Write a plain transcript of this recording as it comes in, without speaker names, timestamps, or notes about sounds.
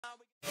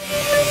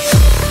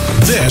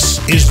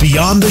This is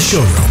Beyond the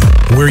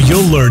Showroom, where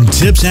you'll learn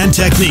tips and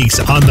techniques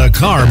on the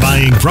car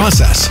buying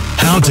process,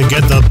 how to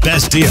get the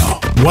best deal,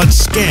 what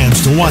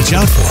scams to watch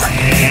out for,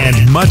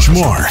 and much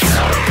more.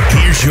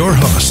 Here's your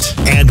host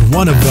and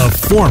one of the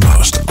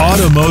foremost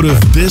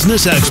automotive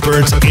business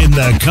experts in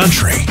the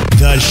country,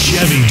 the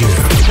Chevy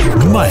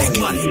Dude, Mike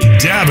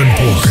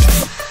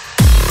Davenport.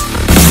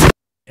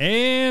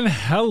 And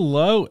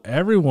hello,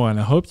 everyone.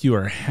 I hope you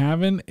are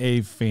having a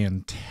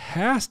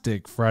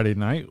fantastic Friday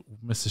night.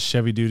 Mrs.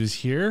 Chevy Dude is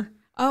here.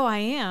 Oh, I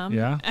am?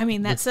 Yeah. I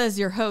mean, that says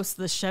your host,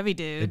 the Chevy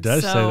Dude. It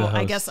does say the host.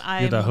 I guess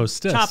I'm the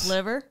hostess. Chop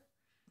Liver.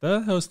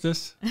 The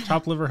hostess.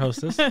 Chop Liver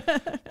hostess.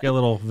 Got a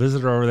little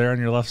visitor over there on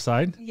your left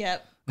side.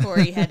 Yep.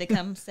 Corey had to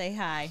come say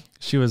hi.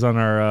 She was on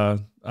our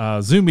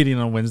Zoom meeting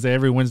on Wednesday.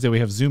 Every Wednesday we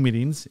have Zoom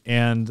meetings.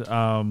 And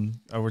I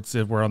would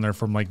say we're on there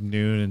from like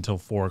noon until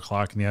 4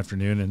 o'clock in the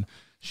afternoon. And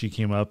she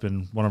came up,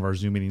 and one of our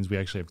Zoom meetings, we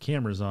actually have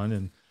cameras on,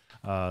 and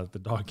the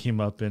dog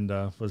came up and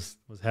was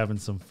having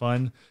some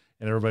fun,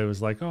 and everybody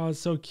was like, "Oh, it's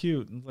so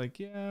cute." And like,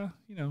 yeah,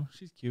 you know,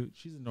 she's cute.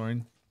 She's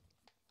annoying.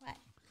 What?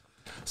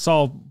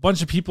 Saw a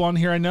bunch of people on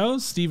here I know.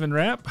 Steven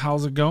Rapp,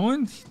 how's it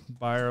going?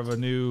 Buyer of a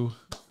new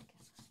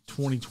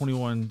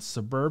 2021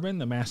 Suburban,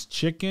 the Mass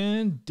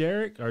Chicken.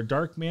 Derek, our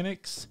Dark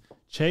Mannix,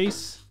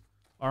 Chase,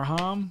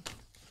 Arham.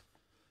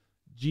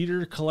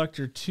 Jeter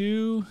Collector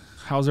 2.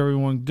 How's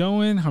everyone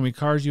going? How many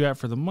cars you at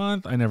for the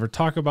month? I never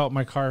talk about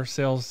my car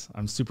sales.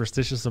 I'm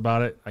superstitious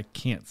about it. I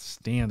can't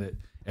stand it.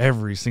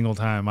 Every single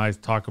time I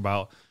talk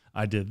about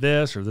I did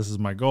this or this is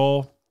my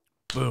goal,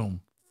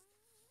 boom,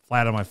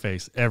 flat on my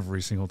face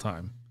every single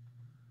time.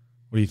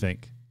 What do you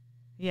think?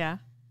 Yeah.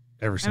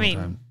 Every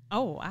single time.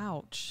 Oh,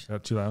 ouch. Is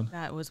that too loud?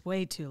 That was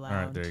way too loud.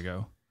 All right, there you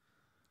go.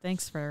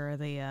 Thanks for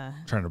the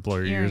trying to blow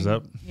your hearing, ears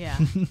up. Yeah,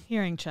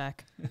 hearing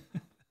check.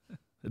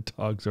 The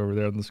dog's over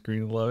there on the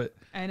screen. I love it.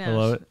 I know. I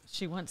love it.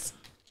 She wants.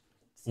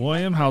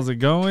 William, how's it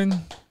going?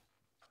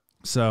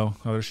 So,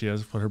 oh, there she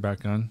is. Put her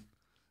back on.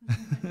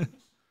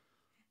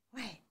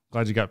 Wait.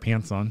 Glad you got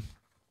pants on.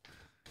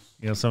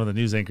 You know, some of the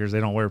news anchors, they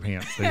don't wear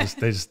pants.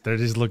 They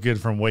just look good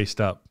from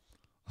waist up.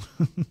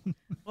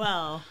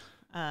 Well,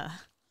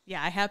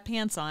 yeah, I have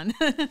pants on.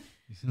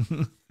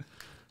 What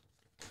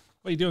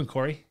are you doing,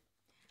 Corey?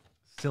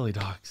 Silly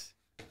dogs.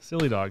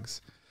 Silly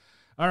dogs.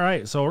 All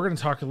right, so we're going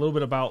to talk a little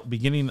bit about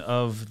beginning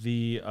of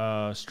the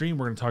stream.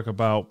 We're going to talk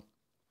about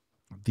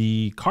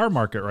the car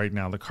market right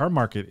now. The car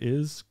market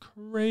is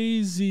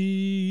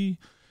crazy.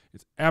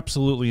 It's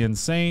absolutely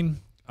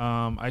insane.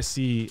 I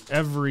see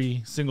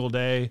every single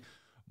day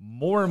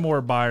more and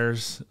more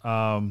buyers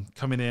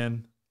coming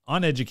in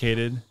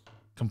uneducated,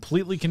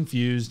 completely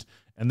confused,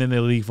 and then they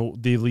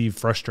leave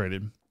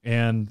frustrated.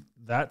 And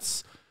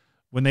that's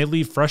when they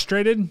leave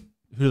frustrated,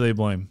 who do they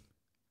blame?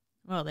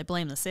 Well, they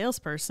blame the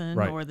salesperson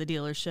right. or the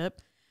dealership.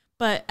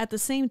 But at the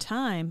same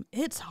time,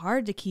 it's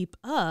hard to keep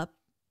up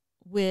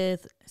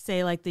with,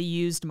 say, like the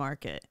used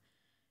market.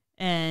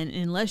 And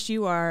unless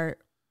you are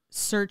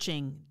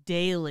searching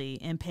daily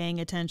and paying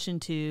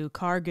attention to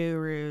Car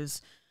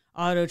Gurus,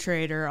 Auto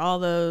Trader, all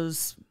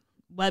those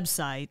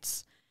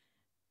websites,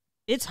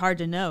 it's hard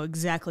to know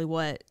exactly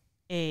what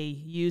a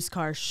used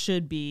car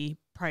should be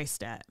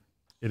priced at.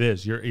 It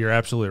is. You're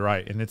absolutely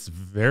right, and it's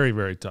very,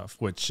 very tough.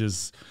 Which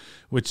is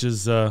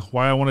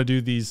why I want to do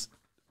these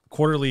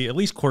quarterly, at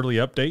least quarterly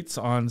updates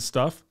on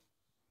stuff,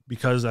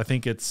 because I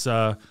think it's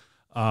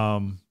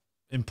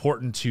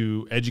important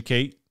to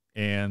educate,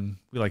 and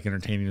we like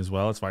entertaining as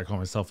well. That's why I call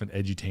myself an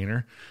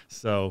edutainer.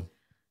 So,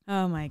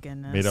 oh my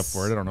goodness, made up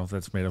word. I don't know if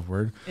that's made up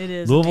word. It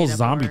is Louisville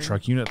Zombie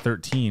Truck Unit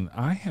 13.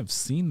 I have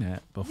seen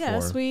that before.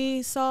 Yes,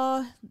 we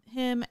saw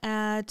him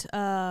at.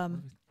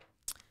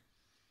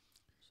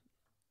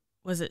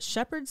 Was it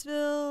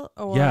Shepherdsville?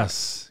 Or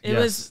yes. It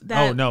was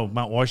that. Oh, no,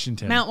 Mount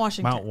Washington. Mount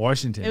Washington. Mount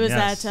Washington. It was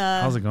yes.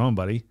 at. How's it going,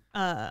 buddy?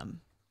 Yeah,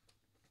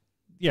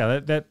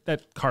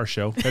 that car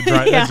show. That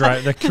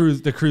drive,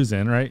 the cruise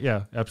in, right?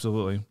 Yeah,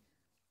 absolutely.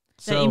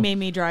 That you made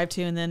me drive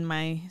to, and then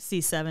my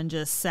C7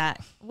 just sat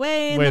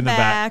way in the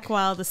back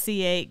while the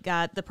C8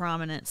 got the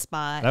prominent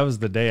spot. That was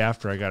the day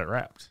after I got it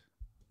wrapped.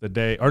 The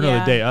day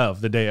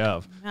of.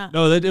 Yeah.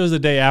 No, it was the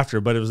day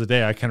after, but it was the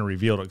day I kind of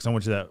revealed it because I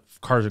went to that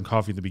Cars and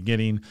Coffee at the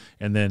beginning,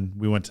 and then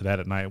we went to that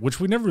at night, which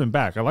we've never been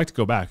back. I'd like to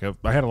go back.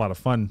 I had a lot of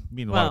fun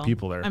meeting a lot of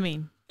people there. I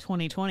mean,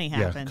 2020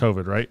 happened. Yeah,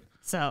 COVID, right?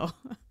 So.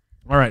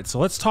 All right, so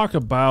let's talk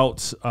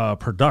about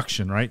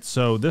production, right?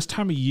 So this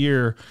time of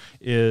year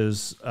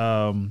is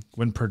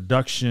when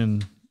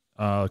production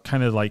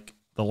kind of like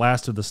the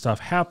last of the stuff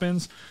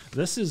happens.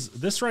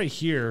 This right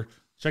here,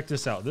 check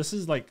this out. This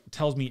is like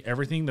tells me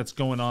everything that's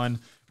going on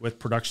with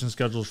production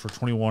schedules for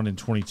 21 and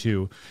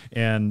 22.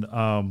 And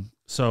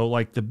so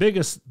like the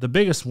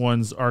biggest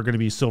ones are going to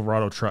be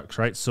Silverado trucks,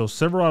 right? So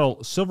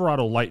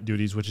Silverado light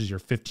duties, which is your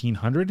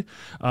 1500,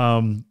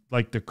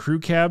 like the crew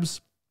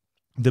cabs.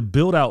 The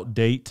build out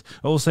date,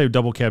 I will say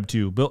double cab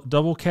too,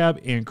 double cab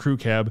and crew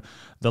cab.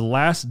 The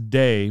last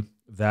day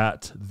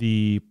that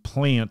the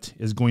plant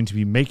is going to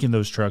be making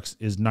those trucks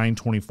is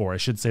 9/24. I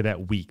should say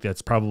that week.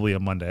 That's probably a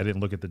Monday. I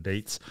didn't look at the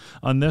dates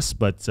on this,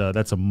 but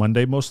that's a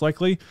Monday most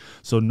likely.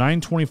 So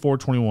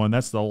 9/24/21.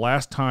 That's the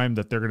last time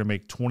that they're going to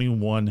make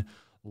 21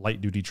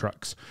 light duty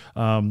trucks.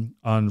 On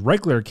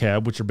regular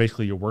cab, which are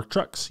basically your work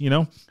trucks,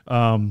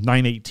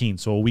 9/18.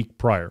 So a week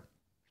prior.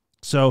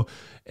 So,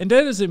 and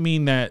that doesn't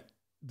mean that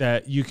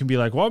you can be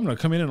like, well, I'm going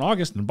to come in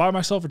August and buy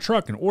myself a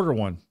truck and order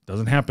one.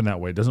 Doesn't happen that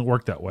way. It doesn't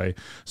work that way.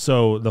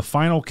 So the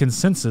final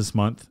consensus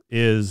month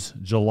is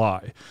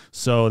July.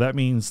 So that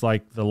means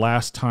like the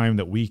last time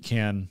that we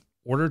can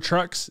order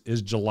trucks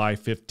is July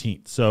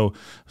 15th.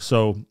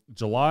 So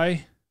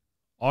July,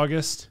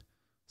 August,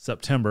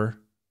 September's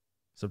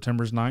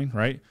 9,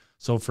 right?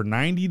 So for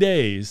 90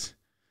 days,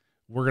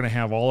 we're going to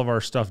have all of our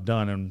stuff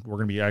done, and we're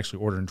going to be actually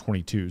ordering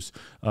 22s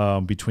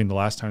between the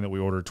last time that we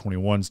ordered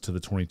 21s to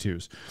the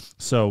 22s.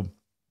 So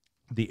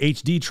the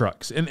HD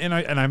trucks, and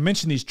I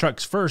mentioned these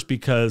trucks first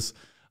because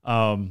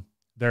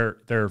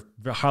they're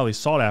highly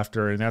sought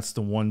after, and that's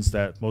the ones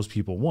that most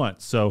people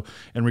want. So,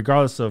 and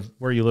regardless of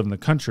where you live in the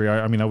country,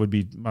 I mean, I would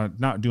be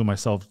not doing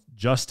myself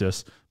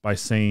justice by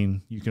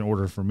saying you can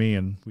order for me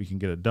and we can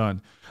get it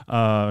done,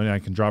 and I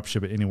can drop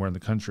ship it anywhere in the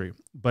country.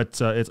 But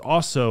it's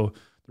also,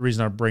 the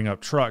reason I bring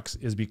up trucks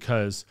is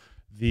because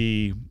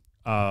the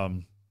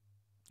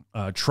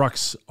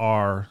trucks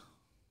are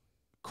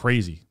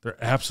crazy. They're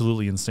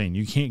absolutely insane.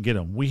 You can't get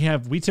them. We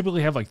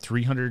typically have like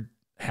 300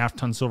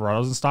 half-ton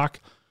Silverados in stock.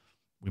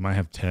 We might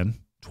have 10,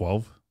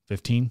 12,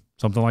 15,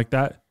 something like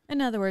that.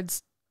 In other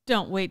words,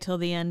 don't wait till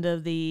the end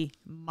of the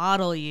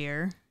model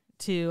year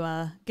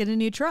to get a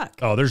new truck.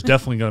 Oh, there's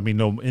definitely going to be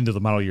no end of the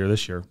model year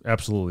this year.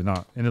 Absolutely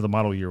not. End of the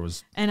model year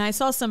was... And I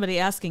saw somebody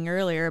asking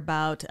earlier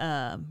about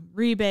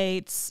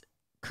rebates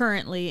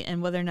currently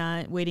and whether or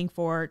not waiting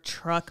for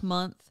truck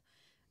month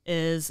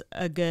is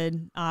a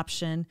good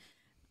option.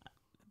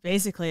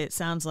 Basically, it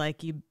sounds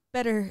like you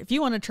better, if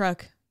you want a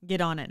truck,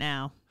 get on it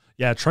now.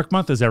 Yeah, truck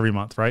month is every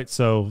month, right?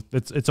 So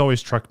it's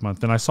always truck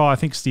month. And I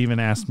think Steven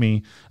asked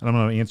me, and I'm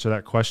going to answer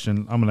that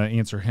question. I'm going to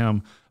answer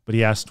him. But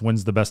he asked,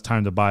 when's the best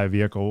time to buy a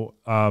vehicle?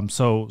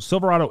 So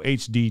Silverado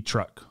HD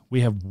truck,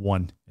 we have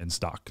one in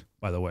stock,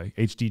 by the way.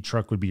 HD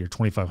truck would be your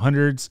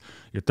 2500s,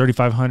 your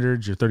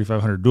 3500s, your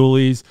 3500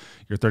 dualies,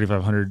 your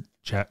 3500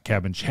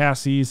 cabin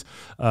chassis.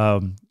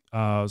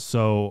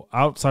 So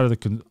outside of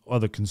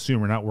the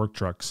consumer, not work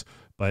trucks,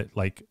 but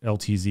like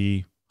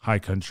LTZ, High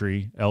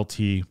Country,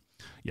 LT,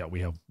 yeah, we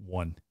have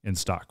one in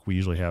stock. We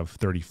usually have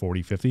 30,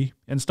 40, 50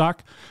 in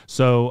stock.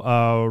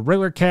 So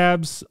regular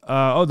cabs,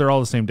 they're all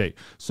the same date.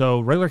 So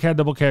regular cab,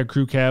 double cab,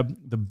 crew cab,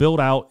 the build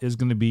out is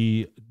going to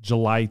be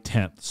July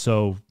 10th.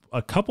 So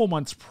a couple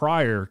months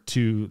prior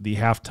to the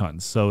half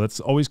tons. So that's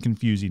always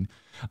confusing.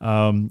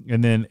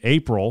 And then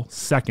April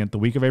 2nd, the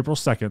week of April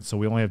 2nd. So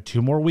we only have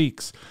 2 more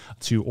weeks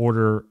to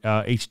order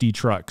HD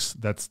trucks.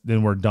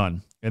 Then we're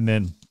done. And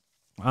then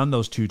on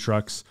those 2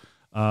 trucks,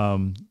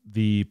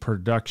 the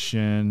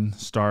production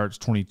starts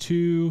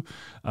 22,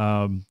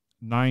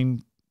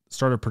 9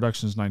 started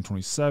production is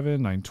 927,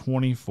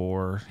 920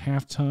 for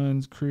half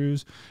tons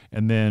crews.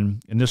 And then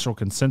initial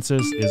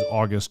consensus is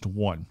August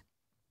 1.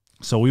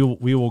 So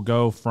we will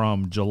go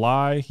from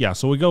July. Yeah.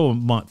 So we go a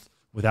month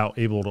without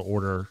able to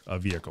order a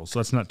vehicle. So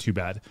that's not too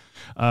bad.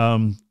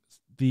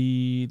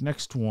 The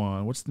next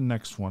one, what's the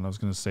next one I was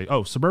going to say?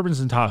 Oh, Suburbans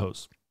and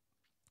Tahoes.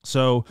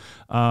 So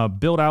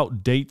build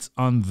out dates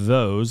on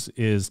those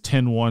is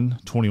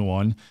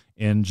 10/1/21,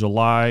 and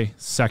July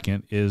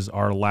 2nd is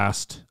our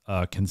last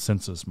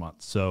consensus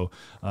month. So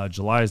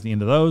July is the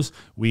end of those.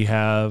 We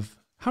have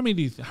how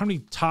many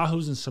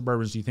Tahoes and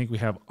Suburbans do you think we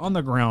have on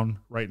the ground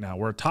right now?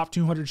 We're a top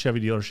 200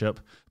 Chevy dealership.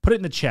 Put it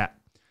in the chat.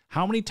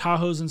 How many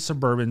Tahoes and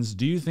Suburbans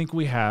do you think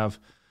we have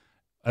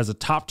as a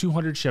top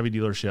 200 Chevy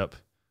dealership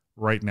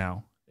right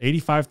now?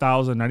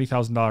 $85,000,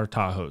 $90,000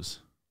 Tahoes.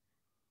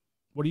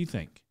 What do you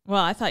think?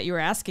 Well, I thought you were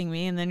asking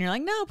me, and then you're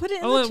like, no, put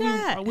it in the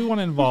chat. We want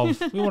to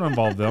involve. We want to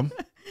involve them.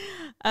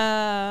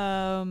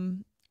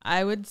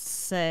 I would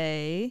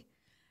say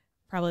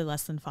probably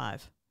less than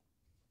 5.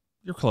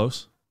 You're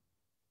close.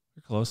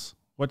 You're close.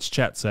 What's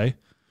chat say?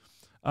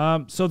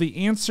 So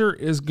the answer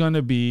is going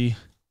to be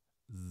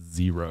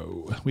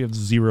 0. We have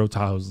 0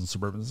 Tahoes and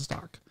Suburbans in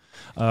stock.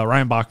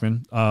 Ryan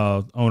Bachman,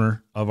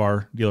 owner of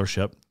our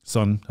dealership,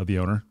 son of the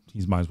owner.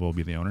 He might as well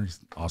be the owner. He's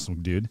an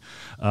awesome dude.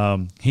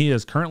 He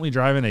is currently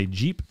driving a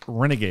Jeep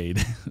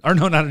Renegade. Or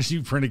no, not a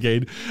Jeep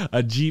Renegade.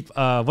 A Jeep.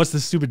 What's the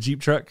stupid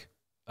Jeep truck?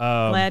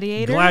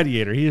 Gladiator?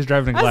 Gladiator. He is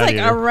driving a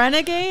Gladiator. I was like, a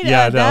Renegade?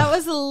 Yeah, no. That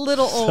was a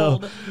little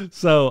old.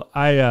 So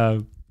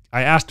I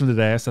asked him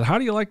today, I said, how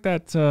do you like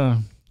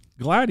that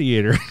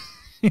Gladiator?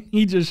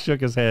 He just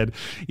shook his head.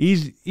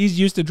 He's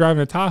used to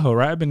driving a Tahoe,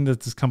 right? I've been at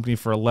this company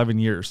for 11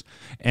 years.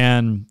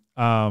 And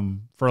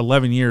for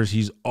 11 years,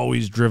 he's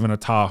always driven a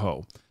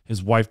Tahoe.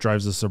 His wife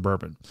drives a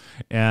Suburban,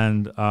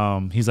 and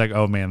he's like,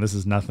 "Oh man, this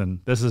is nothing.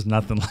 This is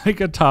nothing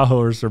like a Tahoe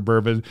or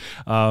Suburban.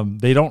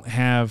 They don't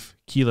have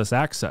keyless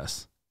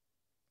access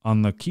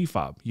on the key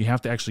fob. You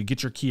have to actually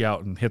get your key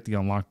out and hit the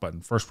unlock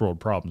button. First world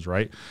problems,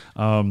 right?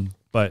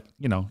 but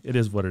you know, it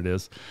is what it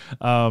is.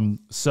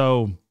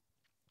 So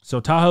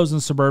Tahoes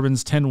and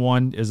Suburbans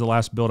 10-1 is the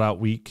last build out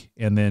week.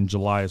 And then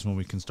July is when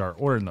we can start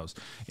ordering those.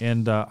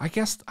 And I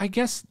guess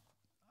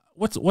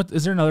what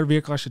is there another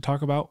vehicle I should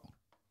talk about?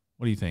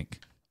 What do you think?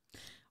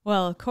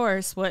 Well, of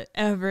course,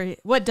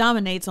 what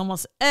dominates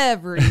almost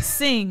every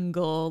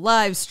single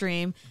live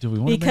stream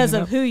because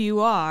of who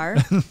you are,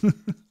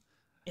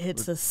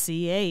 it's a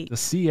C8. The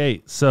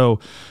C8. So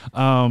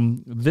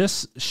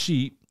this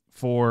sheet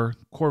for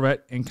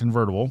Corvette and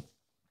convertible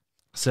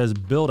says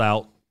build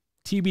out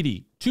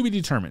TBD, to be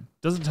determined.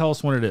 Doesn't tell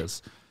us when it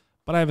is.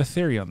 But I have a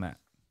theory on that.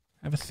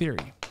 I have a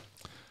theory.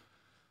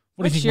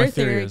 What's your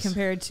theory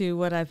compared to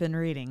what I've been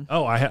reading?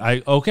 Oh,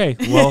 okay.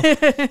 Well,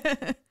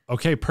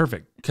 okay,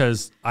 perfect.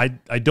 Because I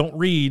don't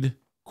read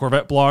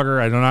Corvette Blogger.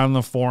 I'm not on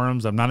the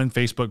forums. I'm not in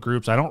Facebook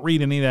groups. I don't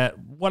read any of that,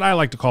 what I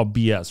like to call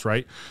BS,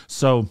 right?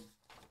 So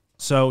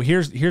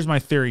here's my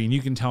theory, and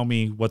you can tell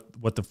me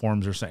what the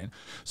forums are saying.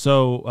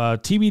 So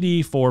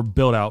TBD for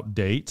build out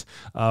date.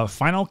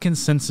 Final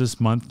consensus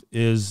month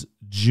is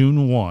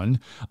June 1.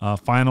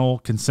 Final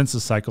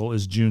consensus cycle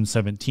is June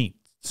 17th.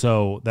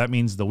 So that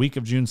means the week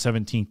of June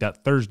 17th,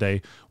 that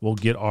Thursday, we'll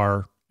get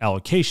our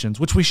allocations,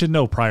 which we should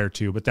know prior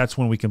to, but that's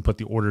when we can put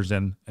the orders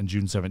in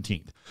June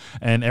 17th.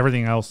 And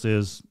everything else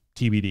is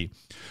TBD.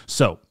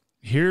 So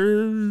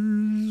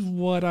here's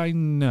what I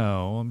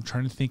know. I'm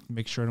trying to think,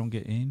 make sure I don't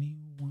get anyone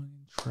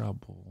in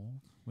trouble.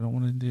 We don't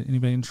want to get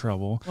anybody in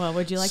trouble. Well,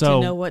 would you like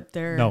to know what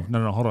they're... No,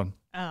 hold on.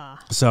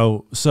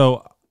 So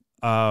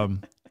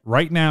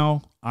right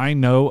now, I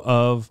know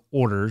of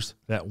orders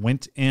that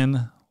went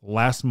in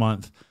last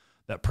month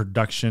that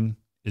production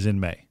is in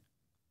May.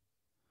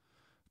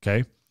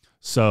 Okay.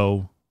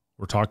 So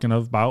we're talking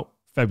about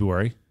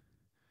February,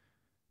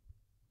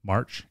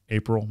 March,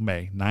 April,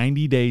 May.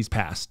 90 days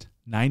passed.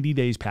 90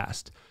 days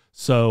passed.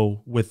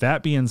 So with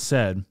that being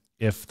said,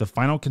 if the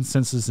final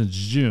consensus is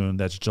June,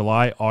 that's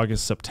July,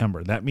 August,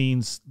 September. That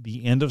means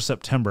the end of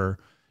September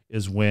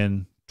is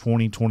when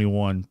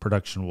 2021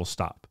 production will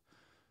stop.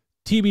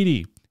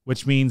 TBD,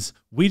 which means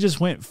we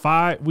just went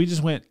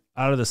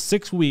out of the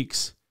 6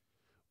 weeks,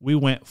 we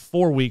went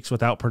 4 weeks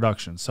without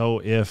production. So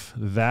if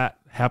that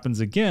happens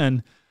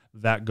again,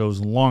 that goes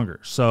longer.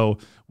 So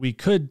we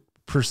could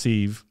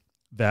perceive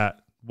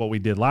that what we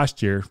did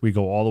last year, we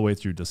go all the way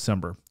through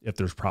December if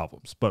there's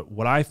problems. But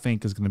what I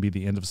think is going to be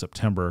the end of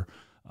September,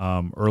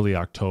 early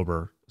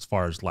October, as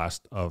far as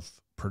last of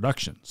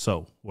production.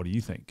 So what do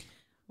you think?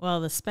 Well,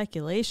 the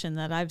speculation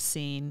that I've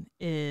seen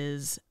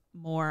is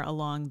more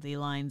along the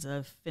lines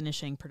of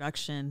finishing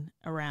production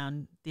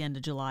around the end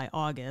of July,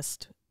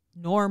 August.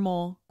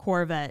 Normal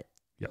Corvette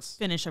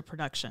finish of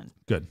production.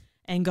 Good.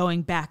 And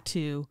going back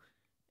to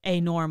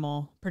a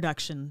normal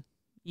production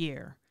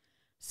year.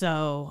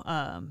 So,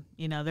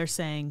 they're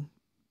saying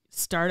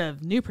start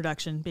of new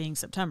production being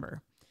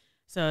September.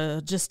 So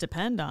it'll just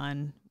depend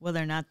on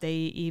whether or not they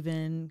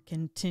even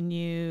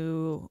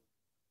continue,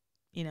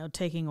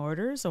 taking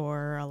orders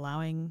or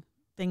allowing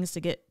things to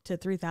get to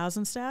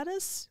 3,000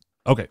 status.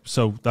 Okay,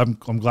 so I'm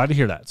glad to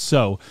hear that.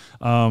 So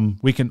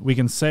we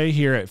can say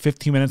here at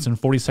 15 minutes and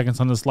 40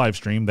 seconds on this live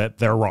stream that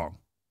they're wrong.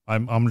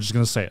 I'm just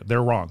going to say it.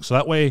 They're wrong. So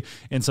that way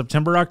in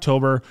September,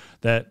 October,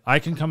 that I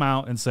can come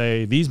out and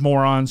say these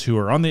morons who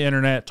are on the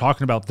internet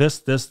talking about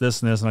this, and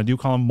this, and I do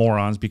call them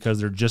morons because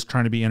they're just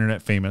trying to be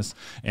internet famous.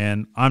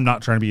 And I'm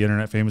not trying to be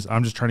internet famous.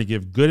 I'm just trying to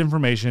give good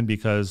information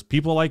because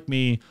people like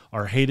me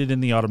are hated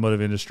in the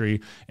automotive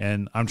industry.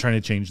 And I'm trying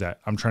to change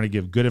that. I'm trying to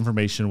give good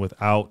information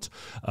without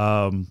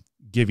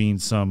giving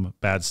some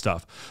bad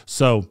stuff.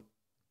 So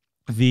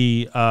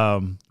with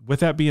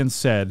that being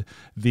said,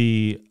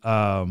 we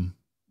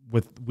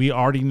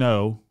already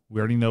know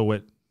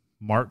what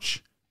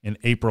March and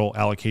April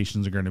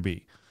allocations are going to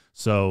be.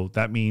 So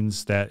that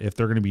means that if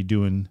they're going to be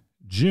doing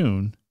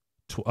June,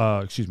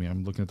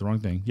 I'm looking at the wrong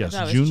thing.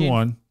 Yes,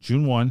 June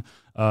 1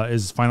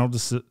 is final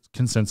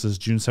consensus.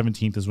 June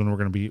 17th is when we're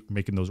going to be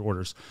making those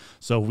orders.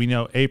 So we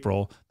know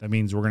April, that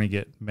means we're going to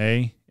get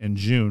May and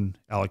June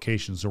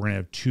allocations. So we're going to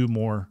have 2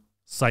 more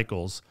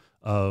cycles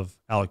of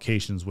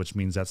allocations, which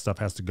means that stuff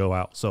has to go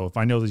out. So if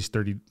I know these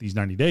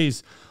 90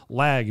 days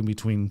lag in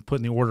between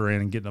putting the order in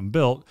and getting them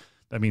built,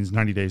 that means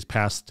 90 days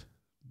past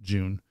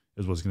June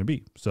is what it's going to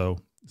be. So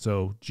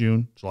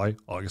June, July,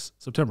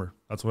 August, September.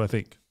 That's what I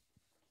think.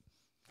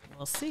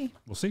 We'll see.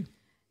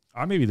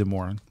 I may be the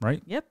moron,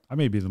 right? Yep. I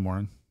may be the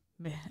moron.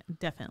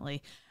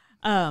 Definitely.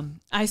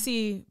 I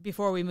see,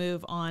 before we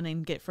move on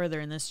and get further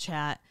in this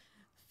chat,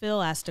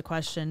 Phil asked a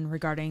question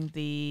regarding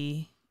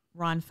the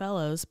Ron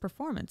Fellows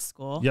Performance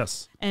School.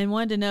 Yes. And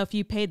wanted to know if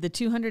you paid the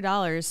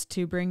 $200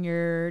 to bring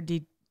your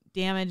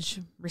damage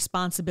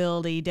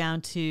responsibility down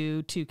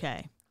to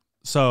 $2,000.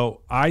 So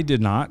I did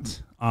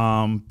not,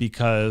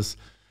 because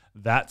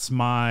that's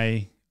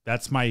my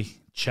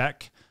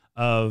check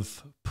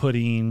of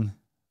putting,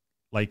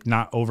 like,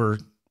 not over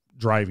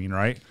driving,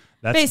 right?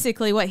 That's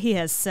basically what he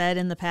has said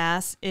in the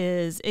past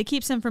is it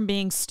keeps him from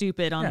being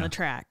stupid on the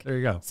track. There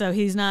you go. So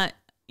he's not,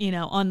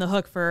 on the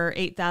hook for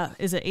 8,000.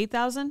 Is it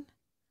 8,000?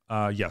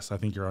 Yes, I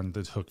think you're on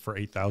the hook for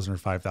 8,000 or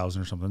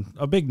 5,000 or something.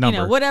 A big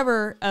number.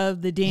 Whatever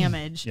of the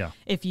damage. Yeah.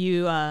 If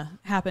you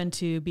happen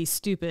to be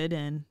stupid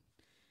and,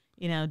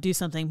 do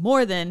something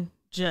more than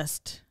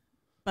just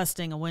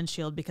busting a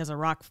windshield because a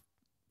rock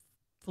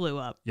flew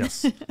up.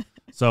 Yes.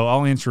 So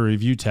I'll answer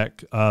review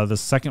tech. The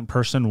second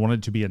person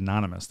wanted to be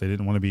anonymous. They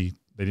didn't want to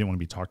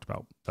be talked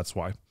about. That's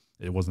why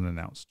it wasn't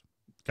announced.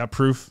 Got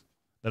proof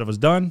that it was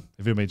done.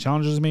 If anybody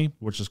challenges me,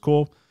 which is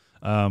cool.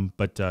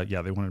 But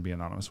they wanted to be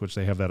anonymous, which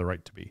they have that a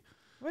right to be.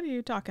 What are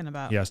you talking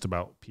about? He asked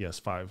about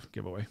PS5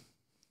 giveaway.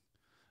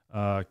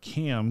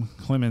 Cam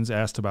Clemens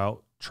asked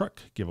about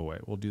truck giveaway.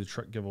 We'll do the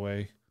truck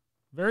giveaway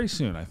very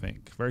soon, I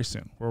think. Very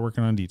soon. We're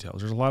working on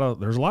details. There's a lot of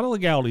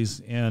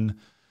legalities in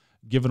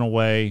giving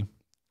away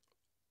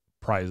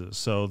prizes.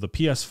 So the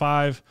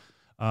PS5,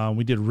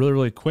 we did really,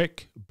 really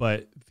quick,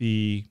 but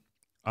it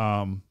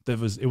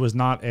was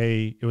not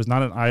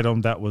an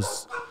item that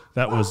was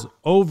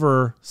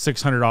over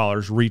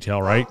 $600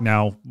 retail. Right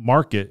now,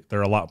 market,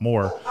 they're a lot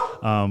more,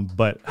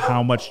 but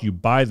how much you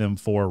buy them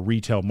for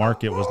retail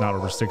market was not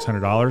over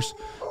 $600.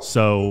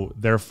 So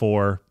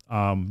therefore,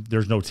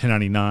 there's no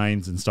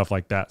 1099s and stuff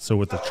like that. So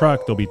with the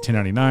truck, there'll be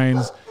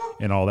 1099s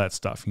and all that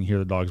stuff. You can hear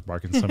the dogs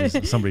barking.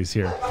 Somebody's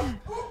here.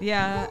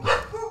 Yeah.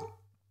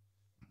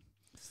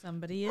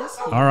 Somebody is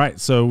here. All right.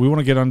 So we want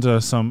to get onto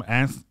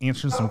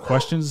answering some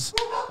questions.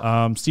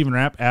 Stephen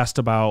Rapp asked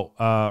about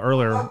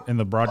earlier in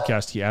the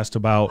broadcast. He asked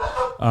about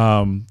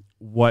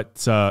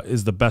what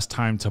is the best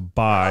time to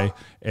buy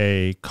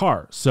a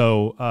car.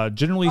 So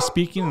generally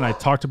speaking, and I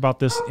talked about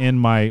this in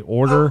my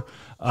order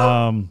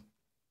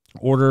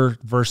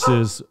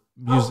versus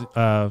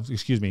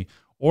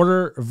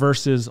order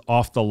versus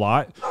off the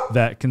lot,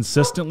 that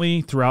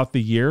consistently throughout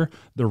the year,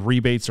 the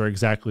rebates are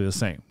exactly the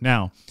same.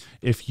 Now,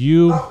 if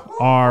you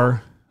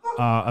are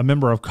a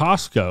member of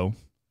Costco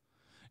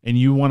and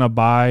you want to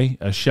buy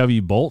a Chevy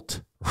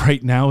Bolt,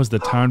 right now is the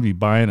time to be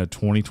buying a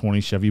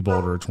 2020 Chevy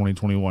Bolt or a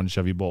 2021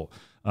 Chevy Bolt.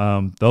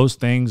 Those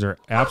things are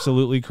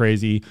absolutely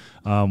crazy.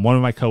 One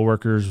of my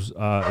coworkers is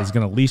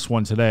going to lease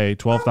one today,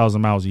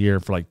 12,000 miles a year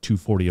for like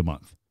 $240 a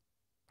month.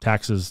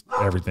 Taxes,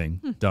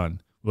 everything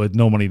done with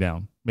no money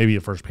down. Maybe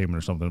a first payment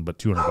or something, but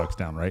 $200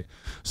 down, right?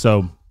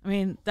 So, I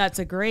mean, that's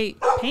a great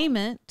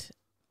payment.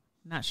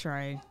 Not sure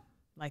I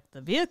like the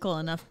vehicle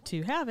enough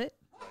to have it.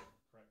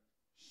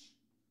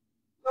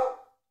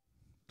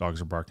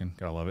 Dogs are barking.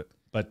 Gotta love it.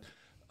 But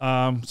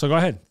so go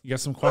ahead. You got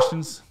some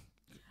questions?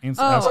 Ask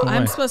them away.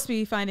 I'm supposed to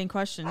be finding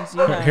questions.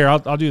 Here,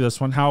 I'll do this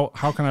one. How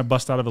can I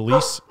bust out of a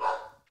lease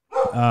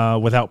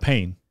without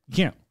paying? You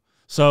can't.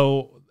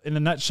 So in a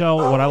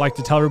nutshell, what I like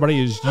to tell everybody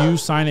is you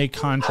sign a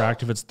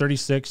contract. If it's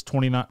 36,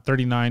 29,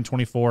 39,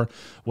 24,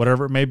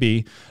 whatever it may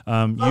be,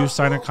 you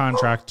sign a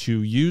contract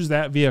to use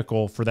that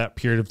vehicle for that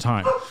period of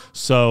time.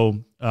 So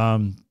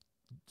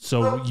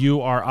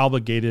you are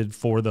obligated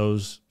for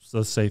those,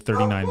 let's say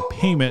 39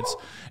 payments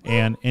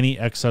and any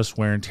excess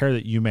wear and tear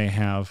that you may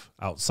have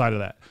outside of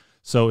that.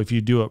 So if you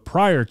do it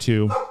prior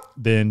to,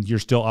 then you're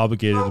still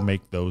obligated to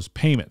make those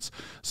payments.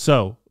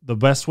 So the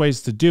best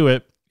ways to do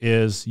it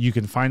is you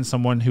can find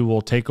someone who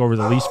will take over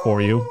the lease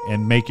for you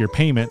and make your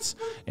payments,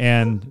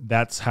 and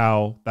that's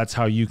how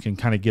you can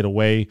kind of get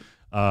away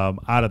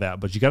out of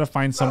that. But you got to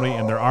find somebody,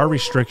 and there are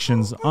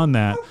restrictions on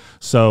that.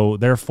 So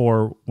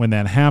therefore, when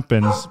that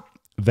happens,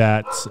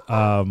 that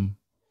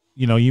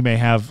you may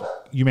have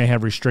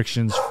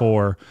restrictions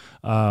for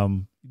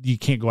you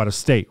can't go out of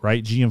state,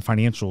 right? GM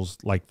Financial's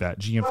like that.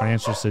 GM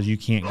Financial says you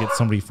can't get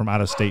somebody from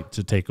out of state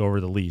to take over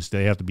the lease.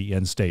 They have to be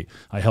in state.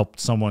 I helped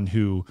someone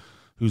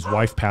whose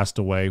wife passed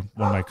away,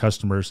 one of my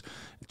customers,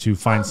 to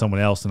find someone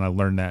else, and I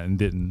learned that and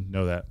didn't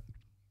know that.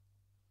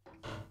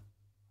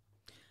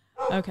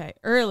 Okay,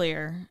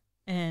 earlier,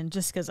 and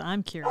just because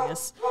I'm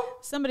curious,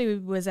 somebody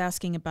was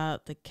asking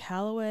about the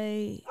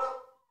Callaway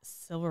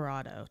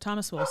Silverado.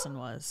 Thomas Wilson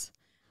was.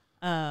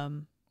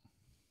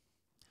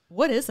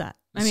 What is that?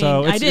 I mean,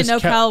 I didn't know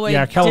Callaway.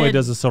 Yeah, Callaway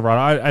does the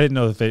Silverado. I didn't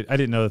know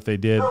that they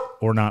did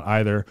or not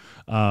either.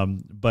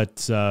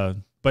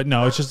 But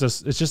no, it's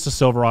just a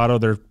Silverado.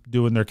 They're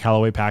doing their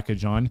Callaway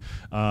package on.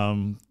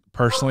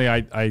 Personally,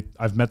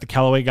 I've met the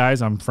Callaway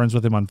guys. I'm friends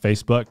with them on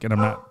Facebook, and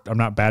I'm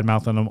not bad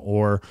mouthing them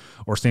or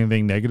saying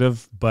anything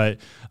negative. But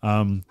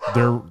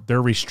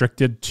they're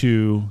restricted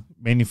to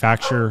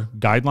manufacturer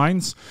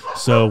guidelines.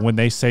 So when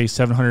they say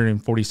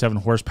 747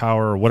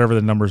 horsepower or whatever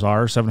the numbers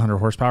are, 700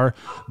 horsepower,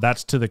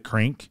 that's to the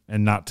crank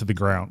and not to the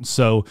ground.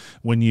 So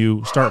when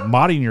you start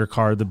modding your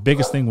car, the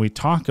biggest thing we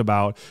talk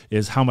about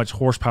is how much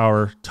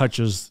horsepower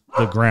touches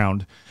the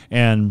ground.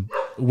 And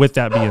with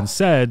that being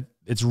said,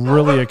 it's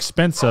really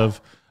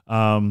expensive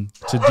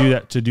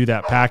to do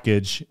that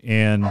package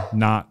and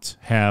not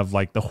have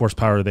like the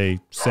horsepower they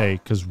say,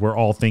 because we're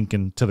all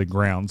thinking to the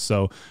ground.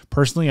 So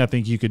personally, I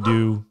think you could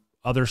do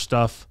other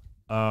stuff,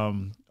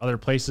 other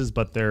places,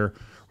 but they're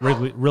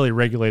really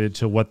regulated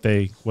to what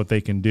they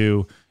can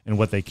do and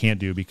what they can't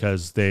do,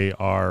 because they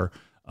are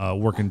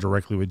working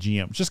directly with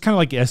GM. Just kind of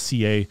like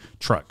SCA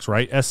trucks,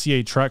 right?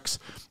 SCA trucks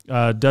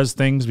does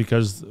things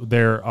because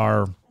there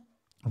are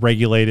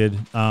regulated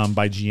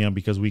by GM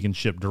because we can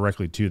ship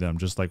directly to them,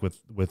 just like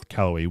with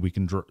Callaway. We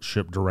can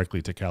ship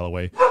directly to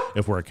Callaway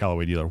if we're a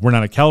Callaway dealer. We're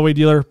not a Callaway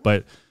dealer,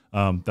 but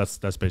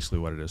that's basically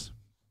what it is.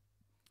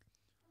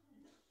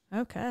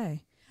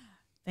 Okay.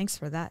 Thanks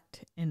for that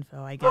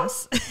info, I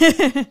guess.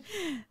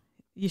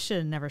 You should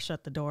have never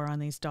shut the door on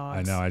these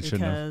dogs. I know, I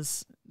shouldn't have.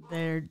 Because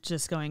they're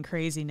just going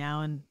crazy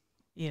now, and,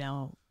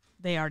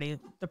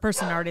 the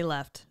person already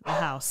left the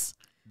house.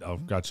 Oh,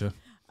 gotcha.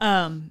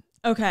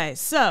 Okay,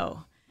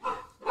 so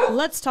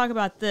let's talk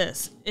about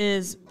this.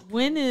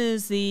 When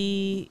is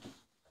the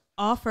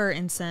offer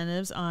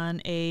incentives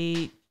on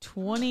a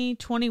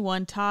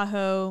 2021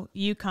 Tahoe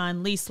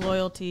Yukon lease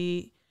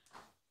loyalty?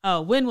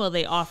 Oh, when will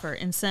they offer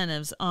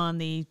incentives on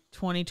the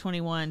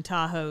 2021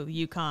 Tahoe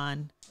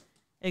Yukon,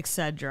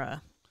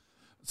 etc.?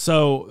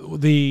 So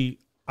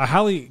I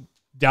highly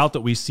doubt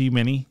that we see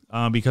many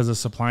because of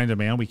supply and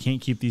demand. We can't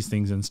keep these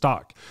things in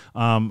stock.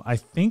 I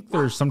think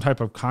there's some type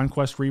of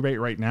conquest rebate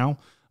right now,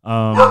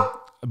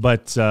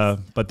 but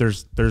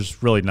there's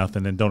really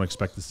nothing, and don't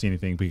expect to see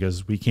anything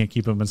because we can't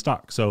keep them in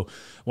stock. So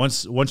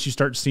once you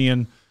start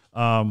seeing,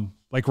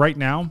 like right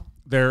now,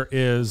 there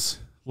is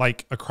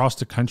like across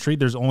the country,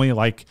 there's only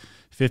like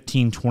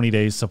 15, 20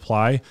 days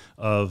supply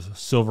of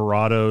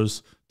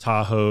Silverados,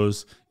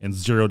 Tahoes, and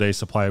 0-day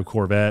supply of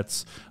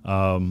Corvettes.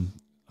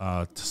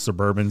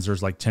 Suburbans,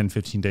 there's like 10,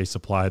 15 day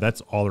supply.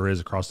 That's all there is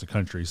across the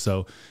country.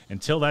 So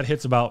until that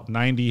hits about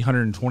 90,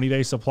 120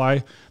 day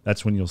supply,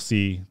 that's when you'll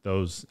see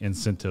those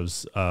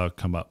incentives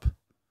come up.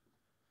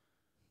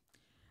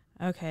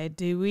 Okay.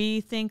 Do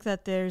we think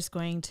that there's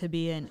going to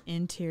be an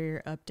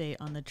interior update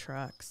on the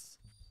trucks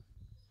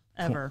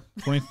ever?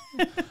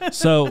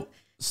 So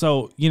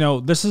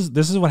this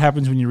is what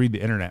happens when you read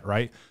the internet,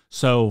 right?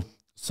 So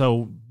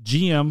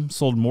GM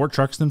sold more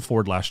trucks than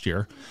Ford last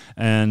year,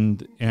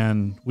 and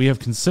we have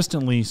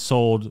consistently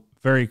sold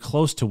very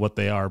close to what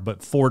they are.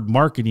 But Ford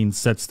marketing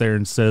sits there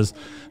and says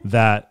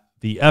that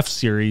the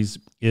F-Series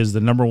is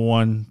the number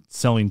one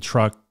selling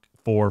truck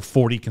for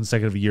 40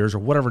 consecutive years or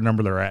whatever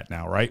number they're at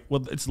now, right?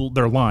 Well,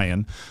 they're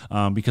lying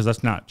because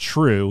that's not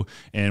true,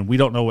 and we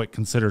don't know what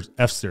considers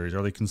F-Series.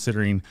 Are they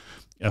considering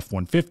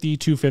F-150,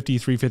 250,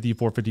 350,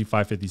 450,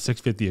 550,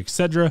 650,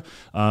 etc.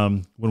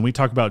 When we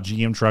talk about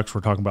GM trucks,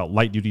 we're talking about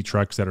light duty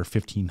trucks that are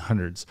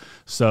 1500s.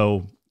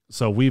 So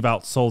we've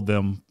outsold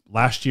them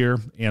last year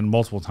and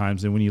multiple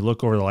times. And when you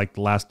look over like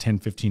the last 10,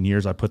 15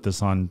 years, I put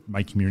this on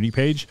my community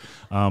page.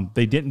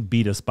 They didn't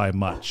beat us by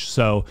much.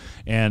 So,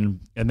 and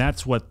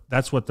that's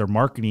what their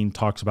marketing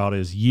talks about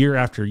is year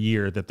after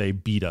year that they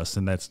beat us.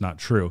 And that's not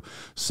true.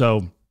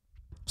 So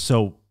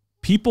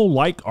people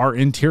like our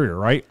interior,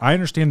 right? I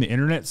understand the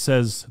internet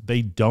says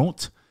they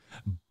don't,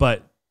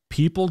 but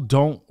people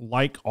don't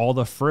like all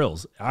the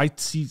frills. I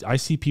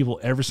see people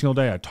every single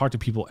day. I talk to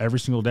people every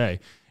single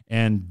day,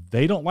 and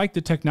they don't like the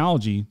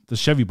technology. The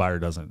Chevy buyer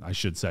doesn't, I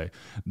should say.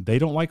 They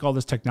don't like all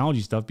this technology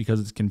stuff because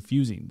it's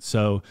confusing.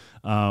 So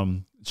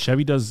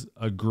Chevy does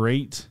a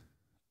great,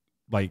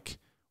 like,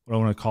 what I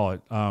want to call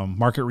it,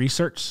 market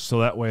research. So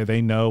that way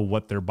they know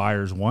what their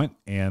buyers want,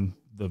 and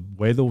the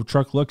way the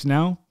truck looks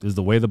now is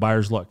the way the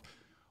buyers look.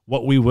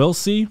 What we will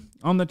see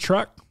on the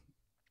truck,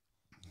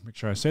 make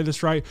sure I say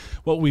this right.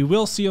 What we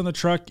will see on the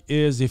truck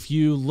is if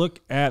you look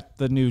at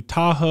the new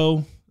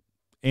Tahoe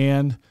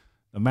and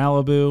the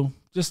Malibu,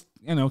 just,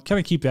 kind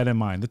of keep that in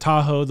mind. The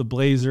Tahoe, the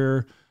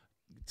Blazer,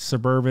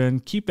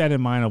 Suburban, keep that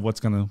in mind of what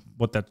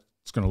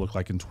that's going to look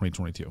like in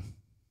 2022.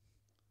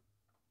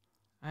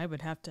 I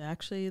would have to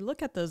actually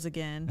look at those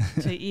again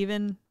to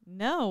even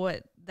know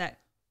what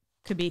that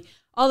could be.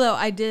 Although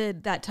I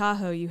did that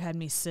Tahoe you had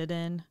me sit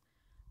in,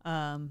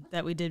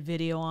 that we did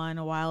video on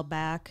a while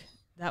back.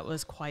 That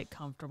was quite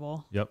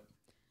comfortable. Yep.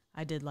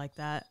 I did like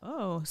that.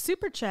 Oh,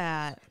 super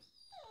chat.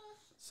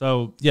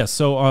 So, yes.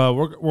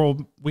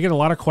 We get a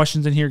lot of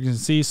questions in here, you can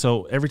see.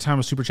 So every time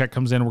a super chat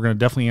comes in, we're going to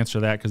definitely answer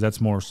that because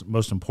that's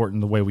most important,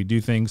 the way we do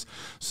things.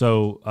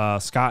 So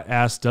Scott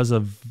asked, does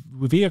a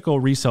vehicle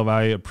resale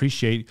value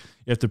appreciate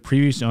if the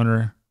previous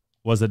owner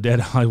was a dead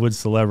Hollywood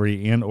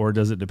celebrity, and or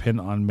does it depend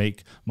on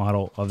make,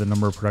 model of the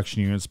number of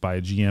production units by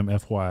a GM?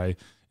 FYI,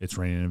 it's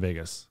raining in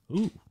Vegas.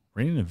 Ooh,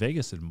 raining in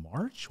Vegas in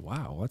March?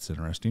 Wow, that's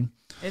interesting.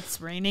 It's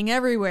raining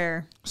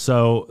everywhere.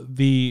 So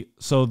the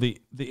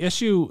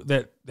issue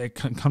that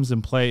comes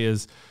in play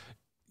is,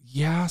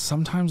 yeah,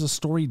 sometimes a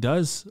story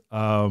does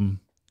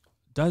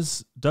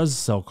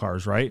sell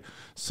cars, right?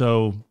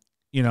 So,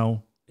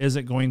 is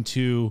it going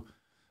to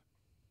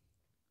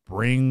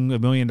bring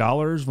 $1 million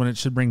when it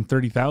should bring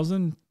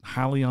 30,000?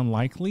 Highly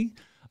unlikely.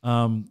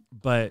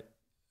 But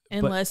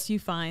unless you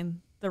find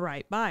the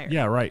right buyer.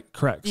 Yeah, right.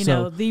 Correct.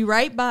 The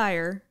right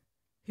buyer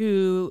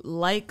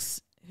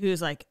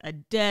who's like a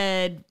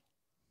dead,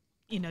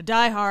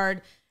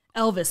 diehard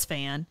Elvis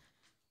fan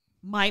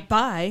might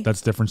buy.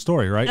 That's a different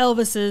story, right?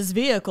 Elvis's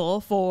vehicle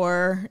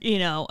for,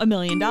 $1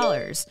 million.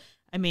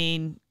 I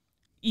mean,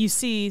 you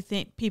see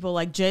people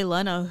like Jay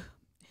Leno,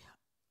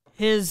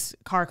 his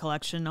car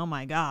collection. Oh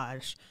my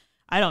gosh.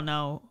 I don't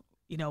know,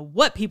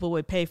 what people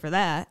would pay for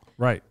that.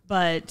 Right.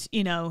 But,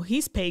 you know,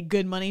 he's paid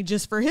good money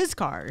just for his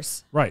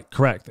cars. Right.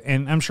 Correct.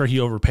 And I'm sure he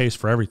overpays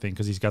for everything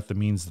because he's got the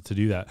means to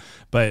do that.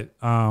 But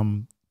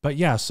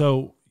yeah,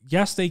 so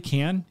yes, they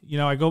can. You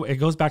know, it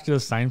goes back to the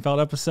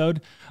Seinfeld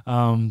episode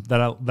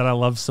that I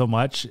love so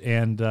much.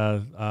 And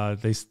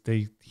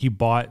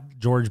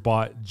George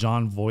bought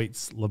Jon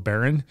Voight's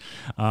LeBaron,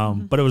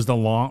 but it was the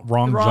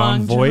wrong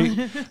Jon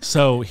Voight.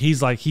 So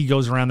he's like, he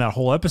goes around that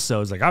whole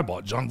episode. It's like, I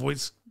bought Jon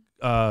Voight's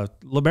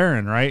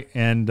LeBaron, right?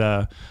 And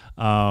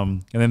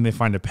then they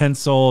find a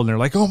pencil and they're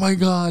like, oh my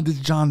God, this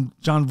Jon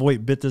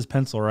Voight bit this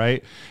pencil,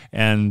 right?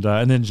 And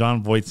then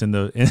Jon Voight's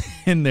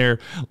in there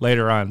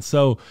later on.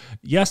 So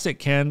yes, it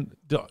can.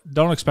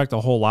 Don't expect a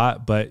whole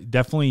lot, but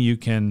definitely you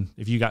can,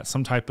 if you got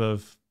some type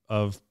of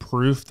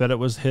proof that it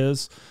was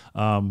his,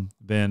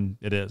 then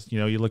it is. You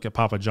know, you look at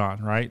Papa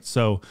John, right?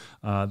 So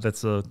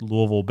that's a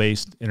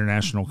Louisville-based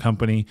international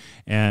company,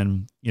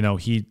 and you know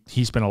he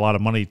spent a lot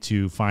of money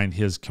to find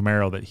his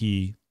Camaro that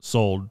he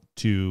sold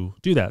to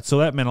do that. So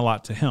that meant a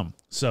lot to him.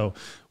 So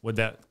would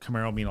that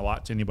Camaro mean a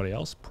lot to anybody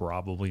else?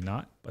 Probably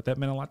not, but that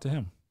meant a lot to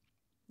him.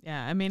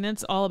 Yeah, I mean,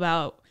 it's all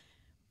about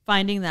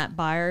finding that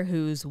buyer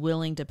who's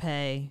willing to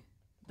pay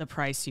the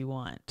price you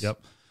want.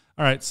 Yep.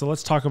 All right, so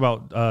let's talk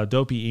about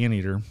Dopey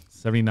Anteater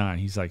 79.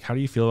 He's like, how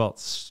do you feel about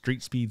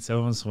Street Speed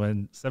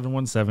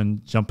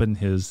 717 jumping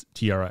his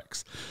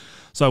TRX?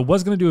 So I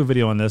was going to do a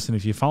video on this, and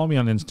if you follow me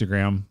on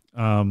Instagram,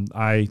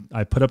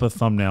 I put up a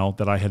thumbnail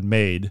that I had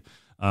made.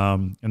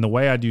 And the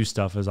way I do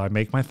stuff is I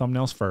make my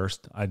thumbnails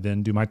first, I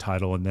then do my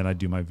title, and then I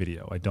do my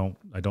video. I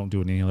don't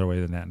do it any other way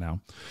than that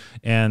now.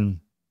 And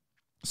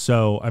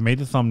so I made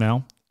the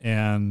thumbnail,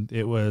 and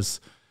it was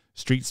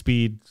Street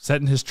Speed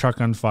setting his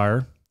truck on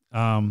fire.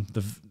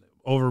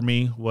 Over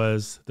me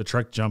was the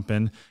truck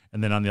jumping,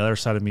 and then on the other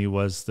side of me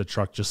was the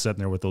truck just sitting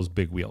there with those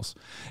big wheels.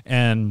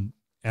 And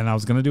I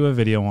was going to do a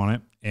video on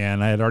it,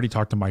 and I had already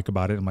talked to Mike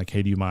about it. I'm like,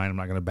 hey, do you mind? I'm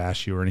not going to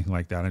bash you or anything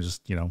like that. I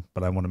just, you know,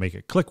 but I want to make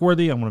it click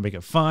worthy. I want to make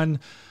it fun,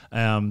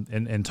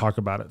 and talk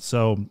about it.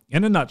 So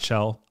in a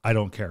nutshell, I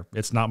don't care.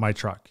 It's not my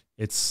truck.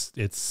 It's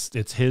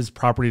his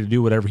property to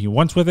do whatever he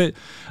wants with it.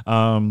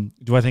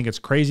 Do I think it's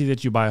crazy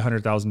that you buy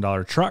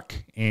 $100,000 truck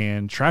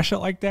and trash it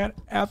like that?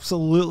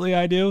 Absolutely,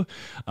 I do.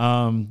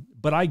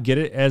 But I get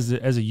it as a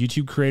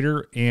YouTube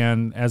creator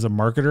and as a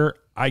marketer.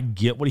 I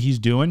get what he's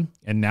doing,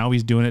 and now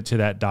he's doing it to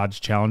that Dodge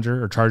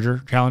Challenger or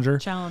Charger Challenger.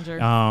 Challenger.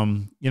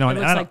 You know, it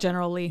looks like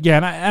General Lee. Yeah,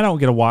 and I don't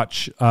get to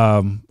watch.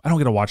 I don't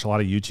get to watch a lot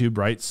of YouTube,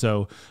 right?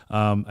 So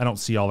I don't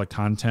see all the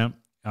content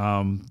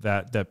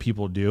that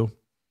people do.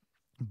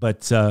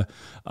 But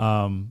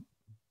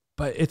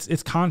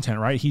it's content,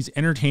 right? He's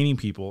entertaining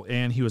people,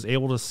 and he was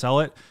able to sell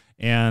it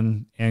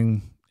and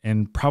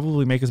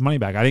probably make his money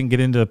back. I didn't get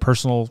into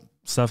personal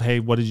stuff. Hey,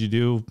 what did you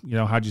do? You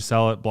know, how'd you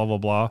sell it? Blah, blah,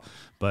 blah.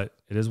 But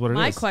it is what it is.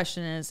 My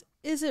question is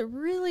it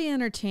really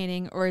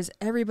entertaining, or is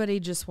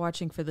everybody just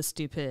watching for the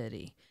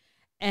stupidity?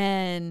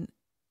 And,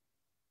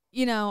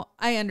 you know,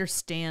 I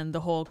understand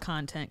the whole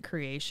content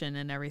creation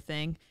and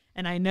everything,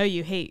 and I know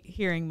you hate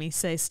hearing me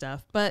say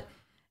stuff, but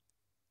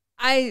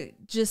I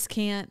just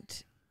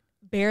can't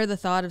bear the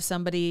thought of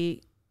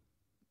somebody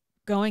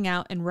going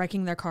out and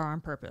wrecking their car on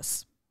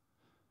purpose.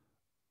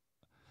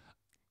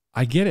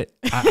 I get it.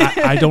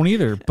 I don't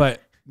either.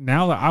 But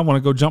now that I want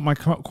to go jump my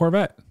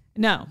Corvette.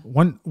 No.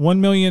 1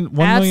 million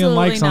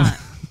likes on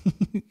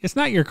it's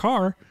not your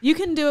car. You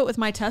can do it with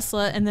my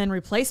Tesla and then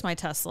replace my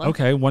Tesla.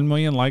 Okay, 1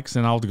 million likes,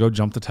 and I'll go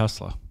jump the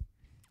Tesla.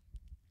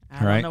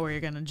 I don't know where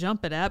you're going to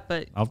jump it at,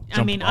 but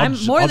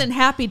I'm more than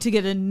happy to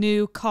get a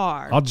new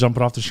car. I'll jump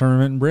it off the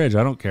Sherman Bridge.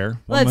 I don't care.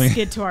 Let's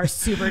get to our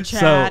super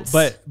chats.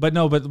 So, but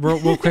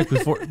real quick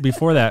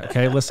before that,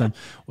 okay, listen.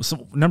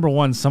 So, number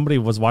one, somebody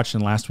was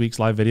watching last week's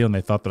live video and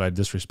they thought that I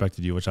disrespected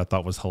you, which I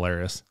thought was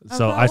hilarious.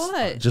 So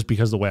just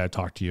because of the way I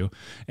talked to you,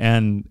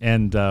 and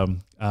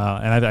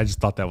I just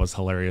thought that was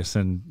hilarious.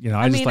 And you know,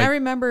 I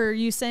remember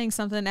you saying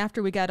something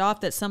after we got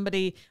off that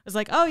somebody was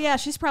like, "Oh yeah,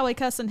 she's probably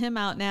cussing him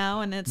out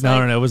now," and it's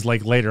no, it was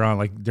like later on,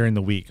 like during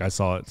the week, I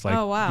saw it. It's like,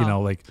 oh wow, you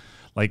know,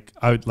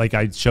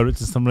 I showed it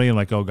to somebody and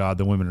like, oh God,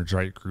 the women's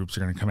rights groups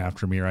are going to come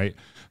after me, right?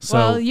 So,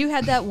 well, you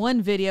had that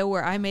one video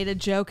where I made a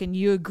joke and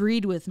you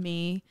agreed with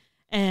me,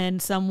 and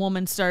some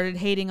woman started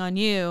hating on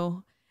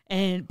you,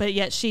 but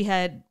yet she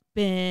had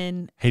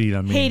been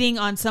hating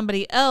on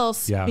somebody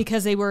else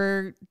because they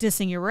were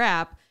dissing your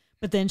rap,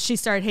 but then she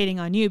started hating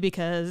on you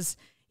because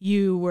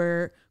you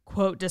were,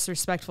 quote,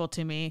 disrespectful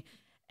to me.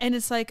 And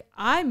it's like,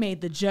 I made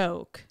the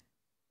joke.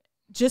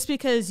 Just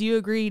because you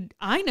agreed,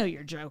 I know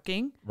you're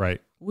joking. Right.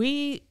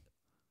 We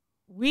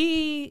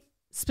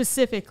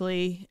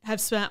specifically have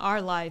spent our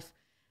life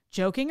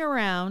joking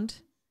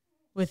around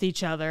with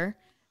each other,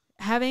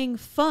 having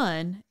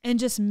fun, and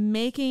just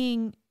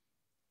making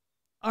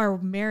our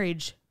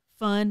marriage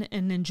fun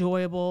and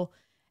enjoyable.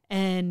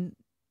 And,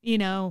 you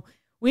know,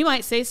 we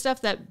might say stuff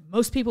that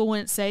most people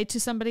wouldn't say to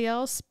somebody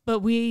else,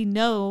 but we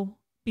know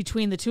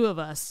between the two of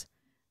us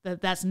that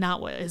that's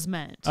not what is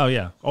meant. Oh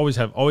yeah. Always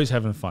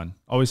having fun.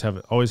 Always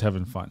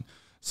having fun.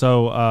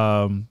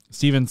 So,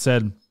 Steven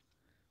said,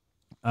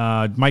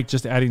 Mike,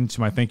 just adding to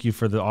my thank you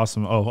for the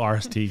awesome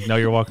RST. No,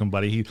 you're welcome,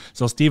 buddy.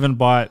 So Steven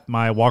bought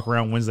my Walk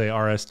Around Wednesday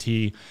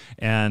RST,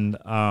 and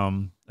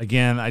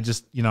again, I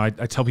just I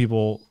tell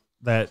people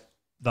that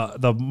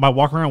my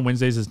Walk Around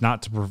Wednesdays is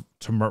not to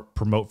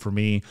promote for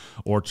me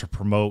or to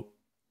promote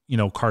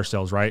car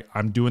sales, right?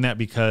 I'm doing that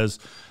because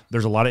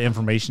there's a lot of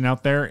information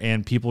out there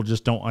and people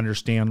just don't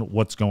understand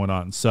what's going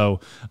on.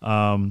 So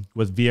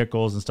with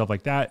vehicles and stuff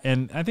like that.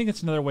 And I think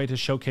it's another way to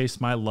showcase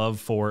my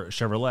love for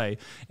Chevrolet.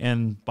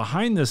 And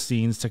behind the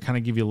scenes, to kind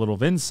of give you a little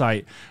of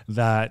insight,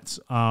 that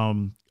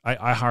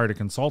I hired a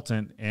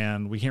consultant,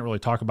 and we can't really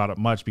talk about it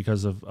much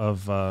because of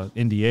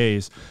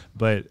NDAs,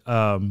 but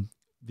in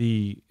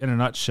a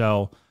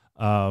nutshell,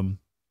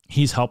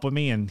 he's helping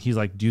me, and he's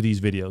like, do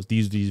these videos,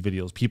 these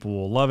videos. People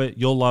will love it.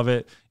 You'll love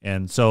it.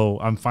 And so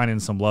I'm finding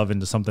some love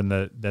into something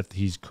that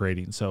he's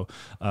creating. So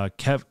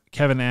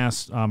Kevin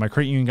asked, my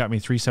credit union got me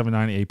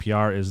 379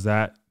 APR. Is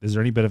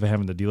there any benefit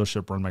having the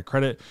dealership run my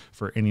credit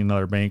for any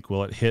another bank?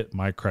 Will it hit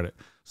my credit?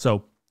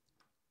 So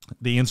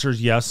the answer is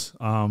yes.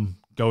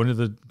 Go into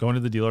the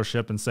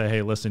dealership and say,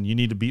 hey, listen, you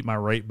need to beat my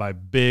rate by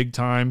big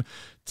time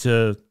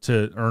to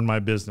earn my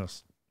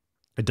business.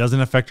 It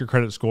doesn't affect your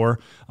credit score.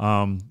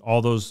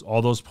 All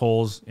those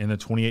polls in a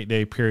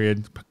 28-day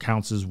period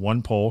counts as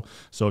one poll.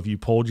 So if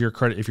your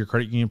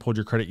credit union pulled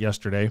your credit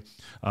yesterday,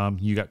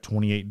 you got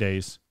 28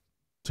 days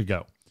to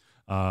go.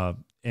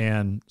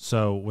 And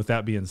so with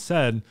that being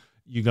said,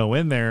 you go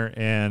in there,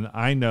 and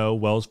I know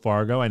Wells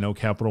Fargo, I know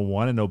Capital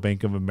One, I know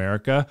Bank of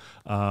America,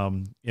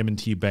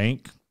 M&T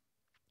Bank,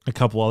 a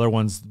couple other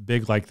ones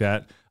big like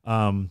that.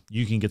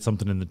 You can get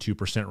something in the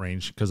 2%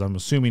 range, because I'm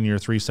assuming your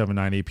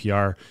 379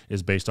 APR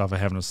is based off of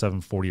having a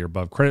 740 or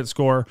above credit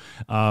score,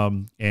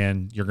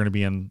 and you're going to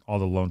be in all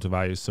the loan to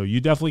values. So you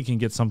definitely can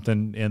get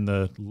something in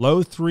the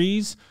low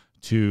 3s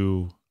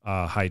to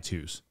high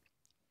 2s.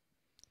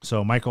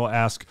 So Michael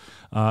asked,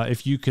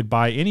 if you could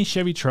buy any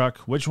Chevy truck,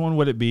 which one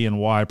would it be and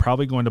why?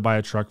 Probably going to buy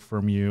a truck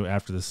from you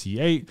after the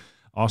C8.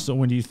 Also,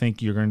 when do you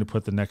think you're going to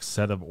put the next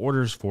set of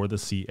orders for the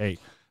C8?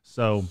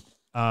 So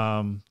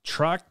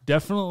truck,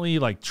 definitely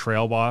like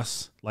Trail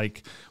Boss.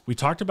 Like we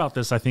talked about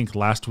this, I think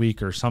last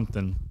week or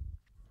something,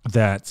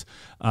 that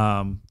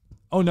oh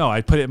no,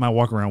 I put it in my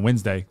Walk Around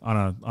Wednesday on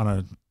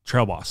a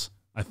Trail Boss.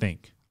 I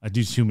think I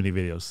do too many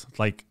videos.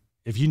 Like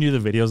if you knew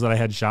the videos that I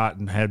had shot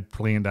and had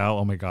planned out,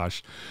 oh my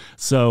gosh.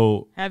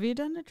 So have you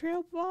done a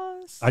Trail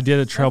Boss? I did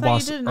a Trail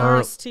Boss you did an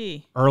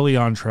RST. Early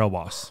on Trail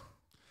Boss.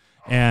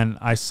 And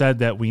I said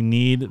that we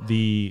need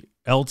the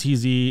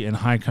LTZ and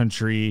High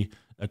Country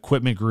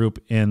equipment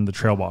group in the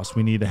Trail Boss.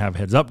 We need to have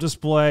heads up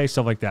display,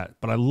 stuff like that.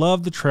 But I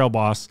love the Trail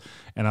Boss,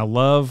 and I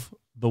love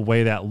the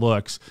way that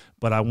looks,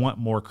 but I want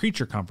more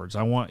creature comforts.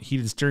 I want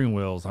heated steering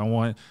wheels. I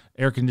want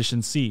air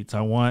conditioned seats.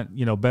 I want,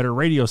 better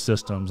radio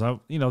systems.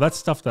 That's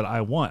stuff that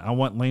I want. I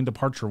want lane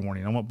departure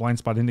warning. I want blind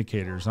spot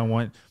indicators. I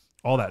want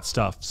all that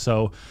stuff.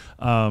 So,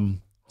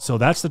 so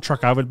that's the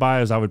truck I would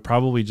buy. Is I would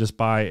probably just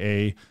buy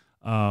a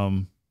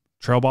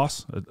Trail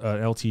Boss,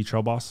 a LT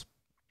Trail Boss,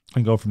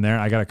 and go from there.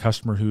 I got a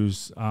customer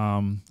who's, I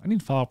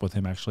need to follow up with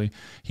him actually.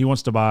 He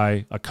wants to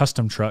buy a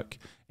custom truck,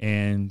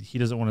 and he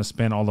doesn't want to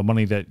spend all the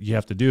money that you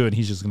have to do, and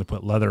he's just going to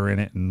put leather in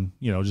it and,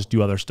 just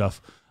do other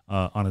stuff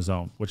on his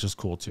own, which is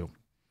cool too.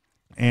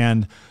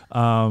 And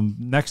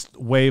next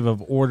wave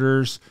of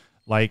orders,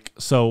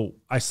 so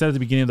I said at the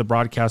beginning of the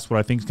broadcast what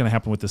I think is going to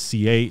happen with the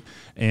C8,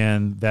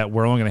 and that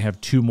we're only going to have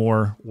 2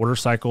 more order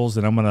cycles,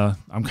 and I'm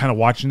kind of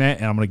watching that,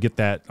 and I'm going to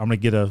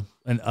get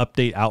an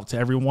update out to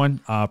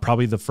everyone,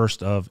 probably the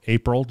 1st of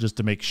April, just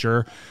to make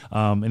sure.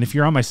 And if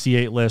you're on my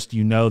C8 list,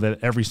 you know that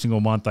every single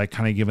month I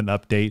kind of give an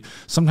update.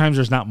 Sometimes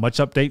there's not much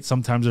update.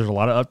 Sometimes there's a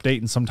lot of update,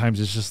 and sometimes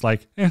it's just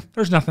like,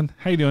 there's nothing.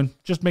 How you doing?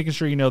 Just making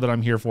sure you know that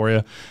I'm here for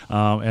you.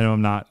 And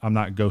I'm not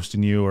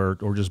ghosting you or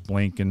just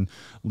blink and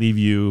leave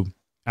you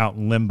out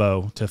in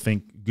limbo to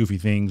think goofy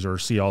things or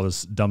see all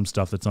this dumb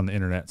stuff that's on the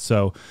internet.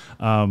 So,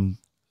 so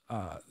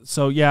I'll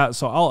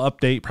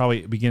update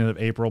probably beginning of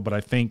April, but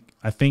I think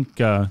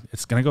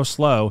it's going to go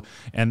slow.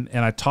 And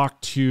I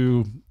talked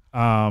to the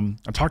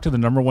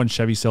 #1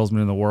 Chevy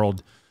salesman in the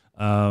world,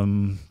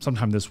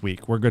 sometime this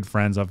week. We're good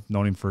friends. I've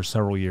known him for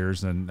several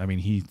years. And I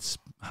mean,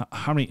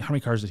 how many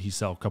cars did he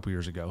sell a couple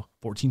years ago?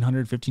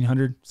 1,400,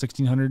 1,500,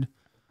 1,600?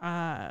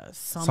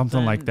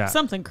 Something like that.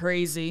 Something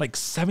crazy. Like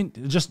 7,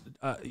 just,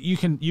 you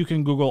can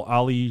Google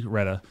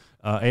𝘰𝘊𝘳,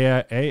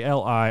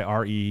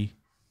 ALIREIDA,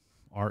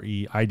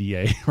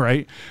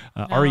 right?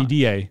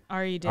 REDA.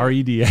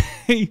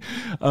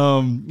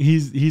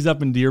 He's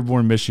up in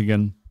Dearborn,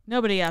 Michigan.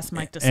 Nobody asked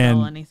Mike to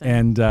sell anything.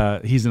 And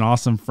he's an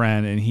awesome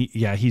friend, and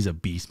he's a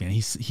beast, man.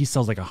 He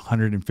sells like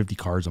 150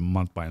 cars a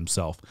month by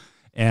himself,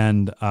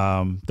 and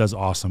does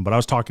awesome. But I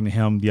was talking to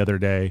him the other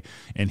day,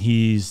 and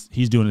he's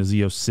doing a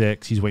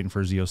Z06. He's waiting for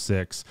a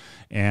Z06,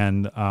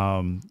 and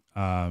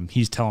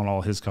he's telling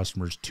all his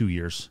customers 2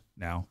 years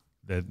now.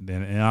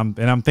 And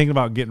I'm thinking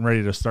about getting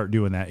ready to start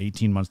doing that,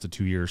 18 months to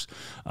 2 years,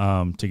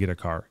 to get a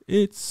car.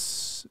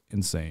 It's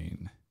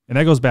insane. And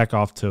that goes back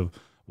off to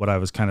what I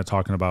was kind of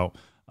talking about,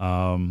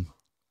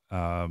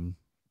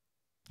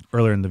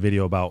 earlier in the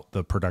video about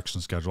the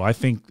production schedule. I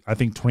think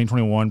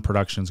 2021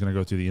 production is going to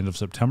go through the end of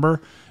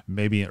September,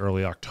 maybe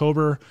early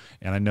October.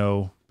 And I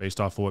know based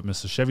off of what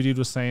Mrs. Chevy Dude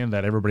was saying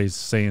that everybody's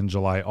saying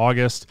July,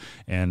 August,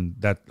 and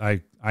that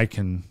I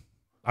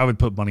would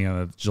put money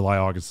on it. July,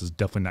 August is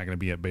definitely not going to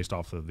be it based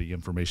off of the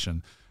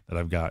information that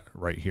I've got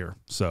right here.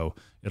 So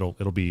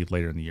it'll be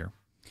later in the year.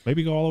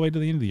 Maybe go all the way to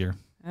the end of the year.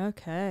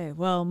 Okay.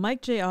 Well,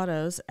 Mike J.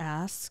 Autos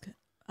asks,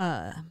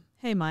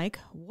 hey, Mike,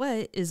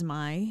 what is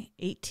my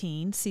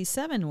 18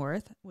 C7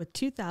 worth with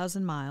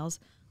 2,000 miles,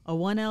 a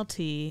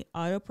 1LT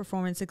auto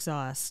performance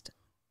exhaust?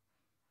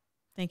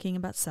 Thinking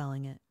about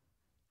selling it.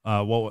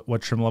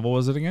 What trim level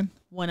was it again?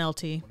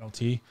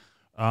 1LT.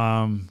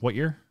 1LT. What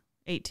year?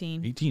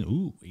 18. 18.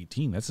 Ooh,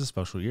 18. That's a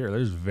special year.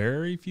 There's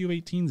very few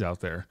 18s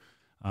out there.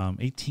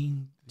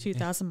 18.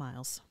 2,000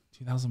 miles.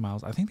 2,000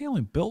 miles. I think they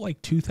only built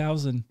like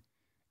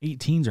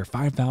 2,018s or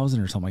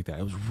 5,000 or something like that.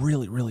 It was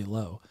really, really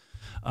low.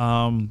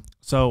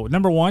 So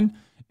number one,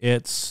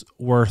 it's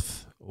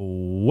worth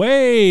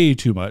way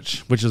too much,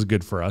 which is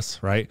good for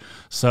us, right?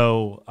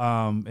 So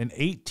an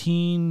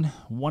 18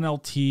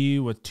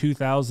 1LT with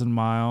 2,000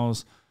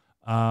 miles,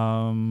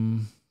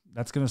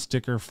 that's going to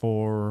sticker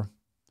for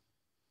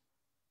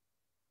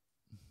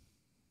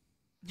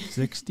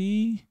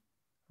 60,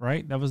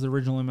 right? That was the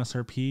original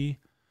MSRP.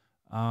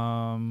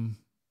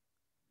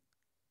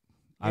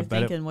 You're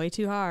thinking way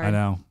too hard. I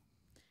know.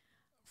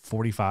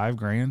 45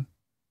 grand.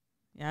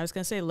 Yeah, I was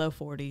gonna say low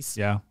 40s.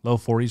 Yeah, low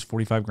 40s,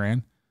 45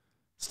 grand.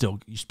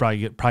 Still, you should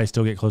probably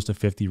still get close to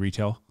 50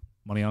 retail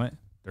money on it.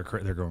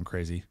 They're going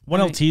crazy.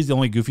 1LT is the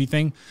only goofy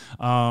thing,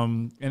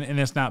 and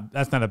that's not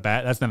a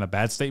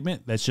bad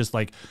statement. That's just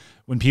like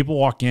when people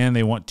walk in,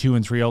 they want 2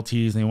 and 3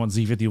 LTs, and they want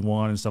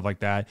Z51 and stuff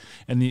like that.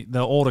 And the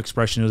old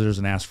expression is there's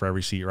an ass for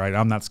every seat, right?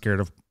 I'm not scared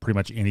of pretty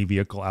much any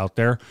vehicle out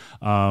there.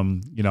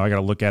 I got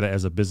to look at it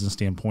as a business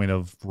standpoint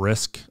of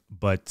risk,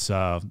 but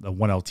the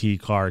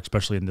 1LT car,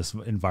 especially in this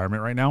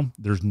environment right now,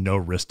 there's no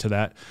risk to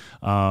that.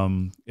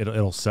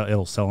 It'll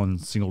sell in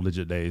single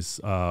digit days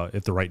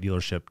if the right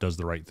dealership does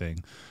the right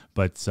thing.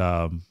 But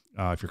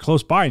if you're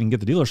close by and you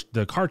can get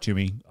the car to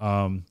me,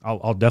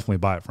 I'll definitely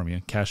buy it from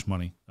you, cash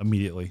money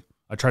immediately.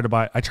 I tried to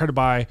buy.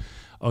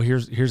 Oh,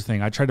 here's the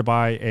thing. I tried to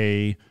buy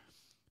a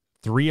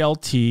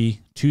 3LT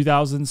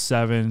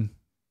 2007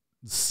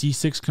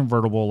 C6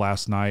 convertible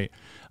last night.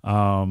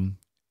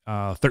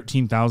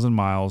 13,000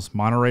 miles,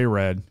 Monterey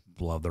red.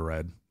 Love the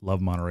red.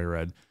 Love Monterey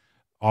red.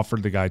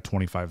 Offered the guy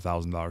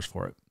 $25,000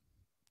 for it.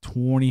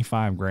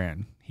 25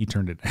 grand. He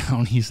turned it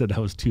down. He said that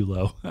was too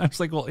low. I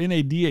was like, well,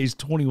 NADA is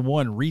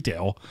 21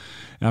 retail,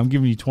 and I'm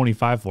giving you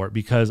 25 for it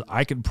because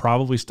I could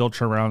probably still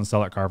turn around and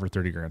sell that car for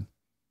 30 grand.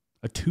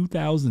 A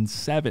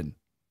 2007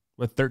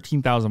 with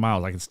 13,000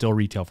 miles, I can still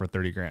retail for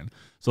 30 grand.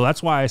 So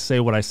that's why I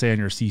say what I say on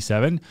your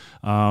C7,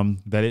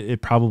 that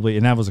it probably,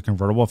 and that was a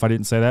convertible. If I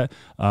didn't say that,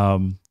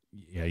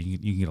 yeah, you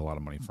can get a lot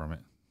of money from it.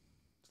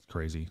 It's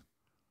crazy.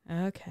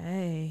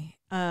 Okay.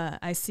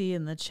 I see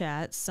in the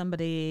chat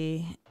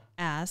somebody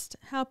asked,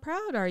 how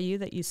proud are you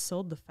that you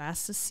sold the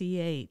fastest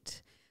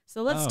C8?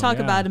 So let's talk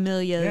about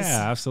Amelia's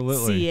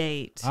absolutely.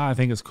 C8. I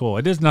think it's cool.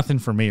 It is nothing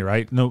for me,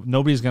 right?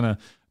 Nobody's gonna.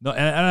 No,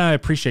 and I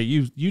appreciate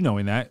you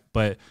knowing that,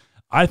 but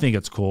I think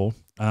it's cool.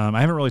 I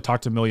haven't really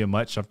talked to Amelia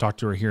much. I've talked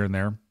to her here and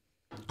there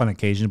on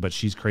occasion, but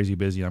she's crazy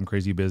busy. I'm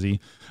crazy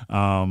busy.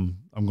 I'm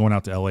going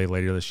out to LA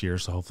later this year,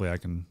 so hopefully I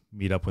can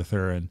meet up with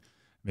her and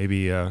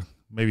maybe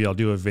I'll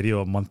do a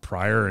video a month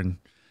prior and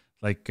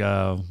like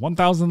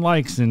 1,000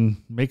 likes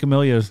and make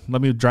Amelia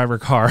let me drive her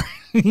car,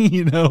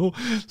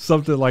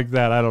 something like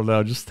that. I don't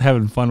know, just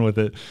having fun with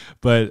it.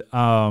 But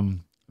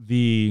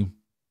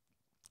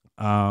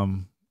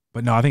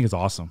but no, I think it's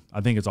awesome.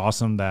 I think it's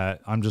awesome that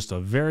I'm just a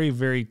very,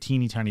 very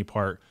teeny tiny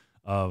part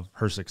of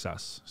her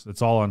success. So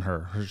it's all on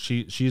her.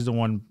 She's the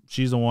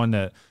one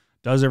that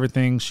does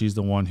everything. She's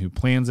the one who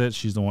plans it.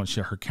 She's the one.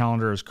 her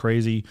calendar is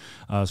crazy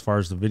as far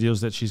as the videos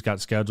that she's got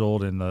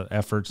scheduled and the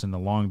efforts and the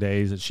long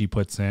days that she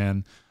puts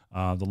in.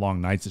 The long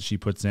nights that she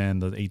puts in,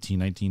 the 18,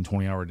 19,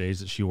 20-hour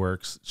days that she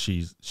works,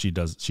 she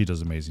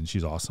does amazing.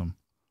 She's awesome.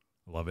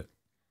 I love it.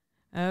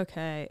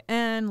 Okay.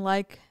 And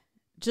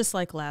just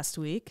like last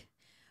week,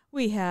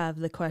 we have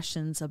the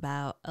questions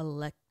about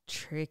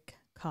electric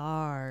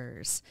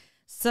cars.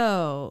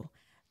 So,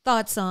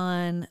 thoughts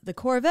on the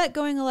Corvette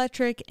going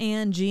electric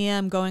and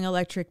GM going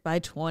electric by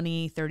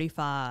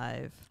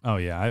 2035? Oh,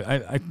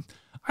 yeah.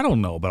 I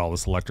don't know about all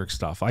this electric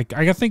stuff. I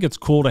think it's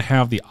cool to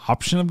have the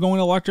option of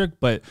going electric,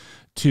 but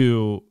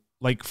to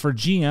for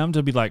GM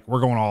to be like,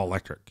 we're going all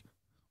electric.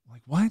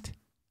 Like, what?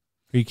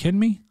 Are you kidding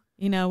me?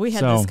 We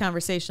had this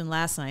conversation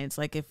last night. It's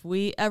like, if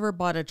we ever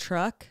bought a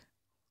truck,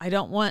 I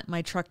don't want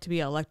my truck to be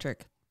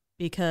electric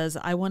because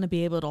I want to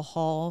be able to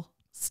haul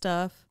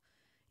stuff,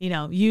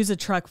 use a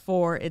truck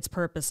for its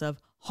purpose of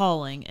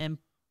hauling and,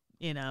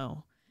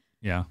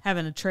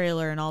 having a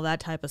trailer and all that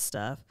type of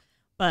stuff.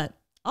 But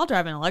I'll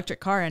drive an electric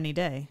car any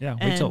day. Yeah,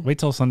 wait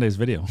till Sunday's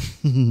video.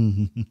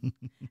 And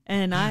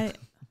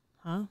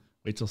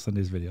Wait till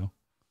Sunday's video.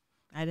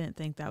 I didn't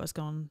think that was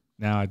going.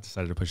 Now I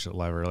decided to push it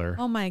live earlier.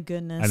 Oh my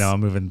goodness. I know I'm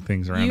moving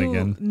things around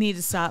again. You need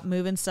to stop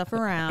moving stuff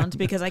around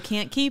because I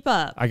can't keep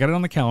up. I got it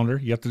on the calendar.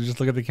 You have to just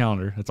look at the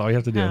calendar. That's all you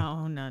have to do.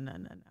 No.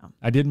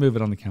 I did move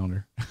it on the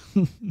calendar.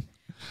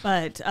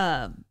 But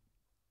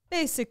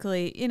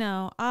basically,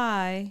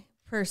 I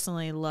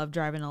personally love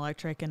driving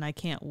electric, and I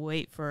can't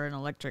wait for an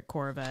electric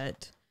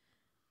Corvette,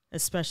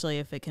 especially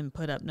if it can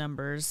put up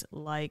numbers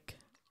like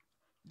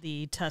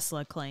the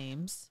Tesla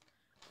claims.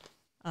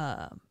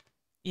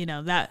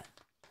 That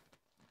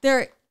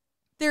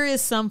there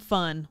is some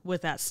fun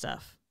with that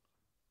stuff.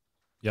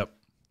 Yep,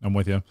 I'm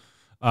with you.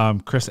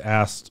 Chris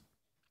asked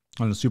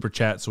on the super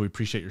chat, so we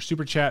appreciate your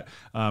super chat.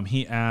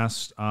 He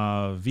asked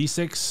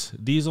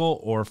V6 diesel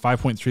or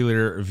 5.3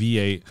 liter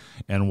V8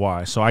 and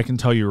why. So I can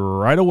tell you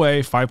right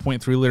away,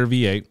 5.3 liter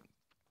V8,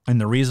 and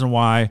the reason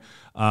why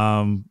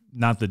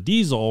not the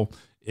diesel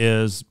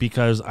is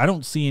because I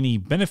don't see any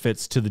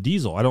benefits to the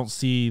diesel. I don't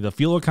see the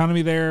fuel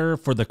economy there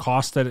for the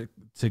cost that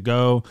to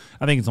go.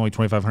 I think it's only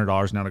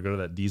 $2,500 now to go to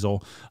that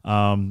diesel.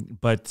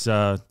 But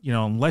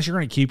unless you're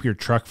going to keep your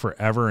truck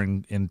forever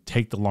and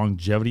take the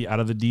longevity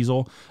out of the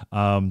diesel,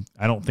 I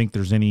don't think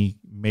there's any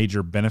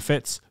major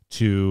benefits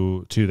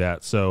to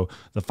that. So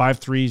the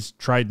 5.3's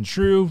tried and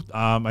true.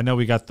 I know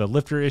we got the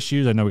lifter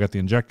issues. I know we got the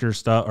injector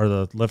stuff, or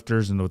the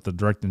lifters, and with the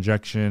direct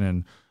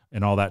injection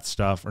and all that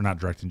stuff, or not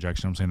direct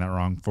injection, I'm saying that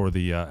wrong, for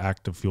the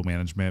active fuel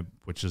management,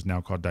 which is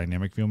now called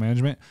dynamic fuel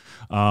management.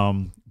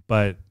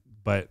 But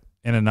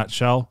in a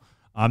nutshell,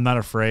 I'm not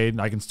afraid.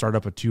 I can start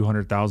up a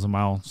 200,000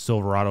 mile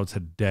Silverado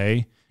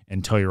today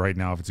and tell you right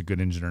now if it's a good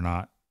engine or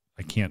not.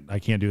 I can't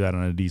do that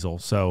on a diesel.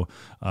 So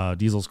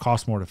diesels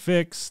cost more to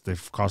fix, they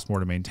cost more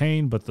to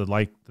maintain, but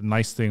the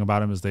nice thing about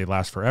them is they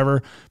last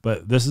forever.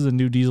 But this is a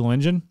new diesel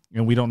engine,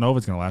 and we don't know if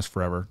it's going to last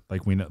forever.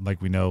 Like we know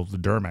the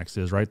Duramax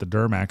is, right? The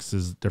Duramax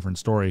is a different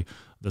story.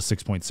 The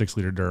 6.6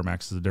 liter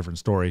Duramax is a different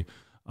story.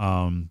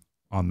 On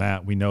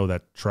that, we know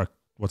that truck,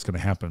 what's going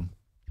to happen.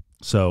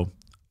 So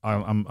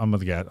I'm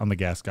the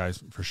gas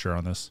guys for sure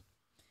on this.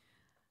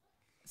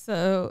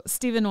 So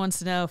Steven wants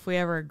to know if we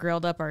ever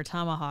grilled up our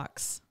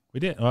tomahawks. We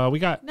did. We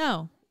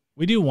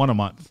do one a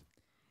month.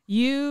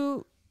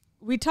 We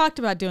talked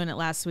about doing it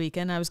last week,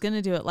 and I was going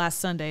to do it last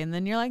Sunday, and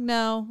then you're like,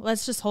 no,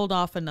 let's just hold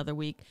off another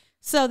week.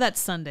 So that's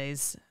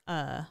Sunday's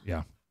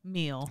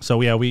meal. So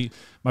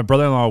my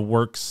brother-in-law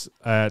works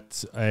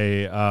at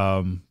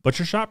a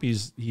butcher shop.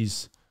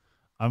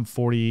 I'm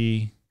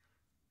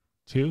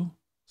 42,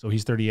 so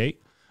he's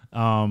 38. Or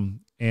am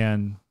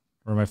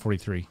I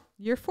 43?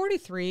 You're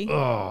 43.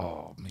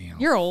 Oh man,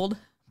 you're old.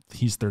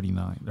 He's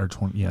 39 or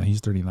 20. Yeah,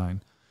 he's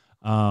 39.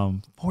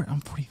 I'm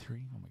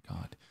 43. Oh my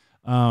God.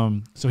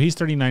 So he's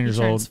 39 years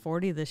old. He's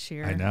 40 this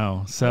year. I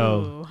know.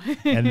 So,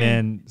 and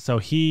then, so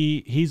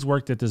he's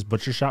worked at this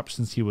butcher shop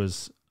since he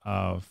was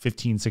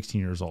 15,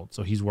 16 years old.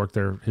 So he's worked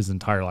there his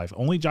entire life.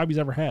 Only job he's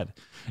ever had.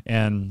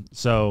 And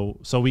so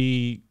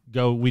we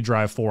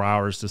drive 4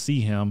 hours to see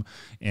him,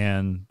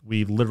 and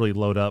we literally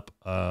load up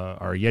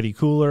our Yeti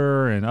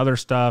cooler and other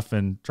stuff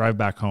and drive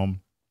back home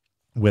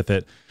with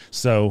it.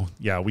 So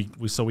yeah, we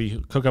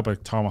cook up a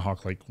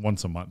tomahawk like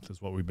once a month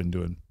is what we've been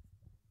doing.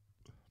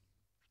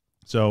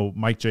 So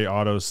Mike J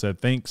Auto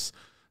said, thanks.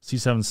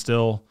 C7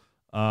 still.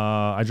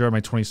 I drive my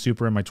 20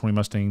 Super and my 20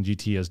 Mustang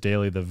GT as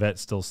daily. The vet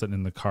still sitting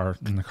in the car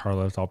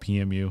lift. I'll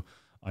PM you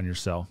on your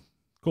cell.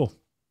 Cool.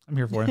 I'm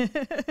here for it.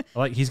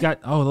 He's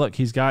got all of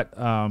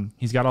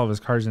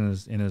his cars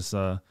in his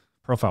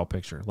profile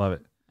picture. Love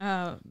it.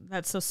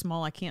 That's so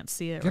small I can't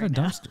see it. Is that a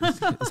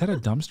dumpster? Is that a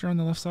dumpster on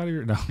the left side of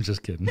your? No, I'm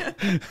just kidding.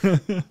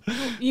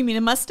 You mean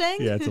a Mustang?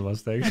 Yeah, it's a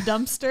Mustang. A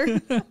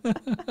dumpster.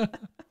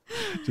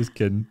 Just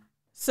kidding.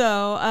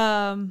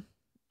 So,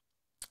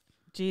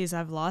 geez,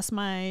 I've lost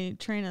my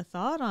train of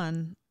thought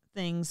on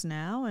things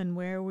now and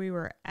where we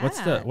were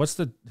at. What's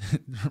the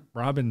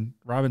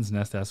Robin's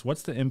Nest asks,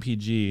 what's the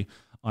MPG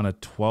on a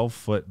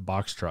 12-foot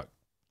box truck?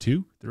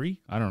 2, 3?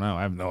 I don't know.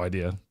 I have no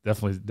idea.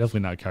 Definitely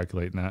not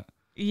calculating that.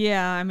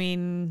 Yeah, I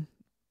mean,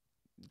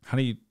 how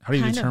do you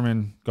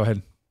determine? Go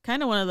ahead.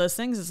 Kind of one of those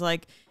things is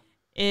like,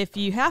 if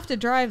you have to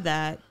drive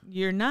that,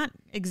 you're not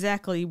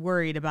exactly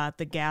worried about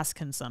the gas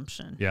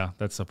consumption. Yeah,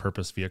 that's a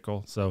purpose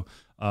vehicle. So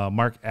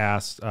Mark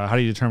asked, how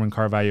do you determine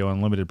car value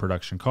on limited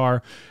production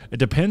car? It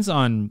depends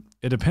on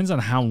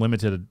how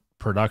limited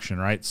production,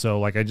 right? So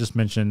like I just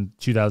mentioned,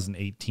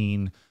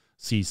 2018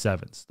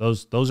 C7s.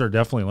 Those are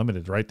definitely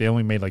limited, right? They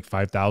only made like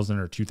 5,000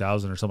 or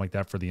 2,000 or something like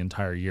that for the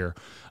entire year.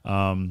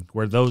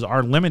 Where those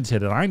are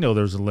limited, and I know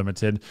those are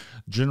limited,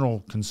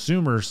 general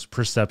consumers'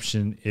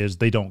 perception is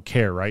they don't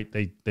care, right?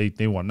 They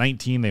want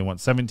 19, they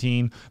want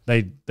 17,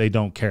 they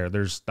don't care.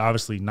 There's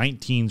obviously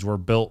 19s were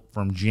built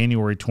from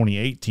January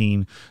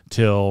 2018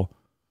 till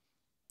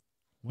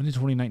when did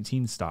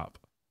 2019 stop?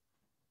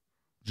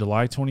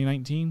 July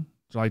 2019?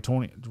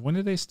 When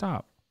did they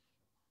stop?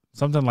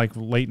 Something like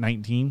late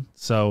 19.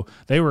 So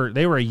they were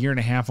a year and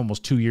a half,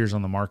 almost 2 years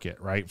on the market,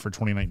 right, for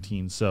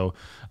 2019. So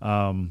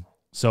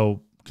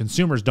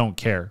consumers don't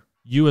care.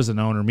 You as an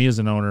owner, me as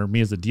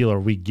a dealer,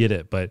 we get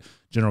it, but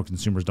general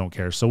consumers don't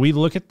care. So we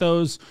look at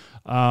those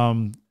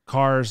cars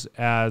cars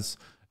as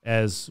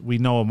we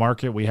know a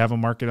market. We have a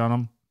market on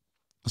them.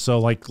 So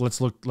like, let's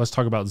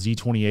talk about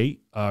Z28,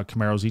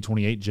 Camaro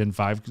Z28, Gen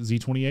 5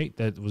 Z28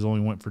 that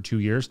went for 2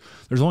 years.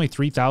 There's only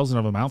 3,000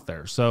 of them out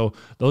there. So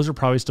those are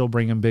probably still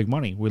bringing big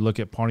money. We look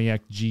at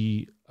Pontiac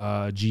G8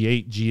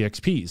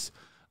 GXPs.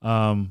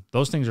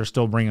 Those things are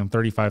still bringing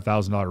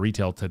 $35,000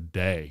 retail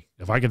today.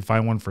 If I could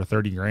find one for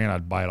 30 grand,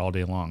 I'd buy it all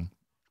day long.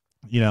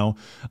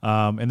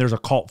 And there's a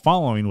cult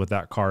following with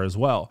that car as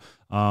well.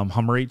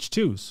 Hummer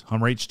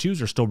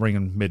H2s are still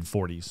bringing mid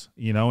 40s,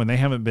 and they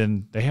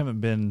haven't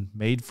been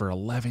made for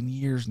 11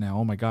 years now.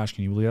 Oh my gosh.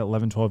 Can you believe that?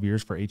 11, 12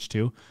 years for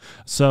H2.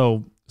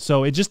 So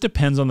it just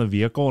depends on the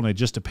vehicle, and it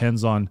just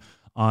depends on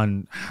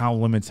how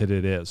limited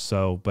it is.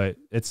 So, but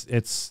it's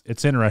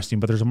interesting,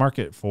 but there's a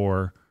market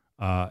for,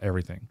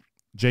 everything.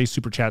 Jay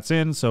super chats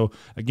in. So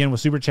again,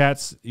 with super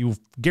chats, you're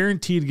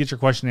guaranteed to get your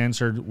question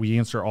answered. We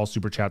answer all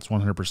super chats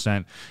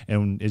 100%.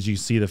 And as you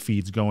see, the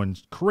feed's going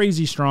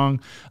crazy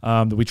strong.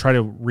 We try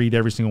to read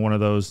every single one of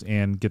those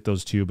and get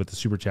those too, but the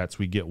super chats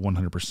we get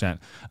 100%.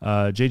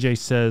 JJ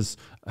says,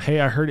 hey,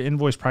 I heard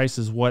invoice price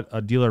is what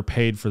a dealer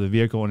paid for the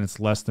vehicle and it's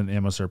less than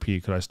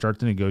MSRP. Could I start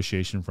the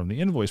negotiation from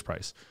the invoice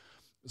price?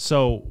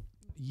 So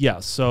yeah,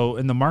 so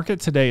in the market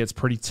today, it's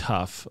pretty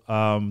tough.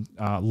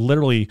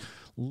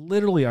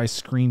 Literally I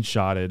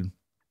screenshotted,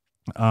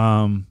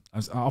 I'll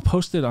probably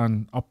post it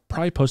on my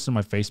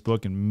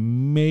Facebook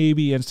and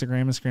maybe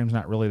Instagram. Instagram's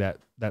not really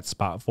that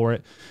spot for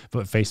it,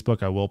 but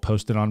Facebook I will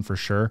post it on for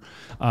sure.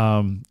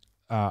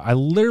 I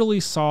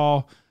literally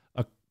saw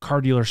a car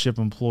dealership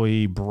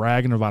employee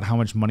bragging about how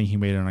much money he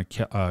made on a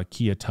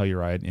Kia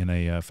Telluride in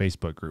a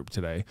Facebook group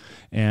today.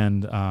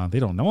 And they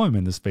don't know I'm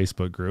in this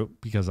Facebook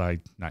group because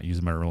I'm not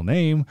using my real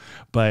name,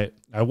 but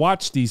I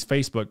watch these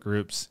Facebook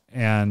groups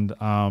and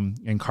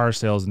in car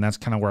sales, and that's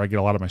kind of where I get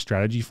a lot of my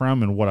strategy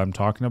from and what I'm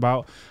talking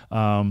about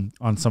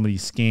on some of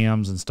these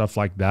scams and stuff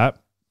like that.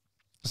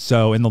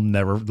 So, and they'll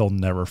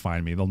never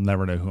find me. They'll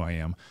never know who I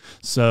am.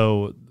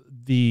 So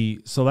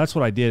that's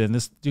what I did. And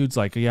this dude's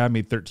like, yeah, I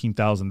made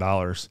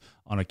 $13,000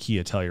 on a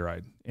Kia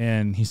Telluride,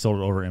 and he sold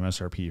it over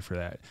MSRP for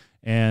that.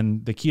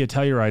 And the Kia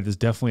Telluride is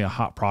definitely a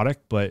hot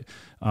product, but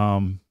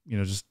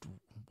just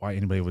why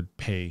anybody would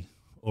pay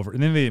over,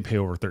 and then they didn't pay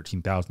over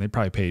 13,000. They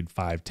probably paid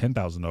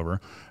 5,000-10,000 over,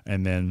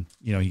 and then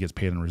he gets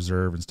paid in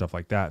reserve and stuff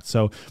like that.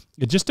 So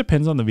it just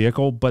depends on the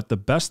vehicle. But the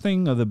best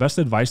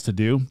advice to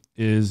do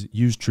is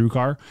use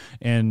TrueCar,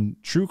 and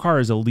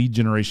TrueCar is a lead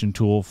generation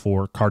tool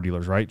for car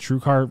dealers, right?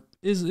 TrueCar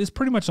is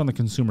pretty much on the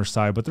consumer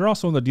side, but they're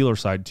also on the dealer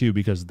side too,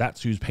 because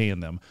that's who's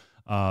paying them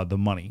the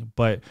money.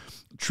 But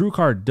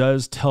TrueCar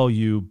does tell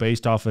you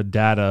based off of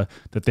data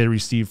that they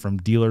receive from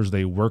dealers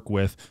they work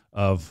with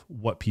of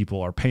what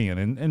people are paying.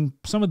 And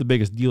some of the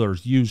biggest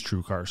dealers use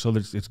TrueCar, so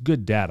it's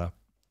good data.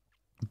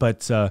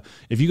 But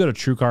if you go to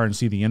TrueCar and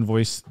see the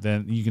invoice,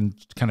 then you can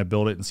kind of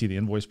build it and see the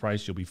invoice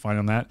price. You'll be fine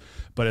on that.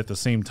 But at the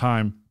same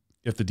time,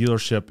 if the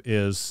dealership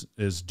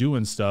is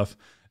doing stuff,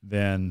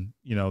 then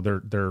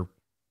they're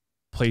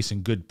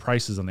placing good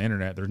prices on the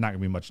internet. There's not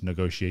going to be much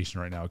negotiation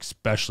right now,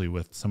 especially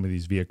with some of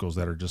these vehicles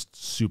that are just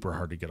super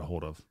hard to get a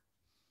hold of.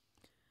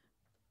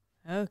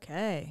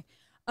 Okay.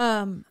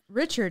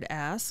 Richard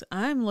asks,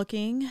 I'm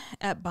looking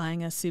at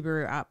buying a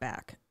Subaru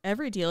Outback.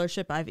 Every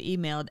dealership I've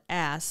emailed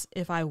asks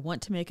if I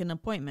want to make an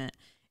appointment.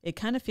 It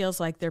kind of feels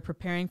like they're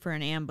preparing for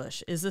an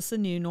ambush. Is this a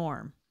new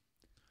norm?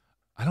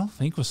 I don't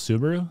think with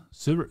Subaru.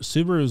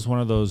 Subaru is one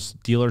of those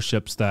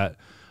dealerships that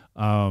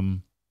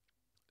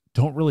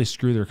don't really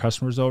screw their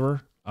customers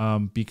over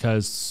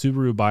because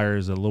Subaru buyer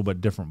is a little bit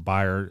different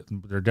buyer.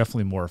 They're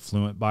definitely more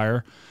affluent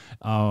buyer.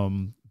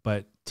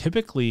 But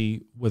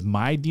typically with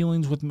my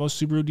dealings with most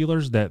Subaru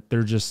dealers, that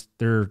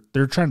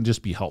they're trying to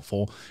just be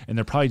helpful, and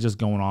they're probably just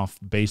going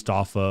based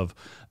off of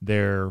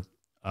their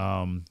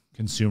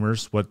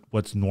consumers,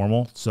 what's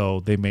normal.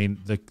 So I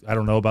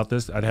don't know about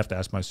this. I'd have to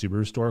ask my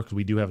Subaru store, because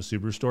we do have a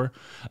Subaru store.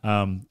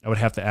 I would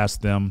have to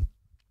ask them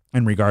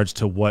in regards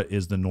to what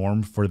is the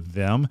norm for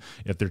them,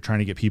 if they're trying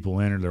to get people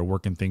in or they're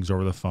working things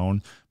over the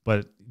phone.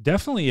 But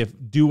definitely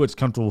do what's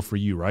comfortable for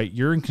you, right?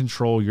 You're in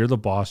control. You're the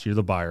boss. You're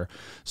the buyer.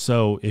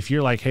 So if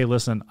you're like, hey,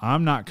 listen,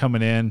 I'm not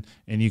coming in,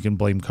 and you can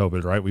blame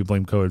COVID, right? We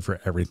blame COVID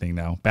for everything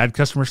now. Bad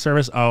customer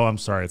service. Oh, I'm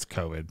sorry. It's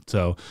COVID.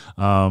 So,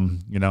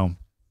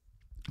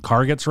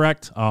 car gets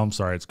wrecked. Oh, I'm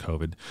sorry. It's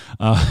COVID.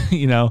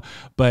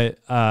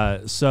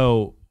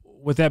 So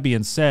with that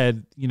being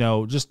said,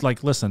 just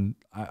like, listen,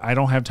 I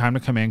don't have time to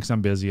come in because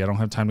I'm busy. I don't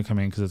have time to come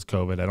in because it's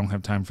COVID. I don't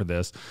have time for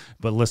this.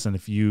 But listen,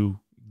 if you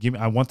give me,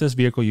 I want this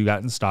vehicle you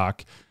got in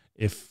stock.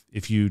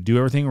 If you do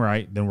everything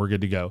right, then we're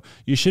good to go.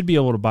 You should be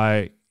able to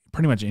buy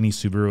pretty much any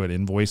Subaru at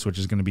invoice, which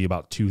is going to be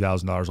about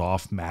 $2,000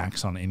 off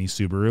max on any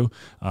Subaru.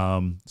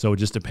 So it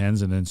just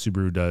depends. And then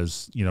Subaru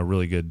does,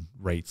 really good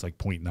rates like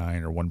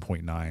 0.9 or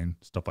 1.9,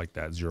 stuff like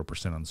that,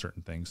 0% on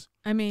certain things.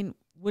 I mean,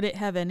 would it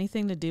have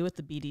anything to do with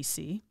the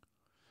BDC?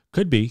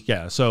 Could be.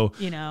 Yeah. So,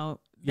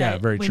 yeah,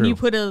 very true. When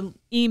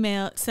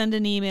you send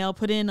an email,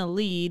 put in a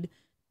lead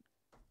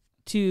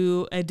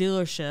to a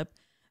dealership,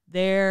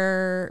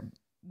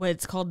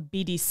 what's called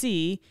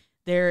BDC,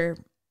 their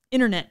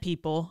internet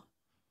people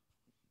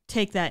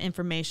take that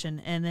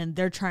information, and then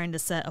they're trying to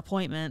set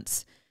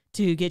appointments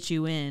to get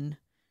you in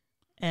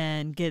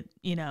and get,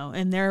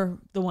 and they're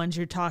the ones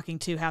you're talking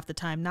to half the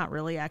time, not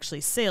really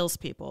actually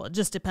salespeople. It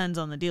just depends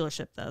on the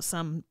dealership, though.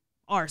 Some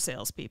are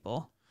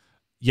salespeople.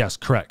 Yes,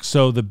 correct.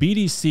 So the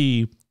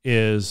BDC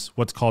is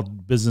what's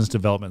called Business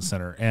Development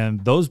Center.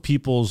 And those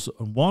people's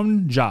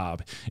one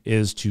job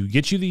is to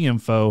get you the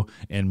info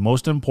and,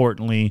 most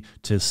importantly,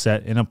 to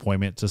set an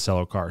appointment to sell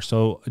a car.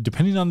 So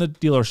depending on the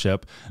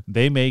dealership,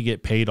 they may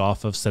get paid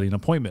off of setting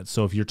appointments.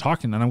 So if you're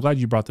talking, and I'm glad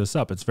you brought this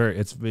up,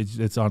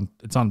 it's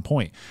on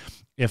point.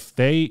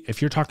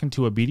 If you're talking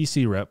to a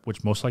BDC rep,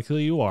 which most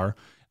likely you are,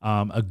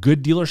 a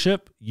good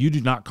dealership, you do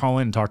not call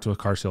in and talk to a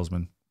car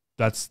salesman.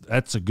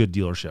 That's a good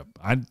dealership.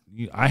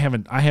 I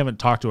haven't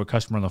talked to a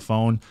customer on the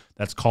phone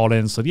that's called in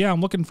and said, yeah,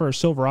 I'm looking for a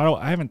Silverado.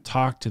 I haven't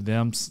talked to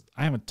them.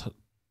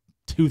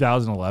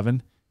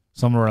 2011,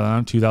 somewhere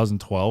around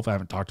 2012. I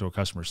haven't talked to a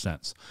customer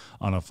since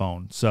on a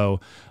phone.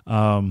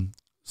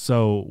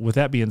 So with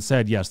that being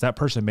said, yes, that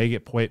person may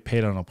get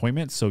paid on an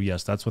appointment. So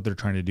yes, that's what they're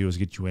trying to do, is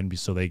get you in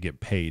so they get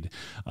paid.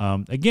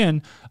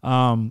 Again,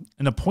 an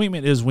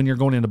appointment is when you're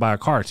going in to buy a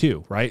car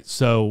too, right?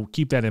 So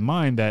keep that in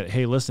mind that,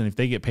 hey, listen, if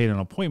they get paid on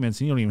appointments,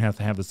 and you don't even have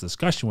to have this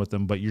discussion with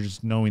them, but you're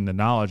just knowing the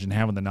knowledge and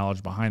having the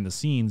knowledge behind the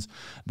scenes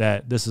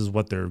that this is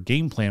what their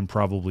game plan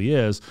probably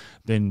is,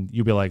 then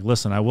you'll be like,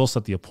 listen, I will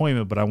set the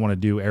appointment, but I want to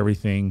do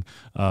everything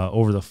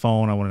over the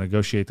phone. I want to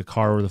negotiate the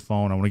car over the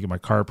phone. I want to get my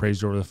car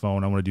appraised over the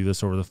phone. I want to do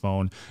this over the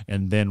phone.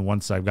 And then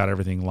once I've got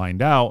everything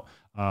lined out,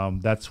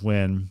 that's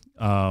when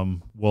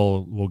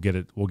we'll get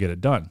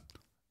it done.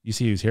 You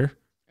see who's here?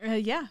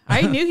 Yeah,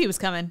 I knew he was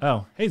coming.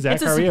 Oh, hey Zach,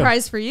 it's a how are you?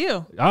 surprise for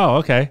you. Oh,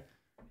 okay.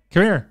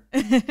 Come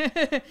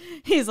here.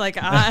 He's like,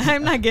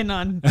 I'm not getting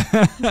on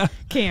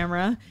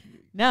camera.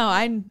 No,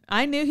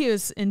 I knew he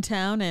was in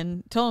town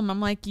and told him,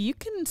 I'm like, you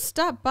can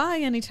stop by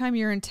anytime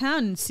you're in town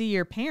and see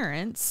your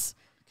parents.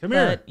 Come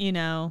here.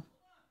 But,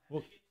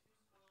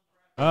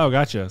 Oh,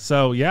 gotcha.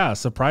 So yeah,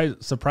 surprise.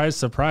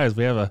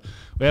 We have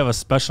a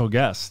special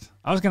guest.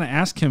 I was going to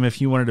ask him if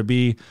you wanted to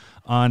be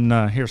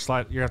on here.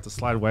 Slide. You have to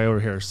slide way over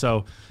here.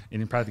 So, and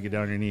you probably have to get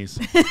down on your knees.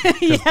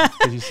 Yeah.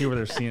 Because you see where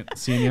they're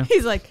seeing you.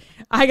 He's like,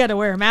 I got to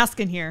wear a mask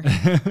in here. No,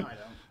 I don't.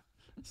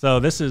 So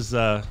this is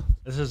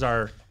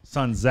our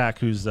son Zach,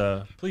 who's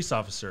a police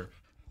officer,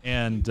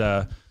 and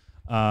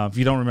if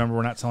you don't remember,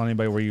 we're not telling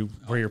anybody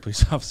where your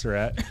police officer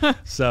at.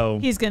 So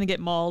he's gonna get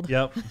mauled.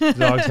 Yep.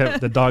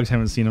 The dogs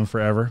haven't seen him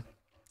forever.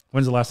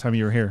 When's the last time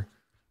you were here?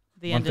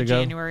 The end of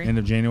January. End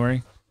of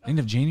January? End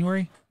of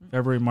January?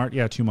 February, March?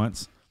 Yeah, 2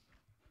 months.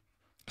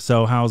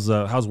 So how's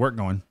work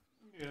going?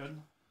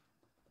 Good.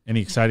 Any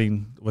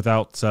exciting,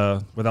 without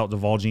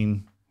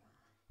divulging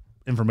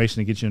information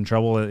to get you in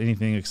trouble?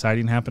 Anything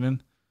exciting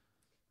happening?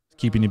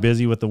 Keeping you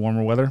busy with the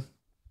warmer weather?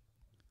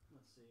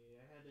 Let's see.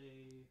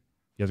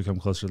 You have to come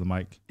closer to the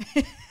mic.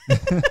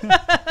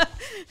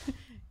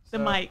 The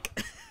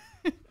mic.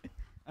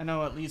 I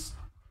know at least.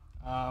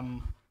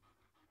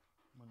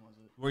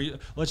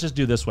 Let's just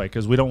do this way,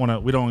 because we don't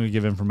want to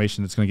give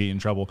information that's going to get you in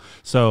trouble.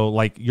 So,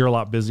 like, you're a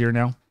lot busier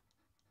now.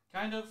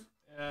 Kind of.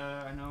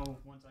 I know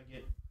once I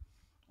get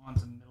onto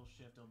the middle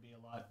shift, it'll be a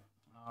lot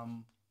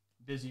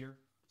busier.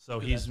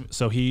 So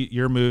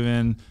you're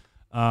moving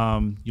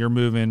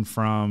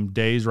from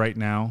days right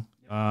now.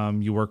 Yep.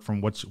 You work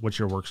from what's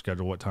your work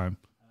schedule? What time?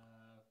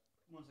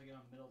 Once I get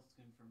on middle, it's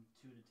going from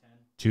 2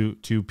 to 10.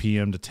 2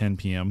 p.m. to 10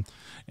 p.m.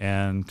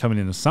 And coming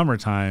into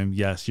summertime,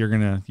 yes, you're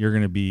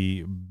gonna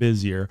be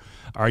busier.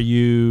 Are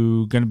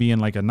you gonna be in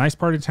like a nice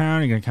part of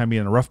town? Are you gonna kind of be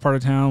in a rough part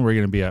of town? Where are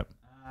you gonna be at?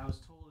 I was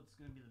told it's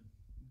gonna be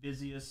the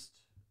busiest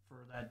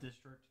for that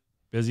district.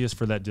 Busiest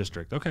for that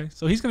district. Okay,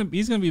 so he's gonna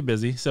be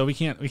busy. So we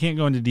can't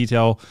go into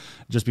detail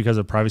just because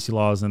of privacy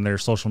laws and their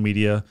social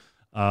media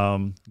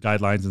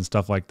guidelines and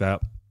stuff like that.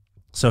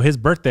 So his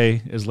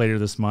birthday is later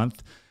this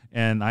month.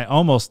 And I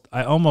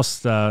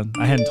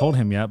hadn't told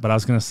him yet, but I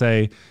was going to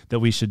say that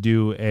we should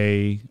do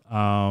a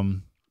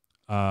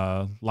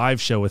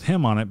live show with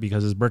him on it,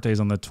 because his birthday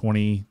is on the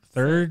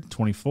 23rd,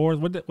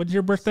 24th. What's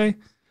your birthday?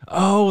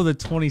 Oh, the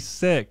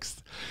 26th.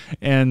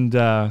 And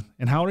how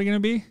old are you going to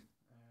be?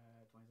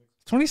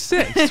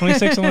 26 on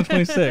the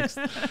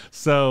 26th.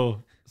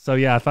 So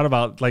yeah, I thought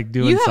about like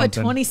doing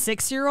something. You have a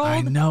 26-year-old?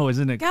 I know,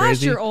 isn't it crazy?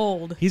 Gosh, you're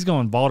old. He's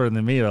going balder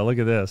than me, though. Look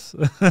at this.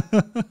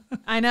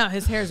 I know.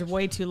 His hair's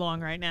way too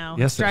long right now.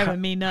 Yes, it's driving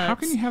me nuts. How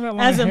can you have that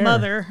long As hair? a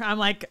mother, I'm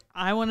like,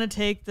 I want to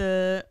take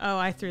the... Oh,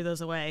 I threw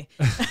those away.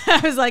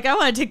 I was like, I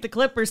want to take the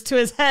clippers to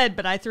his head,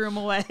 but I threw them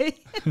away.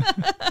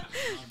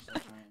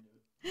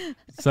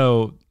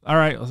 So, all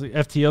right.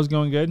 FTO's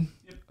going good?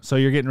 Yep. So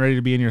you're getting ready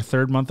to be in your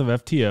 3rd month of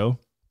FTO.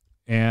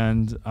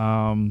 And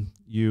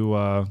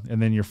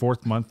and then your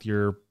 4th month,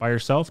 you're by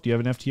yourself. Do you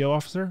have an FTO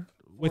officer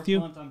with you?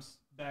 4th month, I'm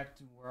back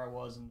to where I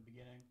was in the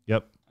beginning.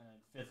 Yep. And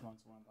 5th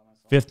month's when I'm by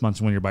myself. 5th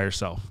month's when you're by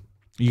yourself.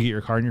 You get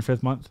your car in your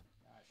 5th month?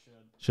 I should.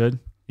 Should?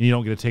 And you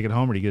don't get to take it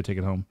home, or do you get to take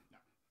it home? No.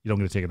 You don't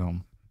get to take it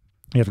home.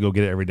 You have to go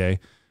get it every day.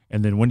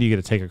 And then when do you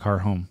get to take a car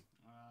home?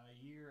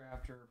 A year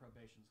after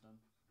probation's done.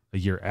 A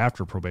year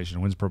after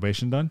probation. When's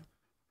probation done?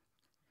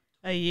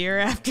 A year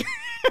after.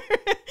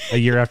 A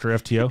year after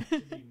FTO?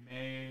 Should be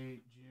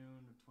May,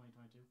 June of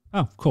 2022.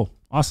 Oh, cool.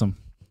 Awesome.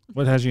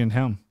 What has you in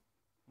town?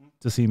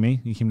 To see me?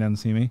 You came down to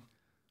see me?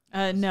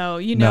 No,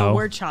 No.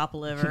 we're chop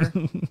liver.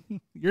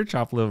 You're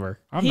chop liver.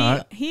 I'm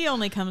not. He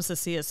only comes to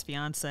see his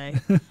fiance.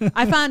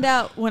 I found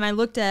out when I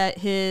looked at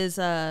his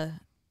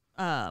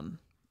toll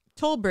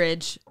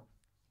bridge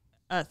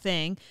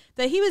thing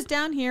that he was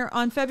down here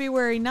on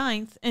February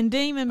 9th and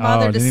didn't even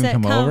bother to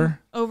come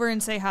over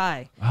and say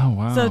hi. Oh,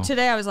 wow. So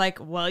today I was like,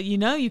 well,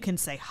 you can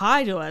say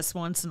hi to us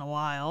once in a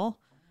while.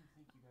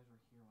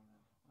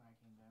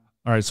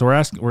 All right, so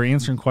we're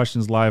answering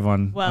questions live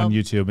on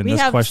YouTube, and we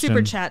this have question,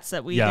 super chats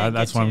that we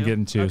that's what I'm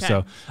getting to. Okay.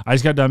 So I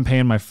just got done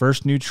paying my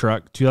first new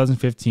truck,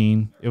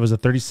 2015. It was a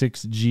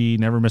 36G,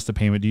 never missed a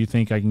payment. Do you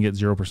think I can get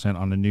 0%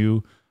 on a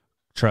new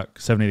truck,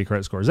 780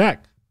 credit score?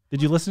 Zach,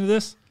 did you listen to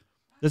this?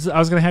 I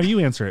was going to have you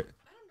answer it.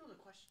 I don't know the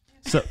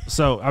question.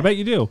 So I bet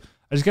you do.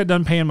 I just got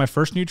done paying my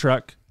first new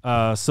truck,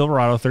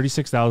 Silverado,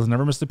 $36,000,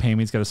 never missed a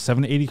payment. It's got a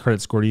 780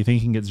 credit score. Do you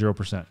think he can get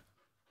 0%?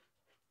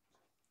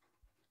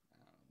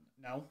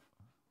 No.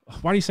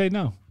 Why do you say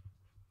no?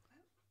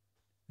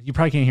 You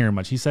probably can't hear him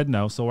much. He said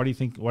no. So why do you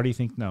think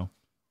no?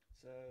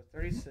 So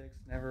 36,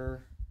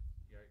 never.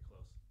 Yeah,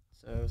 close.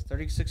 So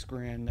 36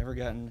 grand, never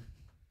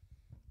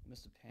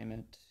missed a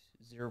payment.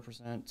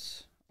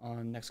 0%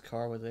 on next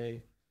car with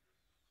a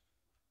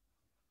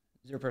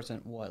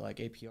 0% what, like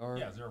APR?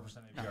 Yeah, 0%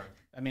 APR.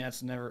 I mean, I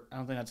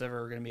don't think that's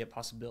ever going to be a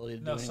possibility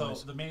to do so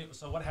anyways.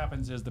 so what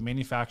happens is the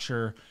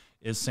manufacturer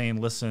is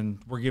saying, listen,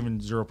 we're giving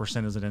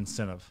 0% as an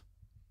incentive.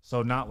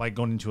 So not like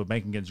going into a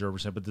bank and getting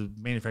 0%, but the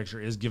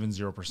manufacturer is giving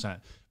 0%,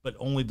 but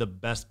only the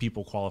best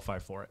people qualify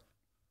for it.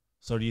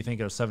 So do you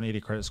think a 780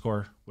 credit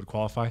score would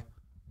qualify?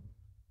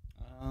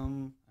 I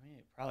mean,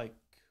 it probably could.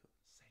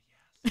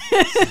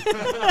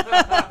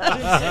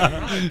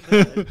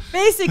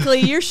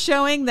 Basically, you're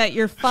showing that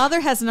your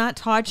father has not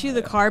taught you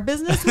the car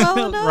business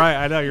well enough. Right,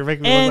 I know. You're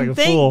making me look like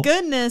a fool. And thank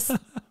goodness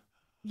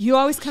you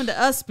always come to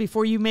us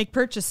before you make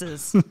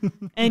purchases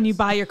and you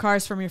buy your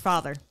cars from your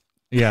father.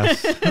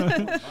 Yes.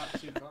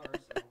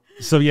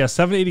 So yeah,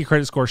 780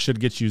 credit score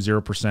should get you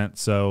 0%.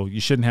 So you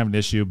shouldn't have an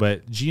issue,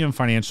 but GM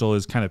Financial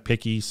is kind of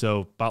picky.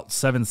 So about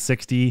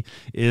 760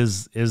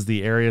 is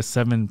the area,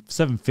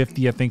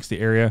 750 I think is the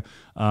area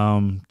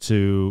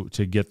to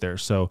get there.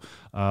 So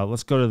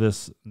let's go to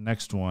this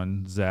next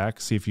one,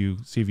 Zach. See if you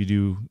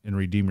do and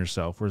redeem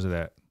yourself. Where's it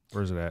at?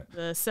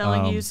 The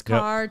selling used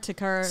car to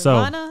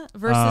Carvana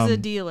versus a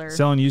dealer.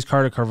 Selling used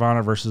car to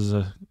Carvana versus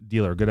a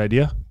dealer. Good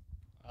idea.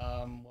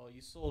 Well,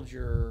 you sold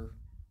your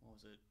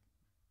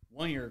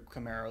one of your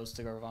Camaros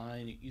to Carvana,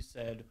 and you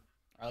said,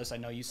 or at least I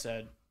know you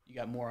said, you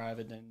got more out of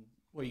it than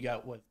what you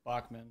got with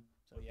Bachman.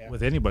 So yeah,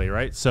 with anybody,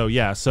 right? So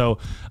yeah,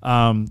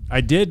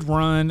 I did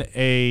run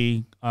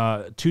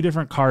two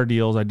different car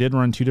deals. I did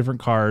run two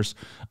different cars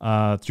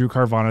through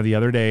Carvana the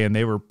other day, and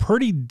they were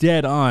pretty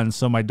dead on.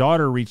 So my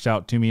daughter reached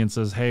out to me and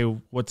says, "Hey,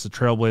 what's the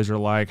Trailblazer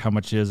like? How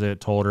much is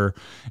it?" Told her,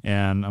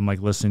 and I'm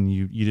like, "Listen,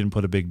 you didn't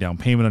put a big down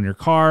payment on your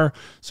car,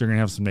 so you're gonna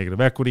have some negative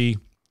equity.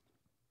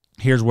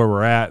 Here's where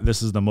we're at.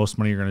 This is the most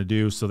money you're going to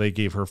do." So they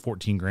gave her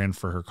 14 grand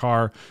for her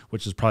car,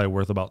 which is probably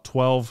worth about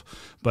 12.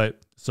 But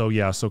so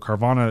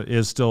Carvana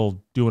is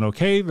still doing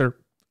okay. They're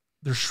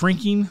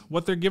shrinking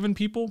what they're giving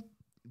people,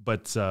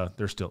 but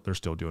they're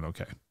still doing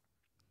okay.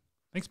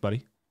 Thanks,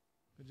 buddy.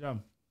 Good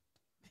job.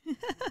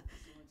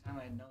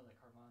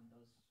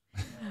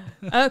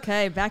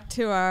 Okay, back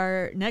to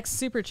our next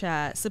super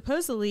chat.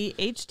 Supposedly,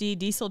 HD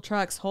diesel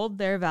trucks hold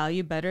their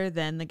value better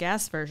than the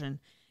gas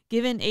version.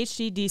 Given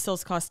HD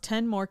diesels cost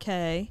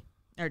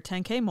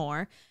 10K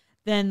more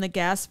than the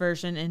gas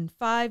version in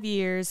 5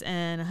 years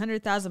and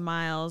 100,000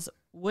 miles,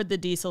 would the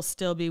diesel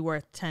still be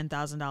worth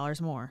 $10,000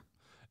 more?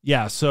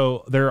 Yeah,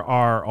 so there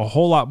are a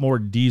whole lot more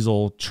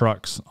diesel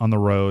trucks on the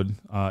road,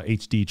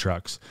 HD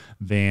trucks,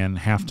 than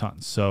half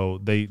tons. So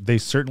they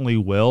certainly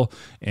will.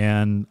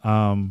 And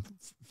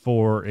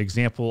for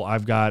example,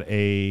 I've got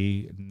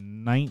a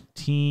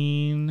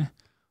 19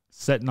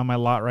 sitting on my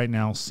lot right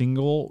now,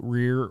 single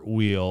rear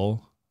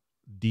wheel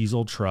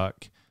diesel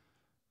truck,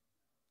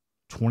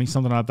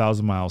 20-something odd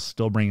thousand miles,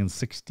 still bringing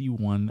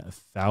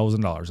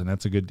 $61,000, and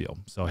that's a good deal.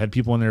 So I had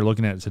people in there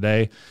looking at it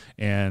today,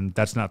 and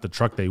that's not the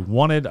truck they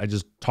wanted. I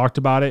just talked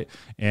about it,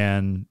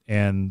 and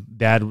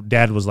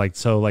dad was like,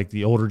 so like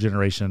the older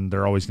generation,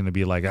 they're always going to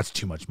be like, that's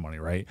too much money,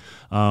 right?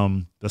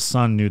 The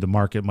son knew the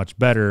market much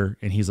better,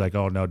 and he's like,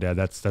 oh no, Dad,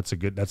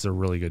 that's a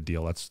really good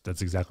deal.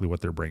 That's exactly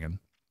what they're bringing.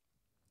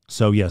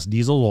 So yes,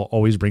 diesel will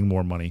always bring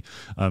more money,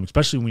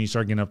 especially when you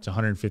start getting up to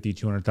 150,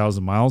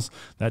 200,000 miles.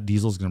 That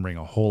diesel is going to bring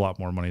a whole lot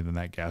more money than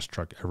that gas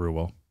truck ever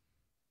will.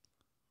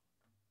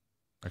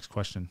 Next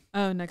question.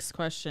 Oh, next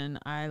question.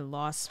 I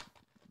lost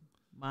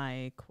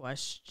my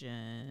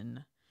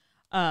question.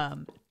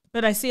 But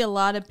I see a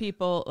lot of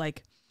people,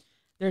 like,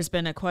 there's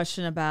been a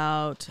question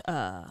about,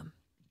 I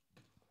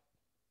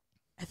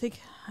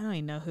don't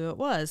even know who it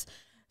was.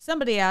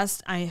 Somebody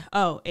asked,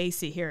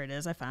 AC, here it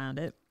is. I found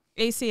it.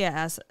 AC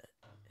asked,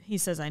 he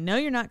says, I know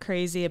you're not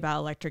crazy about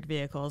electric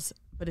vehicles,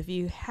 but if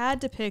you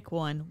had to pick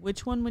one,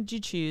 which one would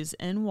you choose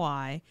and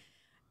why?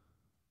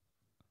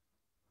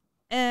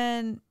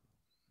 And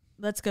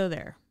let's go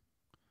there.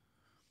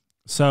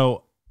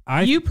 So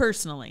you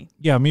personally.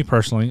 Yeah, me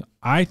personally.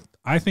 I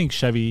think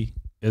Chevy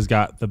has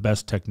got the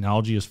best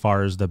technology as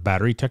far as the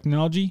battery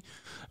technology,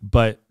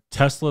 but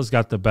Tesla's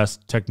got the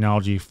best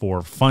technology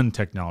for fun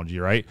technology,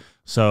 right?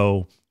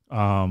 So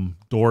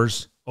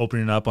doors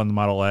opening up on the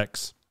Model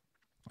X,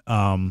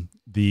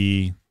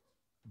 the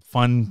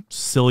fun,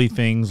 silly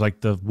things like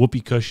the whoopee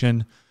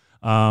cushion,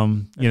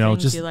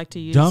 just you like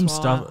to use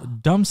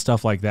dumb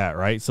stuff like that,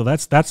 right? So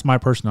that's my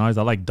personality.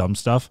 I like dumb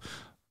stuff.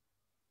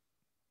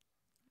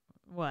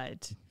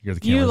 What? You're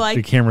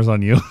the camera's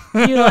on you.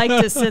 You like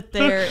to sit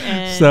there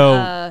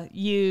and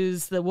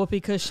use the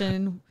whoopee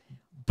cushion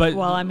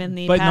while I'm in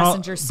the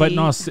passenger seat.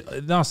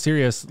 But no,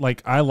 serious.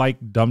 Like, I like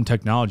dumb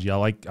technology. I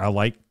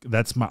like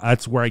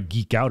that's where I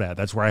geek out at.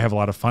 That's where I have a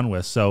lot of fun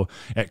with. So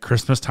at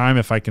Christmas time,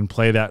 if I can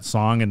play that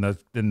song and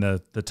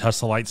the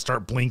Tesla lights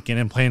start blinking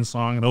and playing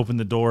song and open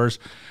the doors,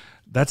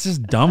 that's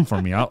just dumb for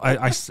me.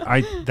 I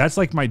that's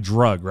like my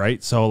drug,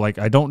 right? So like,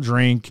 I don't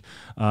drink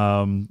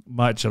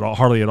much at all,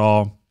 hardly at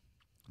all.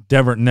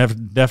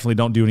 Definitely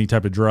don't do any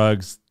type of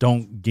drugs.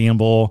 Don't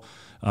gamble.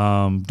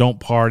 Don't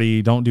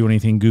party. Don't do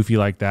anything goofy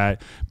like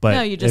that. But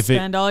no, you just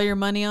spend all your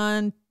money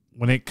on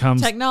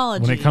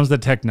technology. When it comes to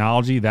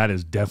technology, that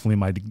is definitely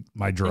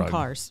my drug. And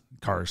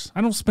cars. I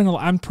don't spend a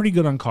lot. I'm pretty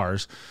good on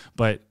cars,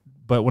 but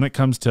when it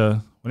comes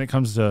to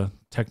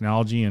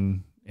technology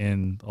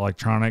and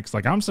electronics,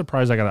 like, I'm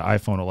surprised I got an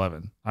iPhone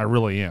 11. I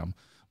really am,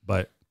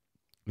 but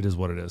it is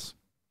what it is.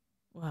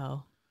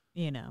 Well,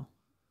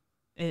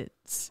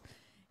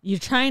 you're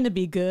trying to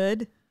be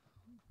good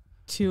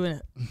to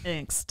an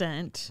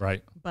extent.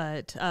 Right.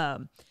 But,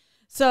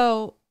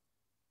 so,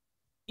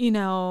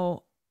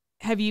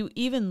 have you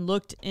even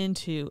looked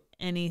into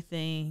any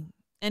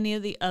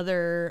of the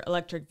other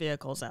electric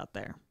vehicles out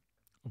there?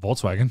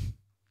 Volkswagen.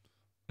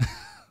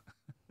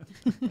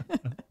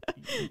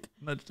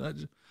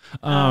 Nudge.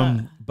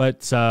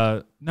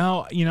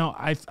 No,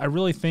 I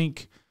really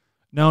think,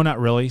 no, not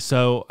really.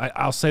 So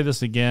I'll say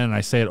this again.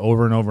 I say it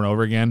over and over and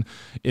over again.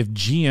 If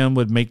GM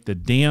would make the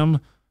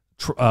damn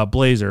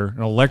Blazer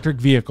an electric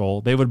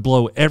vehicle, they would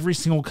blow every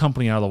single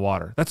company out of the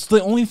water. That's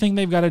the only thing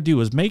they've got to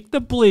do, is make the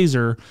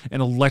Blazer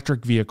an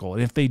electric vehicle.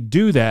 And if they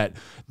do that,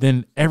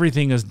 then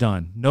everything is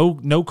done. No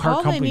car company.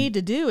 All they need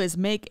to do is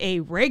make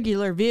a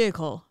regular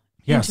vehicle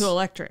into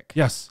electric.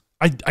 Yes.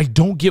 I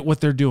don't get what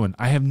they're doing.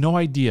 I have no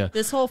idea.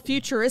 This whole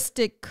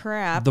futuristic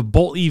crap. The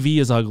Bolt EV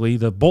is ugly.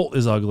 The Bolt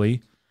is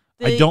ugly.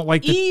 I don't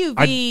like the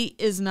EUV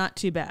is not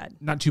too bad.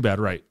 Not too bad,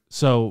 right?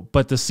 So,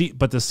 but the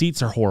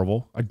seats are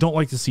horrible. I don't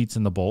like the seats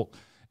in the Bolt,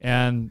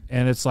 and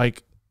it's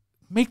like,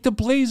 make the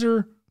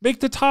Blazer, make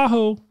the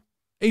Tahoe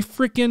a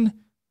freaking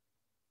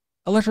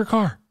electric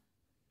car.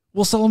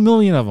 We'll sell 1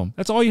 million of them.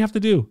 That's all you have to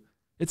do.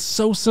 It's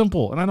so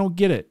simple, and I don't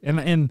get it.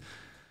 And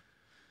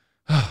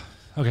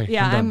okay,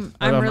 yeah, I'm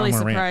really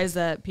surprised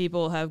that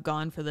people have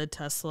gone for the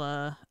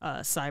Tesla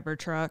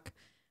Cybertruck.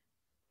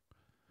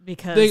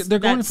 Because they're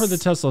going for the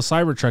Tesla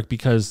Cybertruck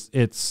because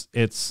it's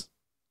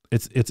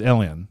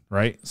Alien,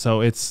 right?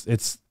 So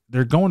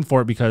they're going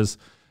for it because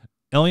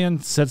Alien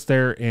sits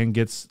there and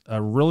gets a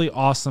really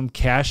awesome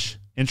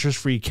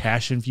interest-free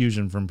cash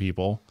infusion from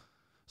people,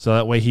 so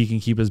that way he can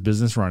keep his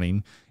business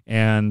running,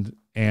 and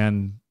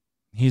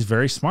he's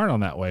very smart on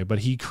that way. But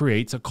he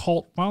creates a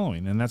cult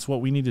following, and that's what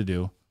we need to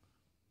do.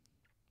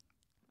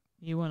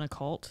 You want a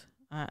cult?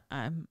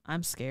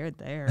 I'm scared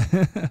there.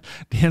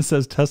 Dan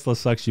says Tesla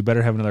sucks. You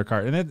better have another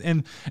car.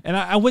 And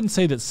I wouldn't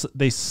say that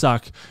they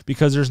suck,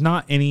 because there's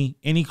not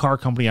any car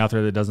company out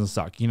there that doesn't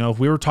suck. If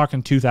we were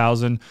talking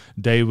 2000,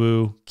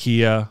 Daewoo,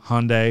 Kia,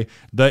 Hyundai,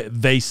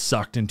 they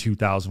sucked in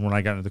 2000 when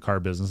I got into the car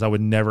business. I would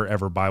never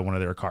ever buy one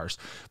of their cars.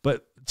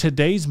 But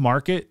today's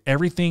market,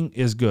 everything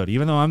is good.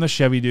 Even though I'm the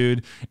Chevy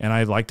dude and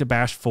I like to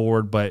bash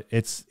Ford, but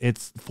it's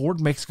Ford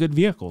makes good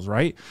vehicles,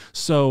 right?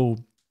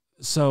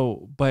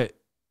 But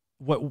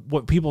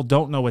what people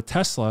don't know with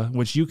Tesla,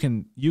 which you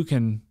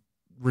can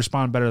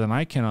respond better than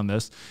I can on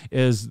this,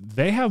 is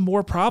they have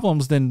more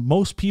problems than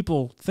most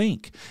people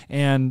think.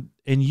 And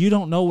you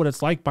don't know what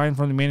it's like buying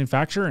from the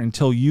manufacturer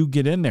until you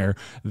get in there.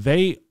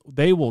 They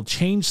will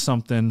change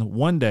something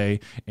one day,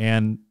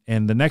 and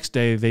the next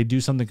day they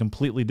do something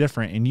completely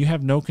different, and you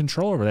have no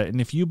control over that. And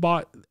if you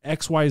bought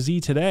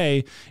XYZ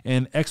today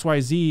and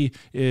XYZ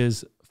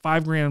is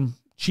 $5,000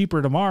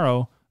 cheaper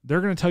tomorrow,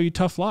 they're going to tell you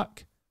tough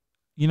luck.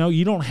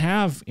 You don't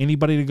have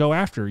anybody to go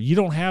after. You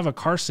don't have a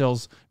car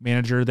sales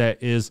manager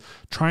that is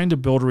trying to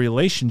build a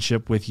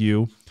relationship with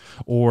you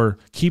or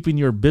keeping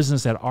your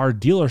business at our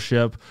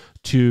dealership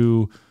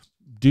to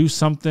do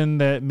something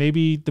that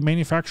maybe the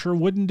manufacturer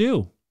wouldn't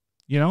do.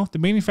 The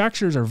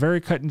manufacturers are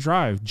very cut and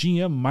dry.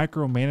 GM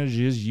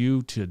micromanages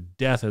you to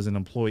death as an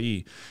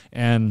employee,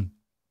 and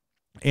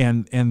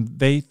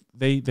they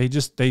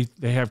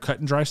have cut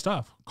and dry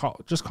stuff.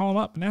 Just call them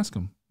up and ask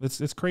them.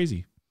 It's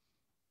crazy.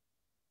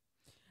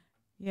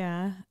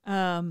 Yeah.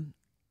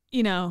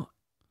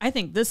 I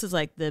think this is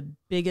like the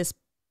biggest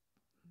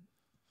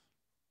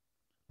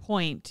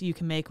point you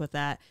can make with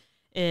that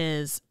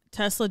is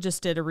Tesla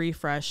just did a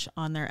refresh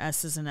on their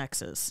S's and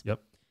X's.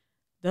 Yep.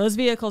 Those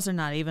vehicles are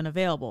not even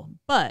available,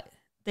 but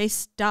they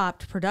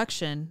stopped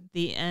production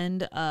the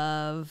end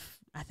of,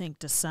 I think,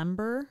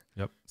 December.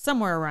 Yep.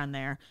 Somewhere around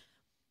there.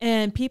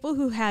 And people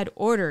who had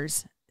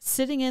orders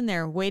sitting in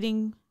there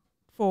waiting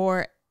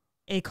for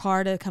a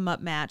car to come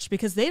up matched,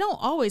 because they don't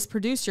always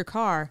produce your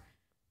car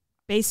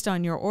based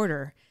on your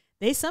order.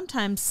 They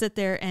sometimes sit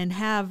there and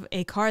have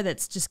a car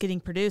that's just getting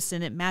produced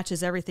and it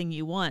matches everything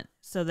you want.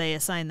 So they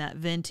assign that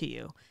VIN to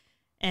you.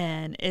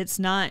 And it's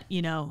not,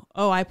 you know,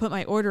 oh, I put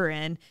my order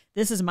in,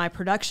 this is my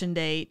production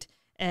date,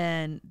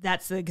 and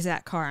that's the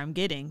exact car I'm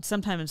getting.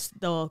 Sometimes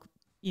they'll,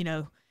 you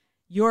know,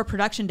 your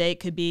production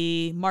date could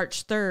be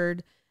March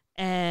 3rd,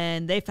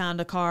 and they found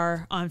a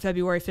car on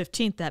February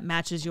 15th that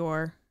matches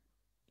your,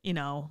 you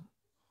know,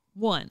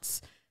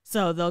 wants.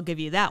 So they'll give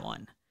you that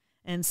one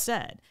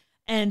instead.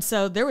 And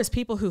so there was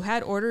people who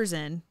had orders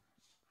in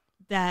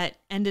that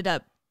ended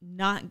up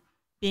not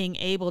being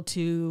able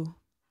to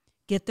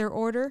get their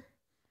order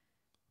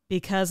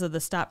because of the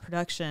stop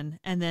production,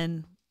 and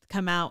then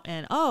come out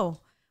and, oh,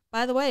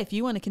 by the way, if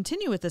you want to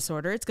continue with this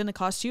order, it's going to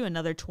cost you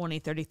another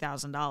 $20,000,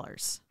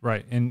 $30,000.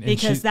 Right. And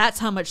because that's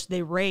how much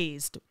they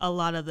raised a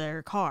lot of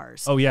their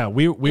cars. Oh yeah.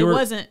 It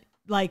wasn't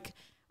like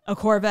a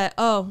Corvette.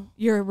 Oh,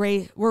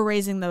 we're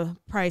raising the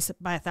price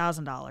by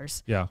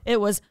 $1,000. Yeah.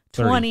 It was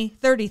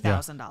 $30,000.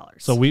 Yeah.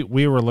 So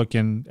we were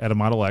looking at a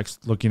Model X,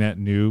 looking at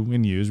new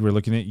and used. We were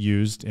looking at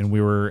used, and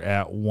we were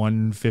at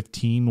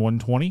 $115,000,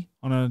 $120,000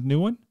 on a new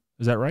one.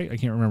 Is that right? I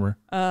can't remember.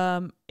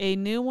 A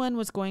new one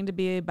was going to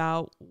be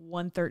about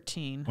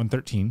 $113,000.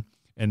 $113,000,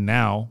 and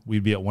now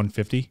we'd be at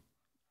 $150,000.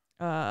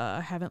 I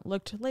haven't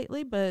looked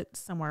lately, but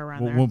somewhere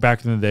around there. Well,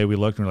 back in the day, we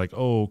looked and we're like,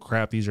 oh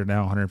crap, these are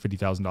now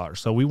 $150,000.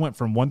 So we went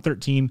from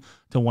 $113,000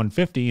 to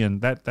 $150,000, and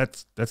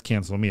that's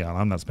canceling me out.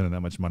 I'm not spending that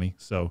much money.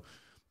 So,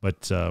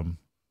 but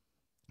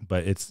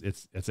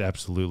it's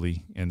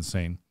absolutely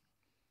insane,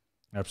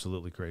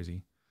 absolutely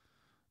crazy.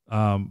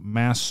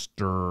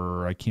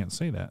 Master, I can't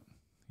say that.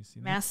 You see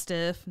that?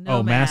 Mastiff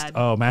Nomad.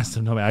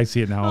 Mastiff Nomad. I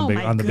see it now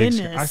on the big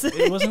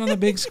screen. It wasn't on the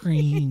big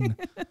screen.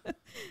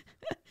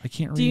 I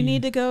can't read. Do you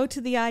need to go to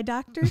the eye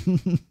doctor?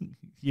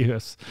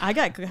 Yes. I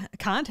got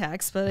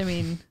contacts, but I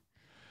mean.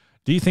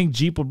 Do you think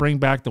Jeep will bring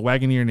back the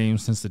Wagoneer name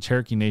since the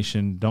Cherokee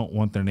Nation don't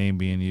want their name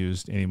being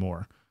used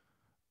anymore?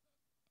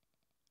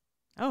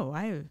 Oh,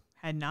 I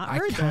had not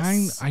heard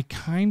this. I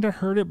kind of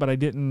heard it, but I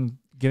didn't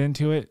get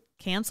into it.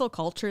 Cancel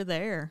culture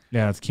there.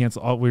 Yeah, it's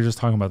cancel. We were just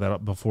talking about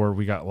that before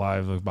we got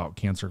live about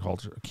cancel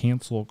culture.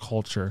 Cancel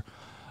culture.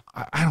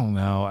 I don't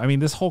know. I mean,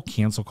 this whole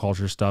cancel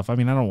culture stuff. I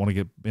mean, I don't want to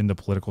get into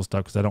political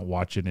stuff because I don't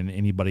watch it, and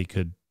anybody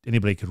could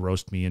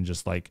roast me and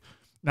just like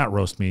not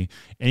roast me.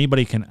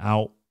 Anybody can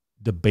out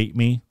debate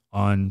me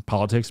on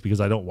politics because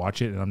I don't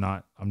watch it, and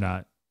I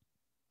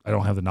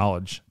don't have the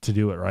knowledge to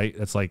do it. Right?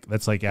 That's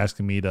like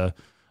asking me to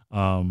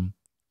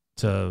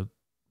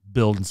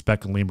build and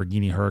spec a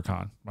Lamborghini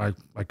Huracan.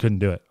 I couldn't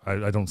do it.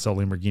 I don't sell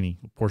Lamborghini.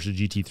 Porsche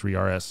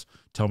GT3 RS.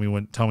 Tell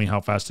me how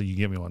fast do you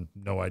get me one?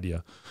 No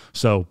idea.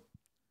 So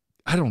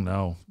I don't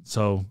know.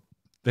 So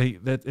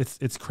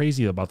it's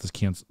crazy about this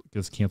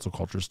cancel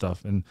culture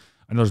stuff. And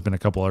I know there's been a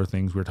couple other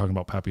things. We were talking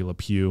about Pappy Le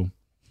Pew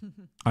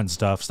on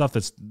stuff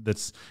that's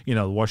you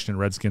know, the Washington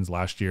Redskins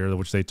last year,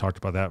 which they talked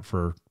about that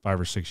for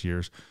 5 or 6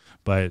 years.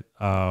 But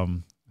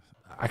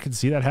I could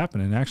see that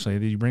happening.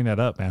 Actually, you bring that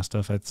up, man.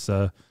 Stuff. It's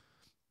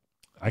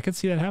I could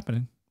see that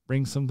happening.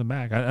 Bring something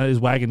back.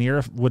 Would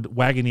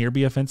Wagoneer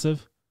be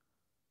offensive?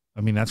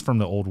 I mean, that's from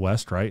the Old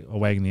West, right? A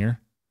Wagoneer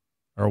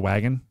or a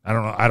wagon. I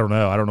don't know.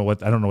 I don't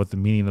know what the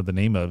meaning of the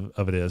name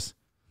of it is.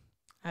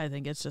 I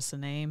think it's just a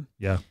name.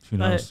 Yeah. Who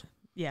knows?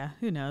 Yeah.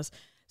 Who knows?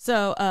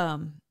 So,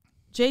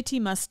 JT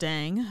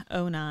Mustang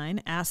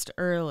 09 asked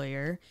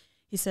earlier,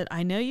 he said,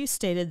 I know you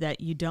stated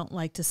that you don't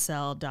like to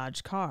sell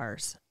Dodge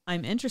cars.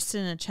 I'm interested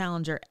in a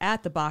Challenger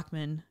at the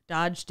Bachman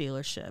Dodge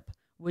dealership.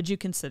 Would you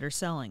consider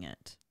selling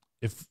it?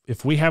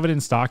 If we have it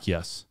in stock,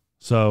 yes.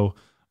 So,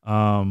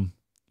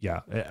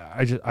 yeah,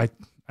 I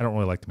don't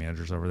really like the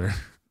managers over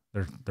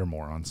there. They're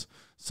morons.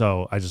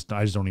 So I just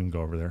don't even go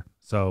over there.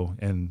 So,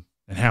 and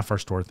half our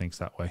store thinks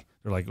that way.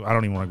 They're like, I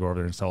don't even want to go over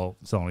there and sell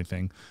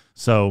anything.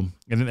 So,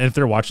 and if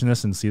they're watching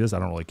this and see this, I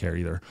don't really care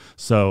either.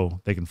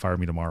 So they can fire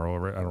me tomorrow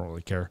over it. I don't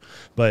really care.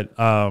 But,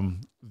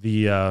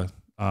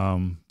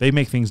 they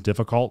make things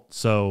difficult.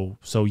 So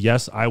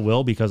yes, I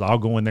will, because I'll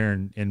go in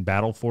there and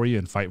battle for you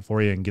and fight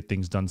for you and get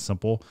things done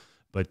simple.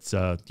 But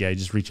yeah,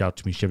 just reach out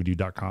to me,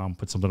 ChevyDude.com,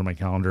 put something on my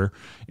calendar,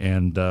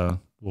 and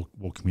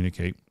we'll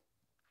communicate.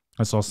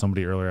 I saw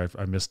somebody earlier.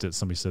 I missed it.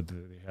 Somebody said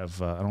that they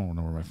have, I don't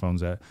know where my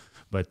phone's at,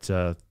 but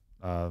that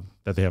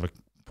they have an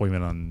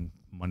appointment on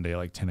Monday at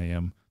like 10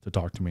 a.m. to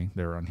talk to me.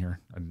 They were on here.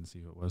 I didn't see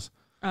who it was.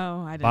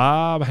 Oh, I didn't.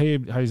 Bob, hey,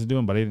 how you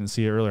doing? But I didn't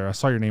see it earlier. I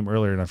saw your name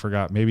earlier and I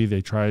forgot. Maybe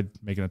they tried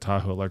making a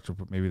Tahoe electric,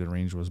 but maybe the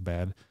range was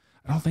bad.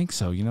 I don't think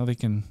so. You know, they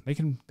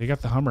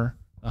got the Hummer.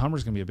 The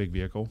Hummer's gonna be a big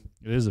vehicle.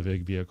 It is a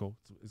big vehicle.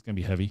 It's gonna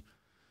be heavy.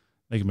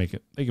 They can make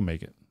it.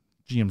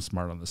 GM's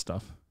smart on this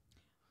stuff.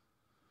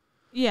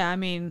 Yeah, I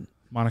mean,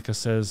 Monica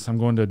says, I'm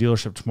going to a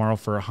dealership tomorrow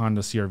for a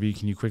Honda CRV.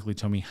 Can you quickly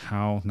tell me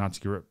how not to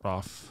get ripped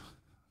off?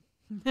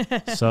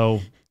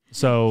 So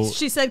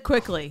she said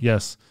quickly.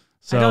 Yes.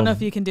 So I don't know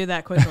if you can do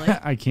that quickly.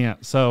 I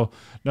can't. So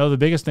no, the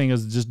biggest thing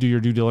is just do your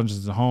due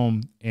diligence at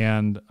home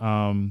and,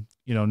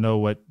 know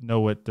what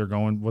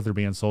they're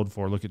being sold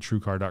for. Look at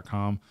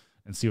TrueCar.com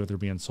and see what they're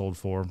being sold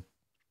for,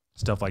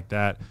 stuff like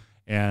that.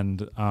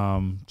 And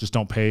just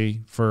don't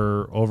pay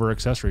for over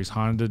accessories.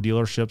 Honda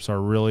dealerships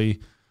are really,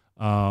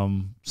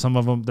 some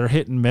of them, they're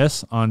hit and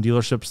miss on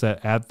dealerships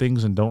that add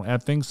things and don't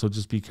add things. So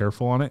just be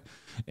careful on it.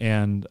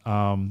 And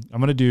I'm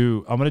going to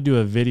do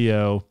a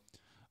video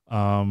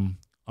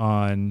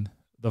on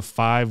the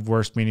 5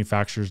 worst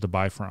manufacturers to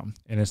buy from.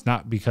 And it's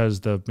not because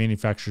the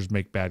manufacturers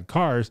make bad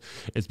cars.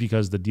 It's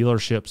because the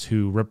dealerships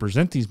who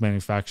represent these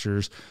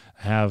manufacturers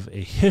have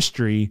a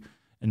history,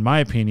 in my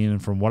opinion,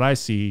 and from what I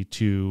see,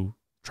 to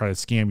try to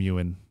scam you.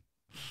 And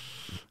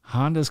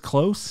Honda's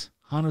close.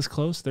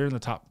 They're in the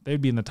top.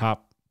 They'd be in the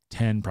top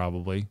 10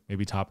 probably,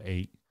 maybe top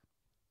 8.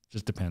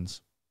 Just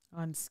depends.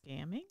 On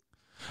scamming?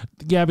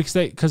 Yeah,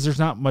 because there's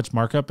not much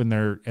markup in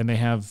there, and they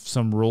have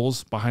some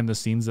rules behind the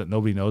scenes that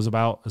nobody knows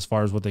about as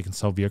far as what they can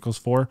sell vehicles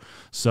for.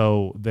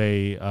 So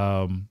they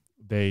try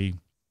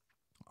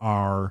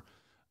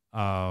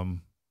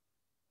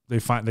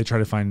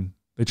to find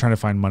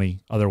money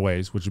other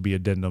ways, which would be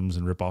addendums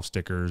and rip off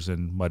stickers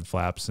and mud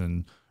flaps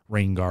and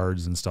rain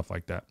guards and stuff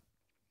like that.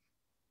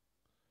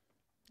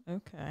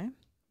 Okay,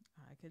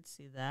 I could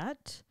see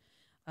that.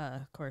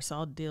 Of course,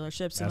 all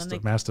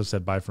dealerships. Mastiff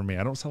said, buy for me.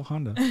 I don't sell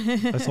Honda.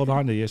 If I sold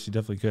Honda, yes, you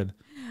definitely could.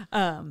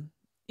 When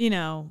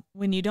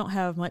you don't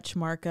have much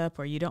markup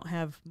or you don't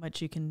have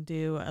much you can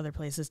do, other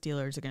places,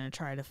 dealers are going to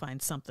try to find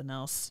something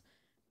else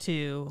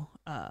to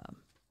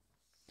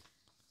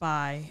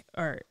buy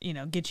or,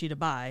 get you to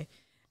buy.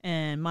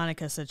 And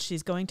Monica said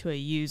she's going to a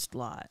used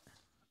lot.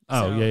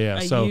 Oh,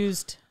 yeah.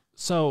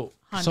 So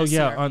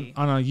CRV.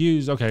 on a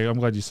used, okay, I'm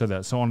glad you said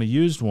that. So on a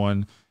used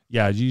one,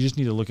 yeah, you just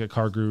need to look at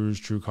Car Gurus,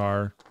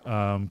 TrueCar,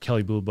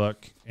 Kelley Blue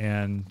Book,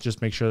 and just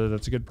make sure that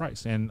that's a good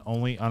price. And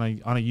only on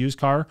a used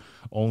car,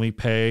 only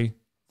pay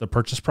the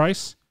purchase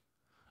price,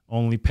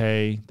 only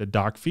pay the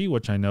doc fee,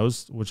 which I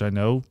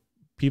know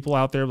people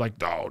out there like,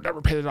 oh,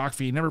 never pay the doc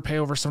fee, never pay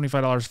over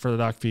 $75 for the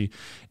doc fee.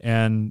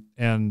 And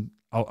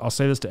I'll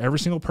say this to every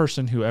single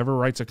person who ever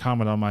writes a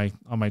comment on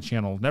my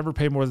channel: never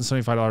pay more than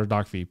 $75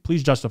 doc fee.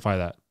 Please justify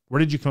that. Where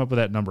did you come up with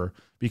that number?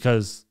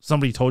 Because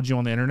somebody told you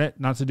on the internet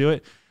not to do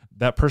it.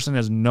 That person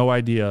has no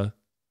idea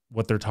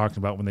what they're talking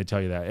about when they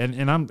tell you that.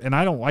 And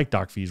I don't like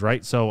doc fees,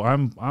 right? So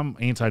I'm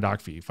anti doc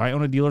fee. If I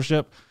own a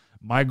dealership,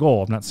 my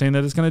goal, I'm not saying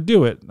that it's going to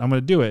do it. I'm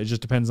going to do it. It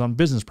just depends on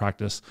business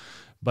practice.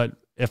 But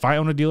if I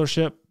own a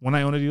dealership, when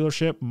I own a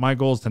dealership, my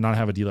goal is to not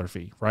have a dealer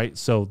fee, right?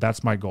 So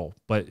that's my goal.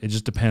 But it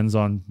just depends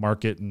on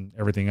market and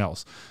everything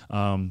else.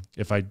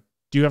 If I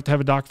do have to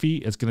have a doc fee,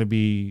 it's going to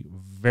be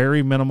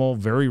very minimal,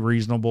 very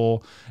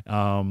reasonable,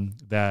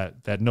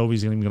 that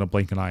nobody's even going to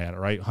blink an eye at it,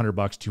 right? $100,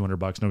 $200,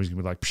 nobody's going to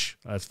be like, psh,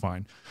 that's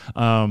fine.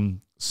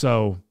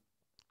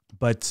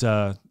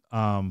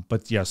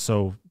 But yeah,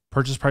 so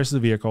purchase price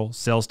of the vehicle,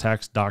 sales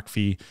tax, doc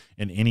fee,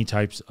 and any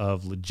types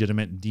of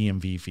legitimate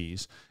DMV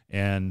fees,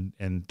 and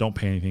don't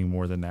pay anything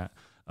more than that.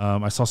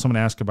 I saw someone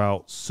ask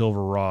about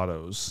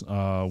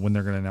Silverados, when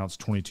they're going to announce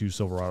 22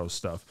 Silverado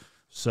stuff.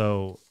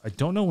 So I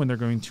don't know when they're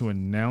going to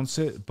announce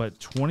it, but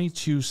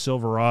 22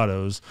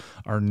 Silverados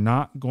are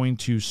not going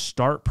to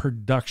start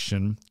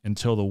production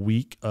until the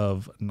week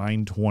of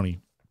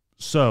 9/20.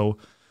 So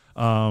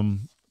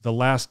the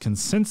last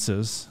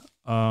consensus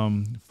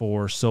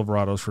for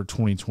Silverados for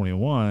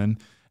 2021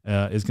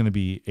 is going to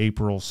be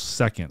April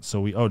 2nd.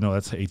 So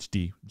that's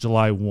HD,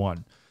 July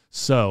 1.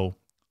 So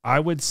I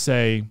would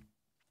say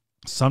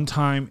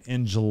sometime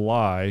in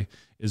July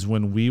is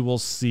when we will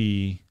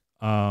see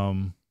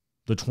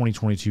the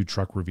 2022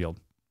 truck revealed.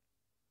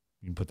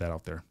 You can put that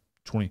out there.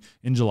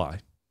 In July.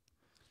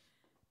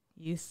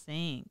 You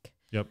think?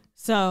 Yep.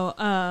 So,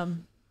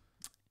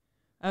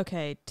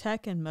 okay,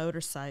 tech and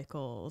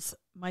motorcycles.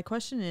 My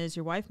question is,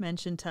 your wife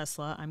mentioned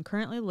Tesla. I'm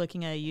currently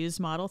looking at a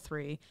used Model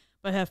 3,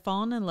 but have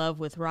fallen in love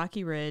with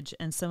Rocky Ridge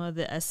and some of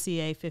the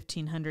SCA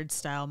 1500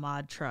 style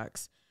mod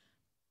trucks.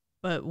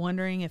 But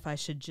wondering if I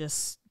should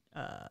just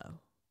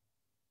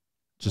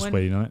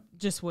waiting on it.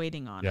 Just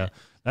waiting on it. Yeah,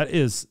 that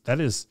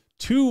is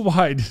two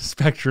wide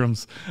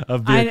spectrums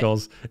of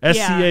vehicles.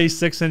 SCA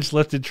 6-inch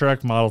lifted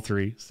truck Model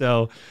 3.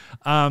 So,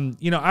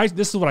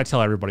 this is what I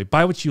tell everybody: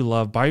 buy what you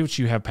love, buy what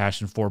you have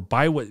passion for,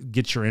 buy what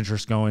gets your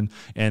interest going,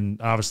 and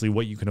obviously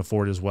what you can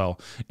afford as well.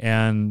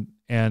 And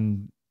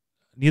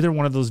neither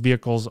one of those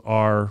vehicles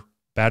are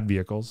bad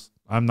vehicles.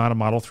 I'm not a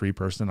Model 3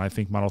 person. I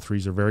think Model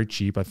 3s are very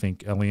cheap. I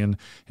think 𝘊𝘢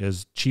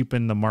has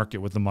cheapened the market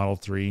with the Model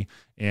 3,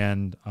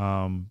 and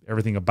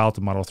everything about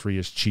the Model 3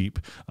 is cheap,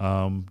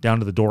 down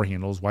to the door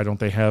handles. Why don't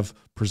they have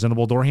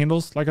presentable door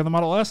handles like on the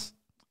Model S?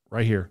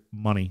 Right here,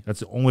 money. That's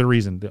the only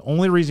reason. The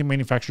only reason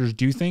manufacturers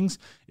do things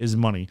is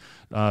money.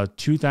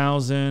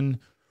 2000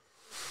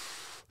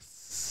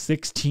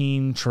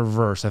 16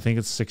 Traverse. I think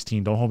it's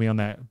 16. Don't hold me on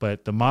that.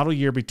 But the model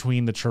year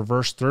between the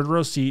Traverse third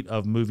row seat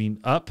of moving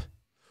up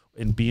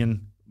and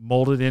being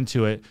molded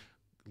into it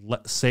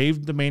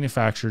saved the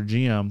manufacturer,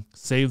 GM,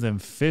 saved them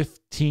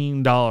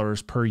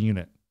 $15 per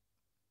unit.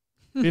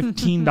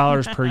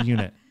 $15 per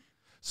unit.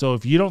 So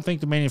if you don't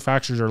think the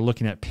manufacturers are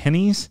looking at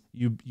pennies,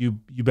 you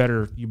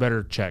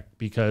better check,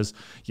 because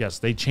yes,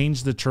 they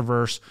changed the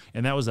Traverse,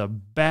 and that was a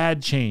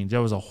bad change.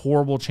 That was a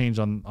horrible change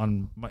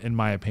in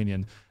my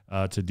opinion,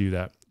 to do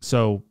that.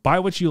 So buy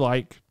what you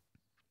like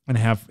and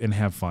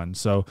have fun.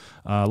 So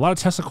a lot of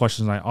Tesla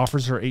questions tonight.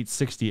 Officer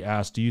 860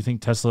 asked, do you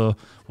think Tesla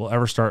will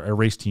ever start a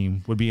race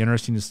team? Would be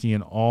interesting to see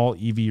an all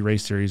EV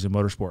race series in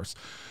motorsports.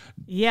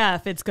 Yeah,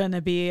 if it's going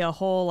to be a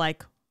whole,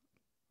 like,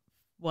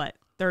 what,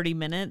 30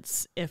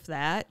 minutes, if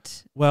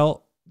that.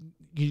 Well,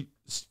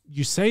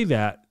 you say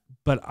that,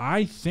 but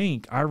I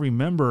think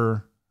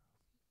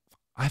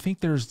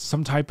there's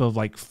some type of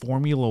like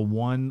Formula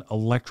One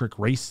electric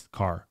race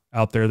car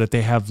out there that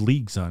they have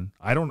leagues on.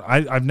 I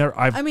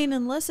mean,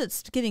 unless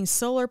it's getting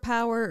solar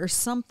power or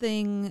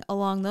something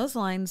along those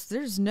lines,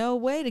 there's no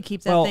way to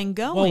keep that thing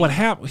going. Well,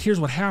 here's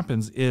what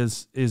happens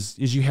is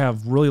you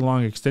have really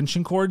long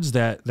extension cords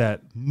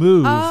that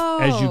move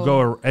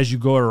as you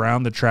go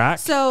around the track.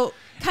 So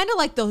kind of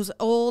like those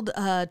old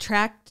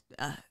track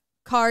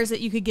cars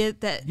that you could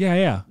get that.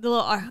 Yeah. The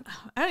little, I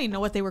don't even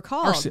know what they were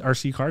called.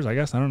 RC cars, I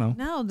guess. I don't know.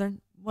 No, they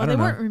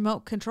weren't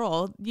remote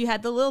control. You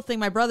had the little thing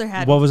my brother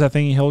had. What was that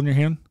thing you held in your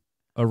hand?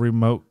 A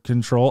remote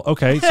control.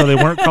 Okay, so they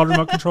weren't called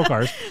remote control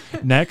cars.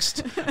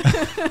 Next.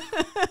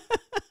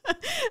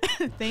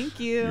 Thank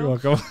you. You're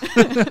welcome.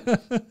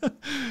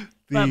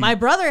 But my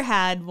brother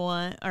had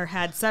one, or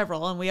had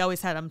several, and we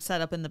always had them set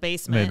up in the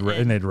basement.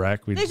 And they'd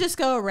wreck. They just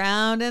go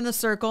around in a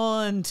circle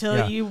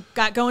until you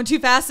got going too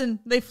fast and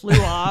they flew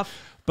off.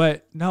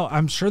 But no,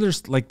 I'm sure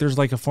there's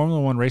like a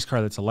Formula One race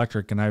car that's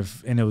electric, and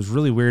it was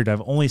really weird.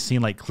 I've only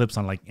seen like clips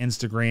on like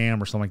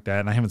Instagram or something like that,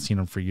 and I haven't seen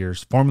them for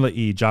years. Formula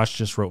E, Josh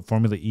just wrote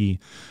Formula E.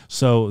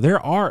 So there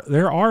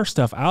are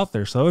stuff out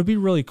there. So it would be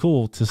really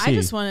cool to see. I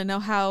just want to know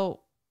how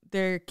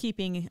they're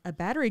keeping a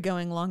battery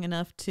going long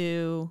enough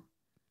to,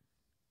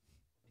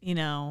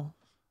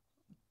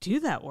 do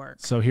that work.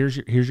 So here's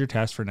your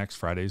task for next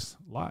Friday's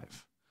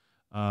live.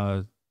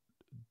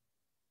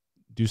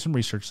 Do some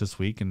research this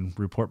week and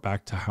report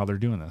back to how they're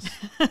doing this.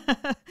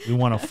 We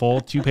want a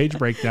full 2-page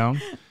breakdown.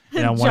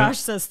 And Josh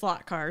says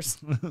slot cars.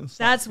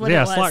 That's what it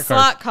was.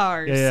 Slot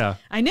cars. Yeah.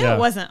 I knew it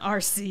wasn't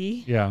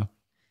RC. Yeah.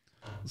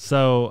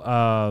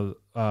 So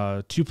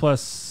 2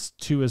 +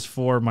 2 is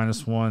 4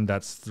 - 1.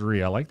 That's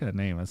 3. I like that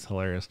name. That's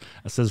hilarious.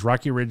 It says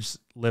Rocky Ridge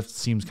lift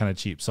seems kind of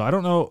cheap. So I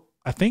don't know.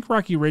 I think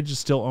Rocky Ridge is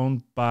still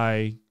owned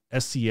by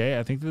SCA.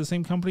 I think they're the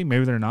same company.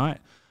 Maybe they're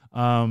not.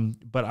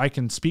 But I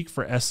can speak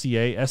for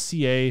SCA.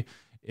 SCA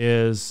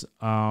is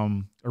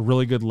a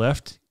really good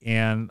lift,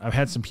 and I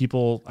have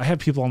people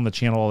on the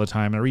channel all the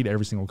time, and I read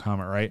every single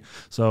comment, right?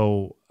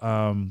 So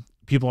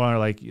people are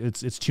like,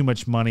 it's too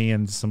much money,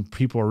 and some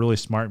people are really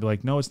smart and be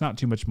like, no, it's not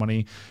too much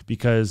money,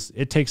 because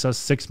it takes us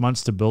 6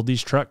 months to build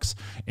these trucks,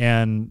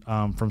 and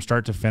from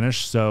start to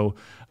finish. So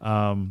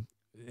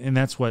and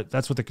that's what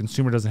the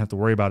consumer doesn't have to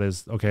worry about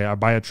is, okay, I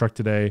buy a truck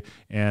today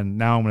and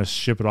now I'm going to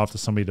ship it off to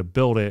somebody to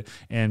build it.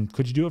 And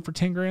could you do it for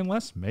 10 grand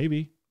less?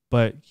 Maybe,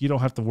 but you don't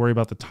have to worry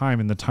about the time,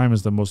 and the time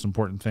is the most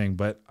important thing.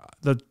 But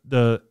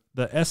the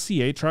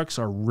SCA trucks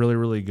are really,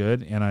 really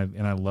good, and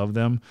I love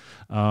them.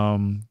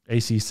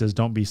 AC says,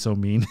 don't be so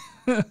mean.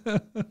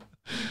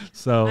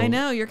 So I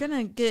know you're going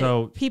to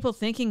get people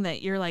thinking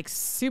that you're like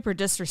super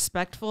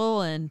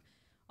disrespectful and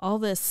all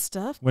this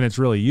stuff, when it's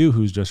really you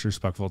who's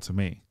disrespectful to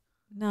me.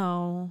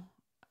 No,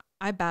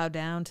 I bow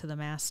down to the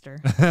master.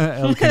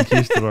 El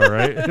Conquistador,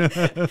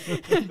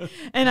 right?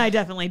 And I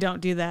definitely don't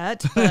do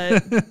that,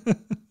 but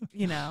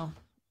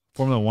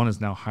Formula One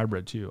is now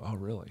hybrid too. Oh,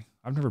 really?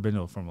 I've never been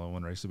to a Formula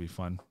One race. It'd be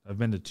fun. I've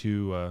been to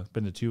two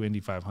Indy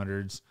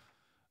 500s.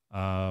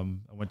 I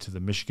went to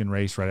the Michigan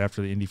race right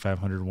after the Indy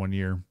 500 one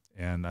year,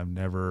 and I've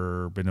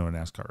never been to a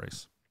NASCAR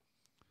race.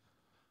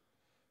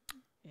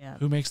 Yeah.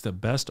 Who makes the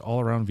best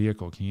all-around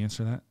vehicle? Can you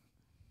answer that?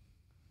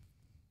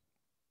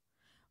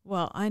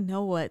 Well, I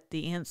know what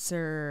the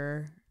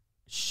answer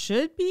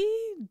should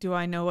be. Do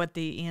I know what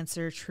the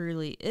answer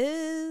truly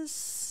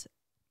is?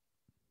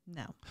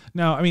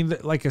 No. I mean,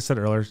 like I said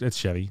earlier, it's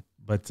Chevy.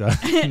 But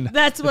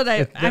that's what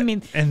I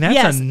mean. And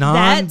that's a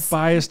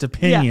non-biased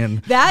opinion. Yeah,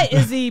 that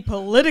is the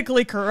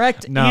politically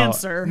correct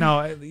answer.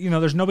 No,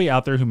 there's nobody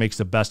out there who makes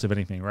the best of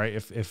anything, right?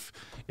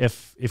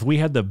 If we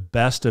had the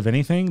best of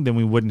anything, then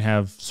we wouldn't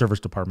have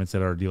service departments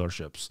at our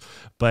dealerships.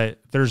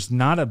 But there's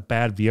not a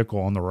bad vehicle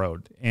on the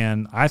road.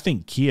 And I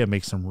think Kia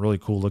makes some really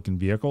cool looking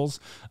vehicles.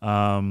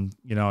 I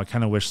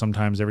kind of wish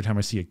sometimes every time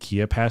I see a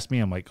Kia pass me,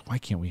 I'm like, why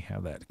can't we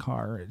have that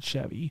car at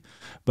Chevy?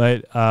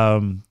 But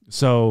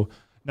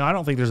no, I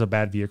don't think there's a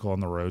bad vehicle on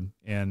the road.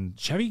 And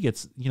Chevy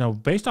gets,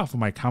 based off of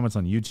my comments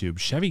on YouTube,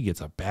 Chevy gets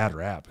a bad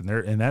rap,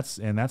 and that's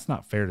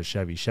not fair to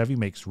Chevy. Chevy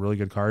makes really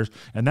good cars,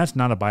 and that's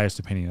not a biased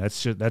opinion.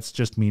 That's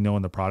just me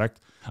knowing the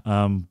product.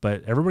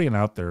 But everyone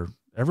out there,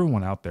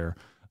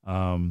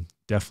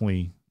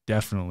 definitely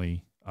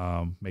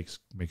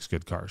makes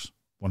good cars.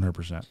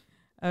 100%.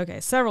 Okay,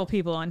 several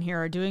people on here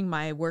are doing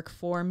my work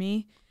for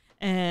me,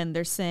 and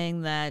they're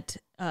saying that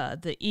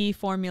the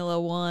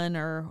𝘊𝘥𝘺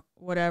or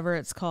whatever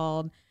it's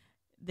called,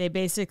 they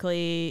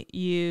basically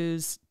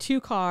use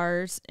 2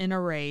 cars in a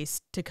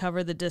race to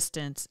cover the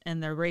distance,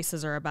 and their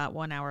races are about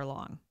 1 hour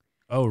long.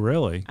 Oh,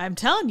 really? I'm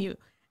telling you,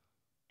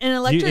 an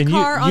electric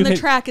car on the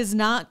track is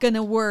not going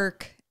to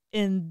work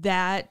in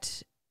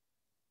that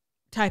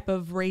type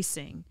of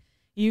racing.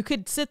 You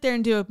could sit there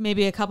and do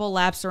maybe a couple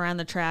laps around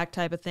the track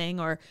type of thing,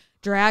 or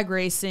drag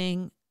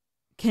racing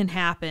can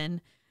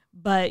happen,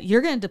 but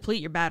you're going to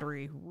deplete your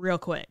battery real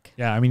quick.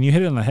 Yeah, I mean, you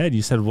hit it on the head.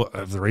 You said, well,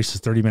 the race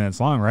is 30 minutes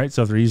long, right?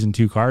 So if they're using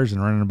 2 cars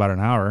and running about an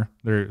hour,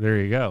 there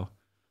you go.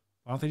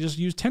 Why don't they just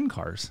use 10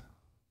 cars?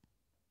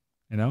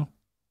 You know?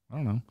 I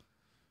don't know.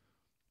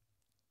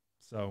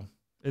 So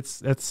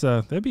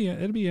it'd be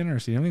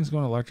interesting. Everything's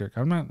going electric.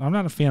 I'm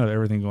not a fan of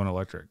everything going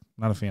electric.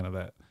 Not a fan of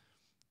that.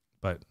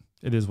 But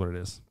it is what it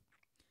is.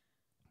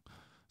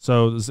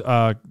 So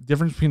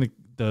difference between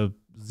the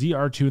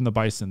ZR2 and the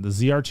Bison. The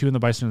ZR2 and the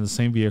Bison are the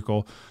same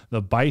vehicle.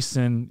 The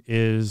Bison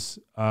is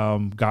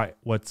got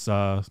what's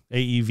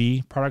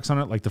AEV products on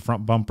it, like the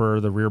front bumper,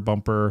 the rear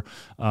bumper,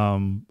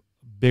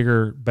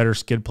 bigger, better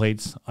skid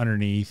plates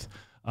underneath.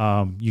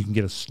 You can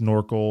get a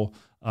snorkel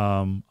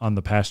on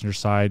the passenger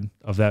side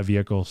of that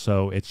vehicle.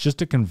 So it's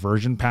just a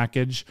conversion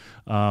package.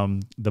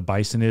 The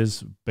Bison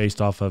is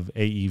based off of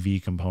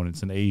AEV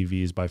components, and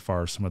AEV is by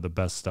far some of the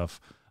best stuff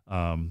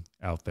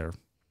out there.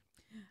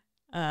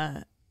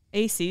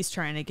 AC's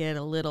trying to get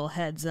a little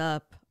heads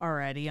up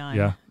already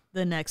on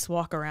the next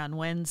walk around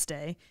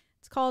Wednesday.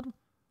 It's called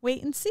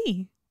Wait and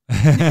See.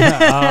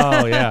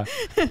 Oh yeah.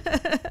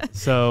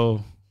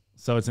 So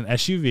it's an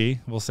SUV.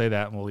 We'll say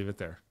that and we'll leave it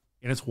there.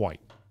 And it's white.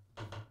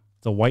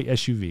 It's a white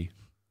SUV.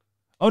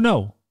 Oh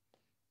no.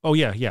 Oh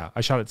yeah.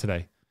 I shot it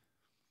today.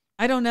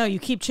 I don't know. You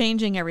keep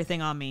changing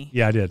everything on me.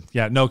 Yeah, I did.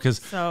 Yeah, no,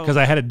 because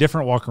I had a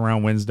different walk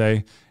around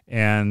Wednesday,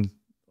 and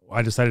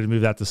I decided to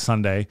move that to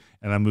Sunday,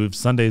 and I moved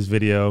Sunday's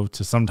video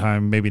to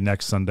sometime maybe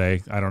next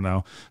Sunday. I don't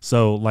know.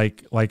 So I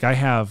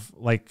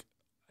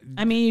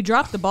mean, you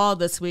dropped the ball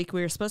this week.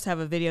 We were supposed to have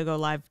a video go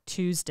live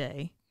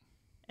Tuesday,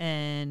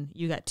 and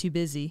you got too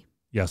busy.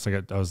 Yes, I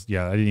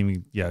didn't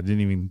even get to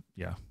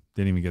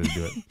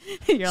do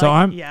it.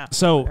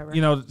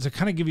 To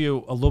kind of give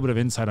you a little bit of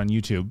insight on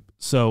YouTube.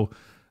 So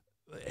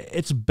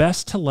it's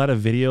best to let a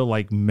video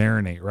like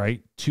marinate,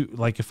 right?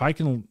 If I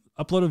can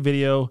upload a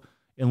video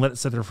and let it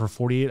sit there for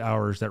 48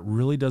 hours, that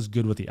really does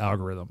good with the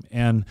algorithm.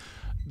 And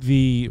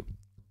the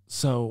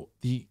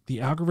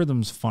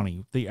algorithm's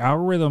funny. The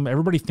algorithm,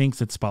 everybody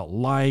thinks it's about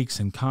likes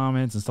and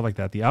comments and stuff like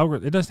that. The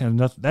algorithm,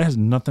 that has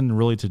nothing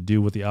really to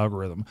do with the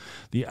algorithm.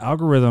 The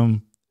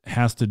algorithm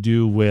has to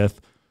do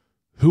with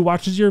who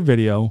watches your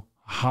video,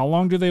 how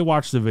long do they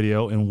watch the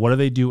video, and what do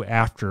they do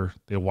after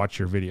they watch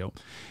your video.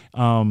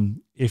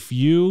 If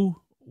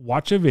you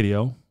watch a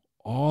video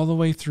all the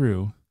way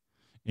through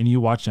and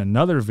you watch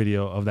another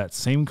video of that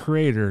same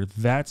creator,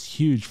 that's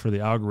huge for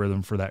the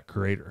algorithm for that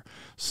creator.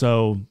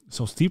 So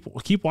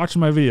keep watching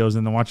my videos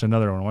and then watch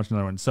another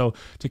one, So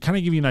to kind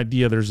of give you an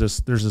idea, there's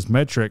this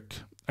metric.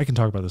 I can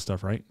talk about this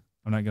stuff, right?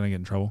 I'm not going to get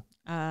in trouble.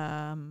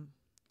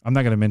 I'm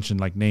not going to mention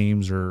like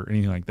names or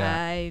anything like that.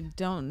 I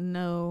don't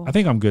know. I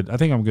think I'm good,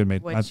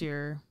 mate. So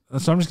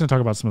I'm just going to talk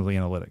about some of the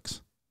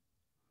analytics.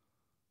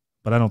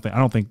 But I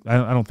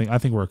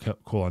think we're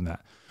cool on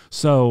that.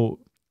 So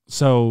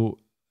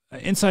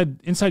inside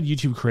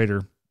YouTube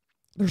Creator,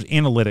 there's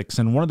analytics,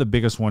 and one of the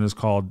biggest one is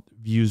called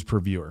views per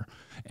viewer.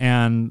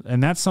 And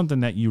that's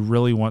something that you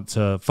really want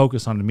to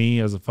focus on, to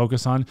me as a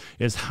focus on,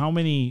 is how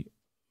many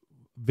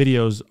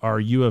videos are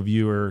you, a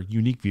viewer,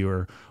 unique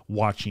viewer,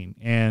 watching.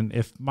 And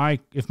if my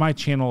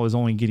channel is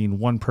only getting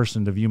one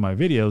person to view my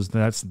videos,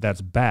 then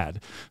that's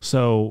bad.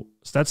 So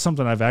that's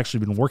something I've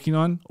actually been working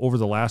on over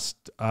the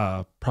last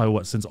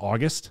since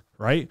August,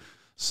 right?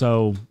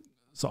 So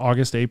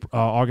August,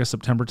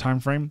 September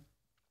timeframe.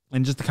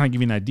 And just to kind of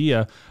give you an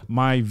idea,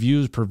 my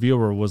views per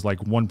viewer was like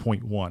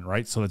 1.1,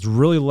 right? So it's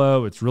really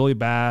low. It's really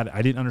bad.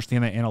 I didn't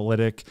understand that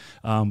analytic,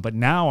 but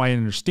now I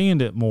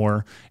understand it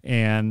more,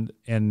 and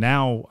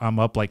now I'm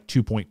up like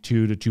 2.2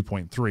 to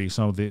 2.3.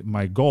 So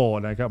my goal,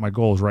 and I got my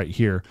goals right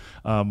here.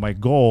 My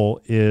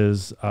goal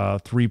is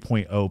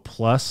 3.0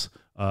 plus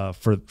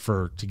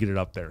to get it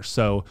up there.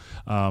 So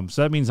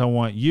that means I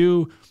want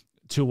you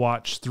to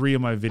watch 3 of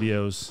my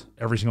videos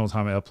every single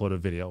time I upload a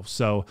video.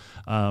 So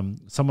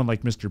someone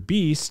like Mr.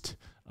 Beast,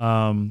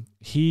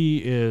 he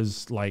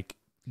is like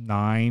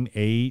 9,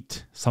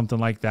 8, something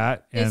like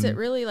that. And is it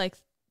really like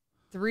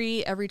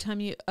 3 every time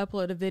you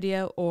upload a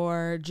video,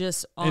 or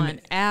just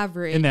on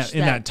average? In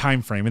that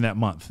time frame, in that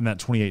month, in that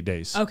 28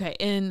 days. Okay,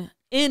 in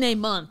a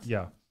month.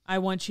 Yeah. I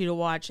want you to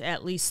watch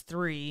at least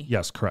 3.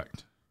 Yes,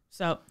 correct.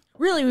 So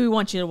really, we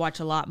want you to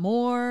watch a lot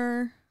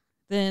more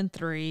than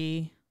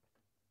 3.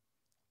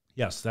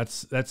 Yes,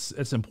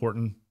 that's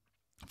important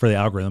for the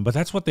algorithm, but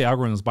that's what the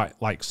algorithm is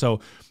like. So,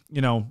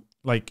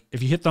 like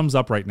if you hit thumbs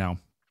up right now,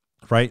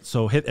 right?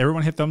 So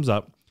everyone hit thumbs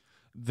up.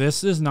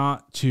 this is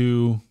not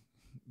to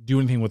do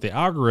anything with the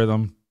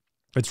algorithm.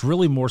 It's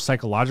really more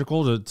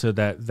psychological to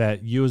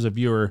that you as a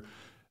viewer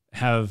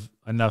have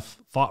enough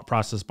thought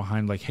process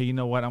behind, like, hey, you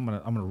know what? I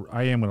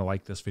am gonna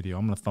like this video.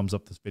 I'm gonna thumbs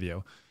up this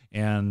video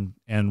and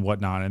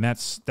whatnot. And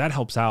that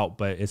helps out,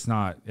 but it's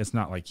not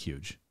like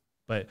huge.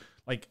 But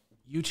like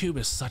YouTube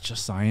is such a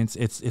science.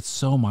 It's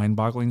so mind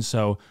boggling.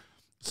 So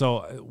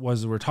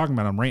we're talking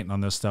about, I'm ranting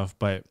on this stuff,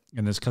 but,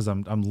 and it's cause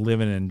I'm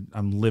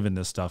living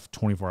this stuff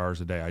 24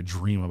 hours a day. I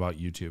dream about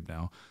YouTube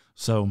now.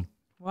 So,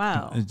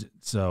 wow.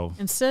 So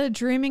instead of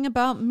dreaming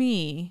about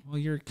me, well,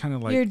 you're kind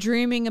of like, you're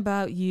dreaming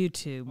about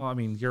YouTube. Well, I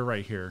mean, you're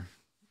right here,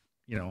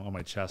 on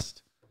my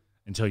chest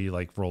until you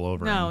like roll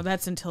over. No,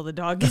 that's until the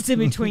dog gets in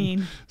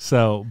between.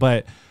 So,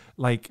 but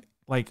like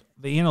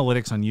the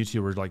analytics on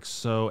YouTube are like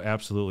so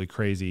absolutely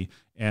crazy,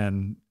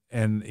 and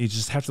you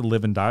just have to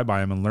live and die by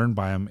them and learn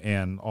by them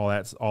and all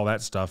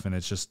that stuff. And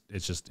it's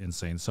just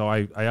insane. So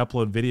I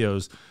upload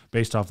videos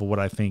based off of what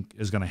I think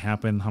is going to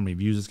happen, how many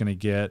views it's going to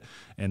get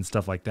and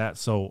stuff like that.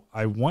 So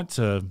I've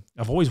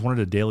always wanted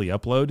a daily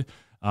upload.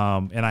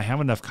 And I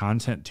have enough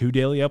content to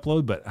daily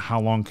upload, but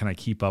how long can I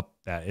keep up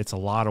that? It's a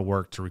lot of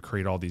work to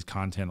recreate all these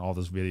content, all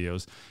those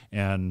videos.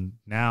 And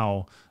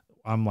now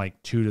I'm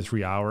like 2 to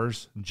 3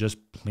 hours just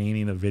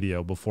planning a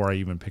video before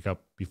I pick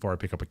up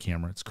a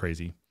camera. It's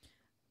crazy.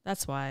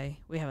 That's why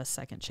we have a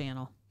second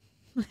channel.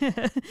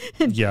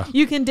 Yeah.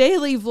 You can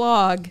daily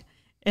vlog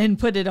and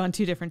put it on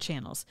 2 different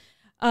channels.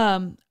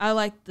 I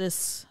like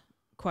this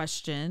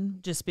question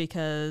just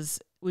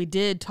because we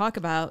did talk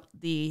about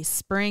the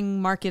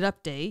spring market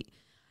update.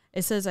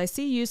 It says, I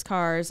see used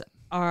cars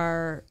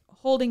are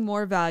holding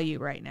more value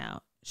right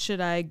now. Should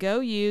I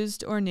go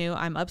used or new?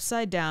 I'm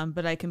upside down,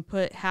 but I can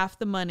put half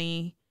the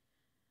money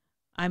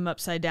I'm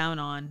upside down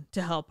on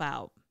to help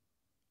out.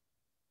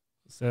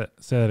 Say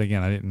that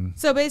again. I didn't.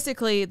 So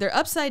basically, they're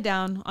upside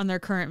down on their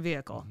current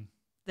vehicle. Mm-hmm.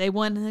 They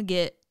want to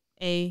get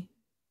a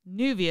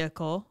new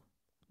vehicle,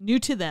 new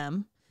to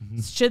them.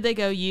 Mm-hmm. Should they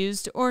go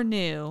used or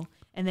new?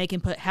 And they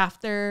can put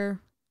half their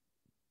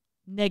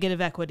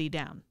negative equity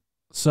down.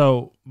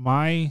 So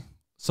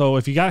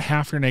if you got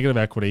half your negative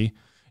equity,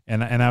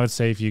 and I would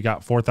say if you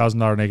got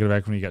 $4,000 negative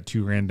equity, you got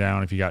 $2,000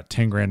 down. If you got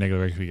 $10,000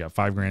 negative equity, you got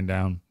 $5,000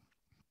 down.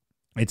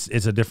 It's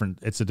a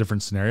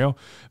different scenario.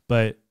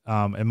 But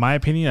in my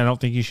opinion, I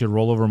don't think you should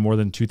roll over more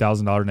than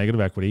 $2,000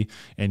 negative equity.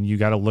 And you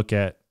got to look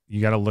at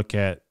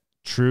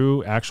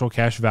true actual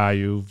cash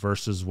value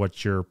versus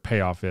what your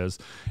payoff is.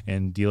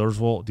 And dealers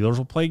will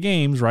play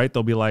games, right?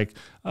 They'll be like,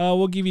 oh,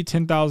 we'll give you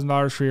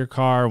 $10,000 for your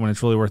car when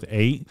it's really worth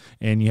 $8,000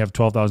 and you have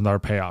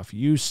 $12,000 payoff.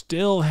 You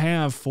still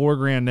have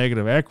 $4,000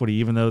 negative equity,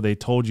 even though they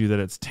told you that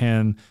it's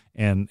 10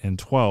 and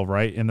 12,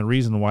 right? And the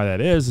reason why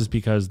that is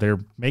because they're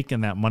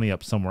making that money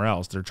up somewhere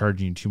else. They're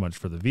charging you too much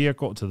for the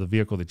vehicle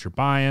that you're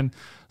buying,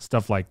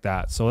 stuff like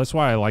that. So that's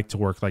why I like to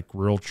work like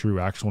real, true,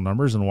 actual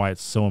numbers, and why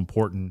it's so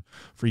important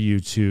for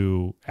you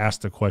to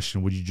ask the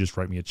question, would you just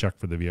write me a check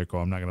for the vehicle?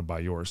 I'm not going to buy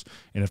yours.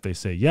 And if they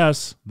say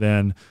yes,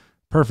 then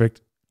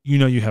perfect.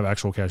 You have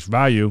actual cash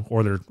value,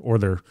 or they're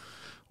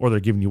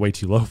giving you way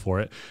too low for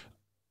it,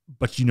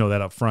 but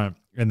that up front.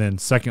 And then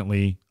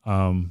secondly,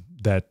 you're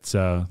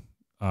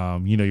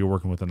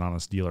working with an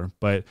honest dealer.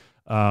 But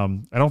I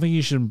don't think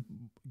you should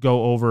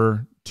go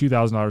over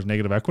 $2,000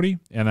 negative equity.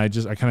 And I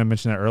kind of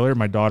mentioned that earlier.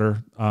 My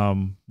daughter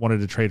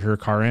wanted to trade her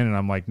car in, and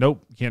I'm like,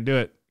 nope, you can't do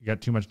it. You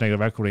got too much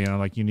negative equity. And I'm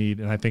like,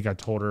 and I think I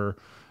told her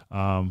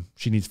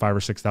she needs $5,000 or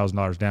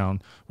 $6,000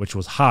 down, which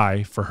was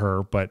high for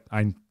her, but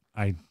I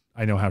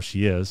know how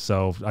she is.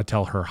 So I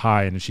tell her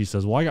high, and if she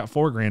says, well, I got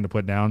 $4,000 to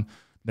put down,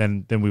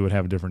 then we would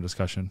have a different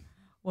discussion.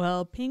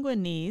 Well,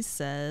 Penguin Knees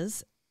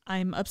says,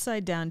 I'm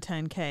upside down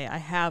 10K. I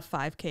have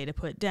 5K to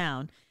put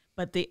down.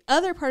 But the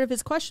other part of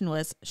his question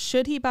was,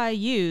 should he buy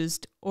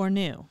used or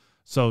new?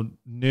 So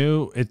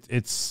new,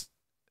 it's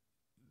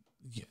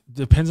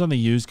depends on the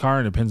used car,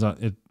 and depends on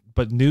it.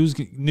 But new's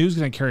going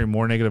to carry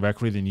more negative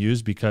equity than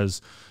used,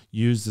 because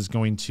used is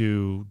going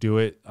to do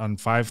it on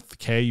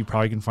 5K. You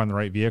probably can find the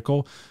right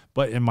vehicle.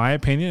 But in my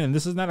opinion, and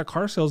this is not a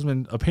car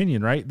salesman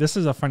opinion, right? This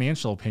is a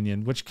financial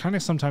opinion, which kind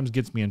of sometimes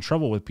gets me in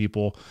trouble with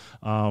people.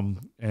 And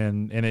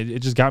it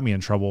just got me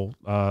in trouble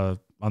at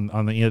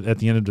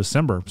the end of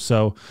December.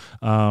 So,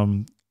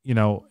 in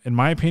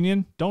my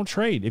opinion, don't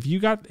trade. If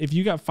you got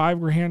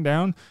 $5,000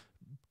 down,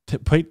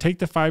 take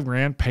the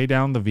 $5,000, pay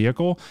down the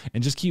vehicle,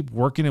 and just keep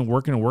working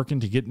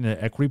to get in an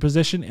equity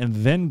position, and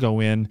then go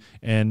in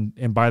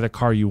and buy the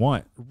car you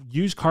want.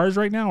 Used cars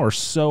right now are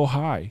so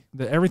high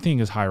that everything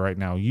is high right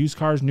now. Used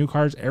cars, new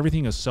cars,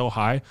 everything is so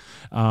high.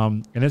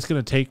 And it's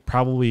going to take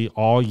probably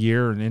all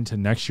year and into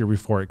next year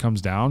before it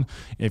comes down.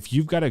 If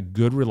you've got a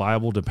good,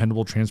 reliable,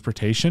 dependable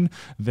transportation,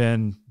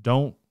 then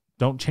don't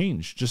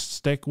change. Just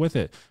stick with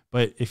it.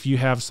 But if you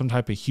have some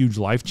type of huge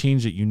life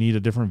change that you need a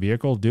different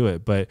vehicle, do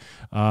it. But,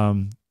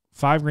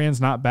 $5,000's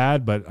not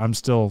bad, but I'm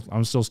still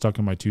stuck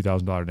in my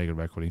 $2,000 negative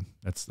equity.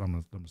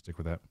 I'm gonna stick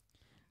with that.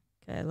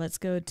 Okay, let's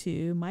go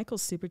to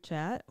Michael's super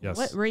chat. Yes.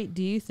 What rate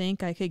do you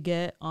think I could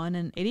get on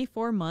an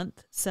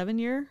 84-month,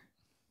 7-year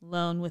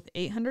loan with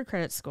 800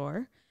 credit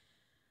score?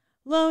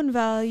 loan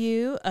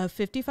value of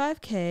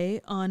 $55K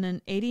on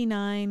an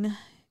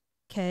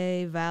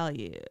 $89K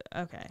value.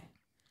 Okay.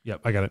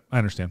 Yep, I got it. I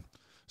understand.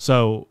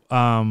 So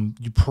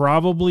you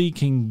probably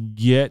can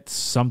get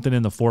something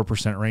in the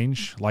 4%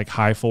 range, like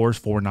high fours,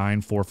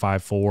 4.9,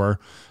 4.54,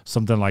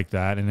 something like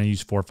that. And I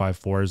use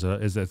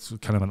 4.54 as that's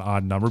kind of an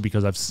odd number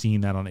because I've seen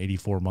that on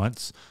 84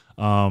 months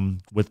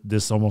with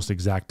this almost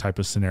exact type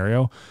of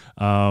scenario.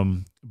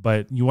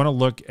 But you want to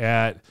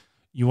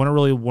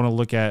really want to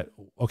look at,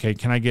 okay,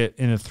 can I get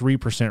in a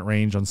 3%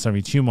 range on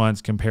 72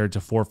 months compared to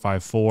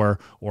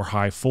 4.54 or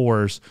high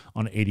fours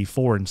on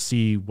 84 and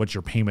see what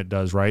your payment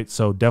does, right?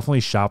 So definitely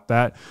shop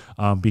that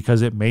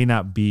because it may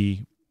not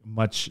be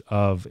much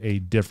of a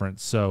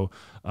difference. So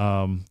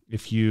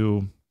if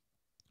you,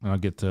 I'll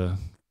get the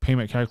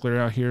payment calculator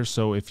out here.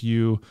 So if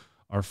you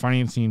are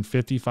financing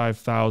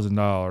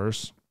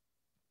 $55,000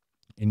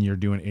 and you're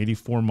doing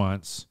 84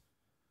 months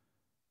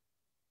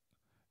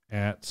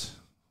at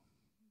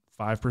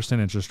 5%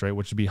 interest rate,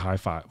 which would be high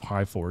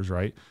fours,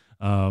 right?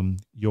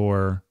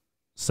 Your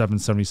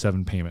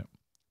 $777 payment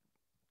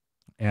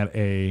at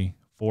a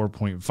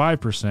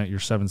 4.5%, you're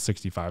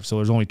 $765. So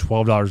there's only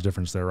 $12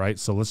 difference there, right?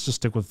 So let's just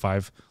stick with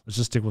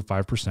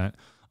 5%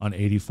 on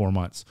 84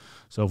 months.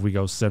 So if we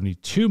go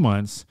 72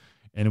 months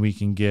and we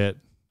can get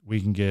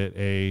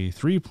a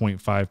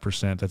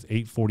 3.5%, that's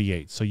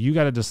 $848. So you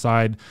got to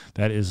decide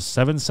that is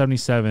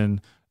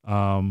 $777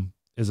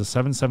 is a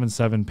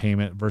 $777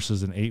 payment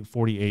versus an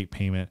 $848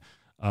 payment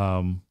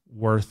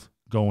worth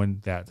going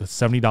that. That's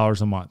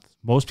 $70 a month.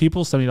 Most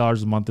people,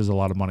 $70 a month is a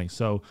lot of money.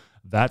 So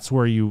that's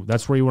where you want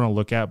to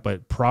look at,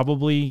 but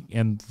probably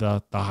in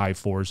the high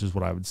fours is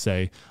what I would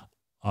say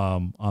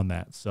on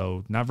that.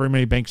 So not very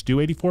many banks do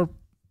 84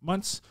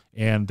 months,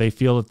 and they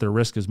feel that their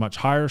risk is much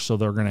higher, so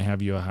they're going to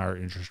have you a higher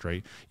interest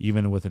rate,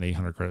 even with an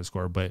 800 credit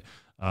score. But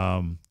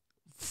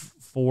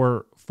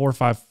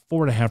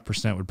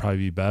 4.5% would probably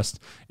be best.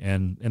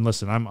 And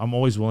listen, I'm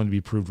always willing to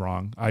be proved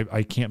wrong.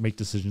 I can't make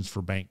decisions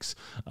for banks.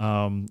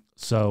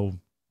 So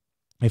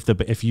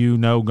if you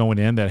know going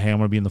in that, hey, I'm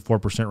going to be in the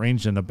 4%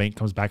 range and the bank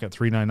comes back at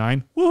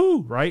 3.99,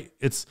 woohoo, right?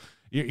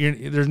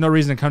 There's no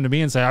reason to come to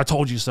me and say, I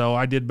told you so,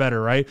 I did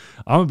better, right?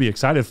 I'm going to be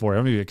excited for you.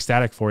 I'm going to be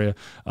ecstatic for you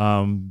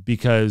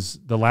because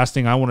the last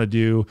thing I want to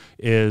do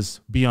is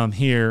be on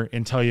here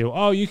and tell you,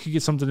 oh, you could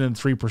get something in the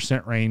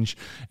 3% range.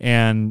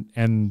 And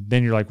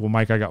then you're like, well,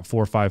 Mike, I got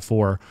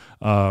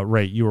 4.54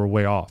 rate. You were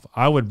way off.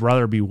 I would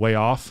rather be way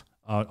off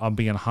on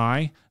being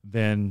high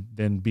than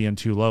being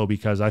too low,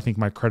 because I think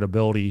my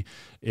credibility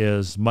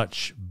is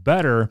much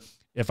better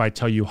if I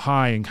tell you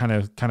high and kind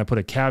of put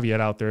a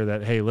caveat out there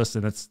that, hey,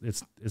 listen, it's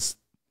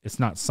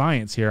not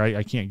science here.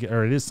 I can't get,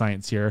 or it is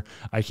science here.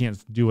 I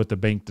can't do what the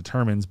bank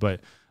determines,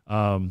 but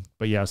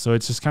yeah, so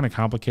it's just kind of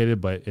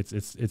complicated, but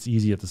it's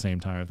easy at the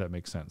same time, if that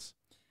makes sense.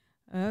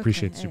 Okay.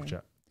 Appreciate the super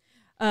chat.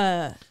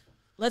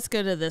 Let's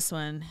go to this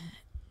one.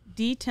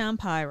 D-Town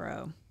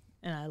Pyro,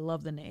 and I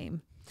love the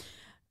name.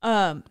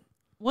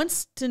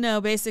 Wants to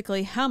know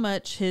basically how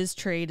much his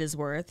trade is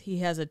worth. He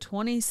has a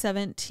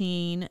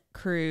 2017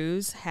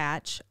 Cruise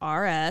Hatch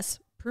RS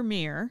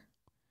Premier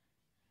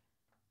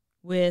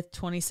with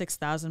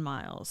 26,000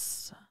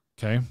 miles.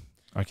 Okay,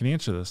 I can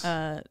answer this.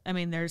 I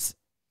mean,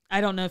 I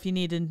don't know if you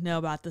need to know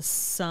about the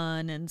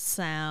sun and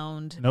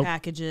sound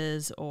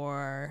packages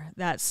or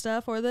that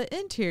stuff, or the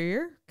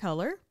interior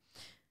color.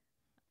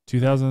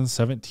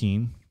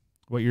 2017.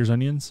 What year's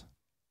onions?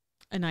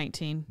 A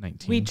 19.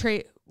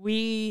 19.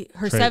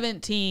 Her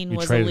 17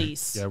 was a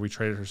lease. Yeah, we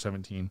traded her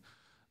 17.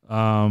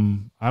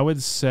 I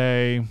would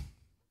say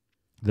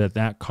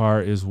that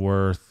car is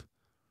worth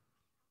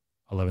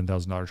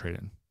 $11,000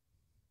 trade-in.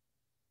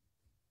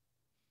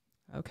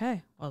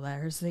 Okay, well,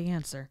 there's the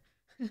answer.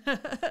 It's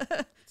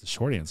a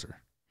short answer.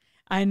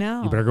 I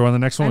know. You better go on the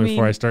next one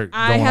before I start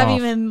going I haven't off.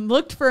 even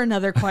looked for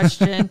another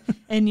question,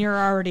 and you're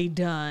already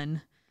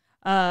done.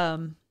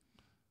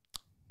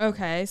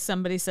 Okay,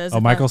 somebody says. Oh,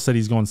 Michael said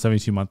he's going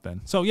 72 month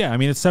then. So yeah, I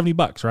mean, it's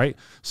 $70, right?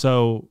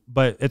 So,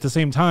 but at the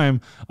same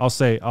time, I'll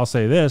say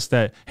this,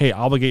 that, hey,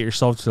 obligate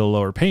yourself to the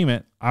lower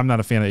payment. I'm not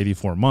a fan of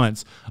 84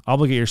 months.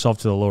 Obligate yourself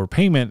to the lower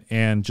payment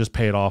and just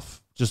pay it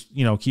off. Just,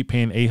 keep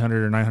paying $800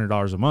 or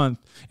 $900 a month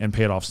and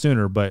pay it off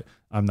sooner. But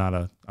I'm not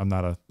a fan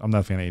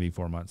of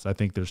 84 months. I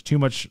think there's too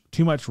much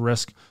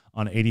risk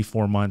on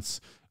 84 months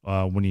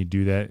when you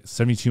do that.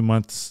 72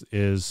 months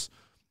is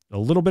a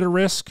little bit of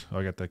risk. Oh,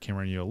 I got the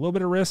camera on you. A little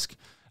bit of risk.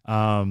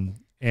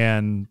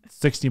 And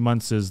 60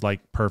 months is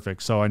like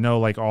perfect. So I know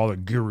like all the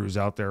gurus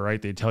out there,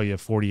 right? They tell you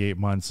 48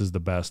 months is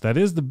the best. That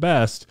is the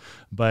best,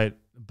 but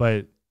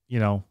then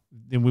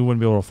we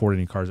wouldn't be able to afford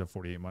any cars at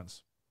 48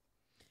 months.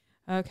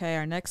 Okay.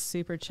 Our next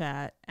super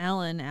chat,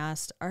 Alan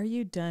asked, are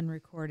you done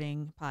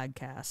recording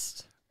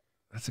podcast?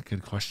 That's a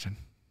good question.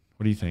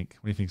 What do you think?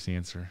 What do you think's the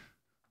answer?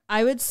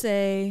 I would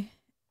say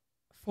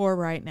for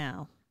right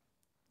now,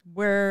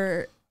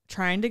 we're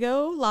trying to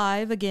go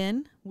live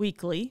again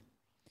weekly,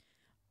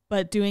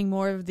 but doing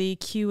more of the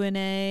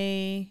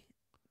Q&A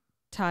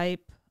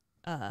type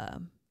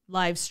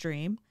live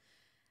stream.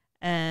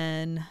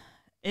 And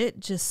it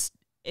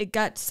it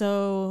got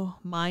so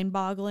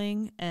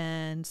mind-boggling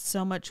and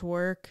so much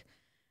work.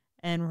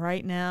 And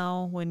right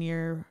now, when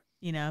you're,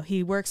 you know,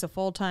 he works a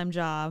full-time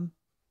job,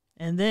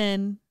 and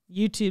then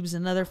YouTube's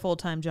another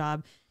full-time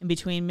job. In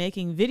between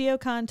making video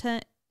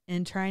content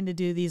and trying to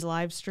do these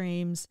live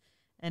streams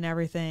and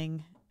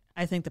everything,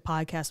 I think the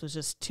podcast was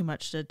just too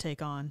much to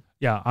take on.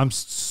 Yeah, I'm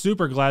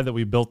super glad that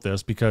we built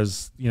this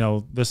because, you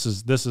know, this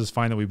is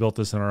fine that we built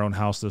this in our own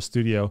house, the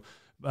studio,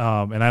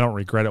 and I don't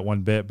regret it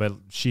one bit. But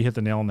she hit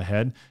the nail on the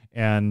head,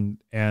 and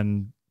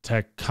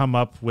to come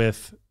up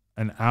with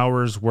an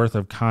hour's worth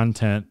of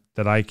content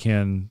that I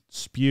can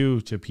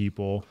spew to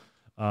people,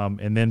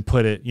 and then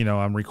put it, you know,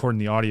 I'm recording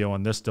the audio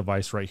on this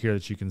device right here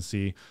that you can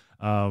see,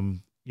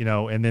 you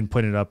know, and then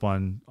putting it up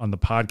on the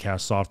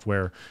podcast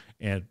software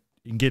and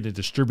getting it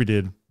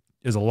distributed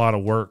is a lot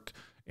of work.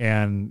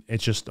 And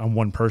it's just, I'm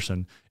one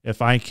person.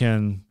 If I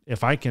can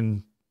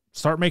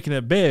start making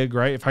it big,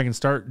 right? If I can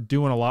start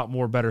doing a lot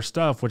more better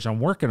stuff, which I'm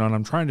working on,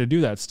 I'm trying to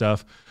do that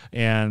stuff,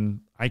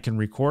 and I can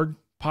record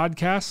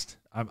podcast,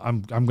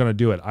 I'm going to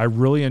do it. I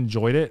really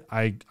enjoyed it.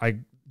 I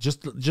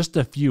just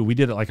a few, we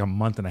did it like a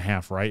month and a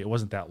half, right? It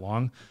wasn't that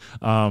long.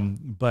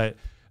 But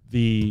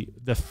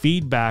the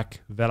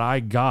feedback that I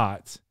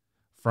got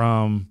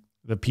from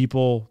the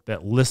people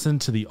that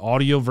listened to the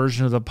audio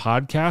version of the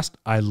podcast,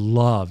 I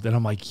loved. And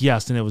I'm like,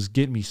 yes. And it was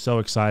getting me so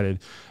excited.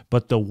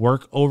 But the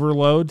work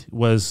overload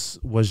was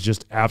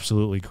just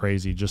absolutely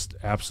crazy. Just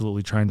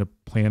absolutely trying to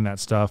plan that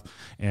stuff.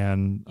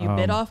 And you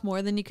bit off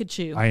more than you could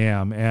chew. I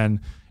am. And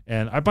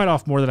I bite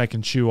off more than I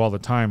can chew all the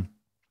time.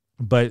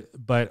 But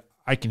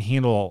I can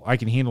handle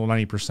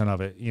 90%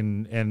 of it.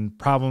 And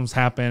problems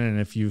happen.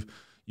 And if you've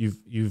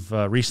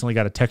recently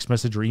got a text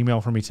message or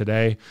email from me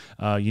today,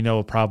 you know,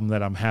 a problem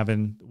that I'm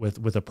having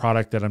with a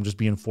product that I'm just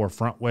being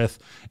forefront with.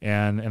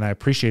 And I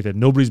appreciate that.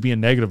 Nobody's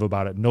being negative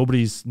about it.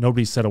 Nobody's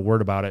said a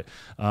word about it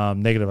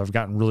negative. I've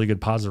gotten really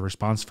good positive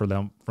response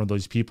from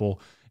those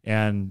people.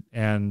 And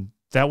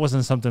that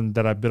wasn't something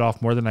that I bit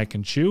off more than I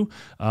can chew.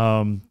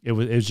 It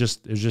was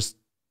just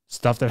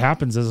stuff that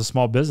happens as a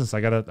small business.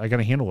 I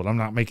gotta handle it. I'm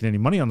not making any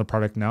money on the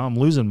product now. I'm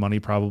losing money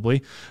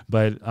probably,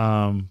 but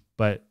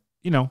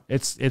you know,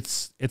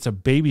 it's a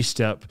baby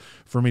step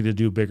for me to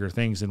do bigger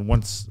things. And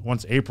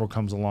once April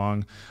comes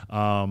along,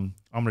 I'm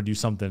going to do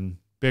something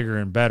bigger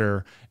and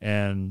better,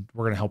 and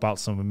we're going to help out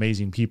some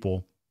amazing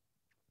people.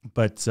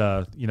 But,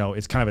 you know,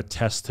 it's kind of a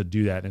test to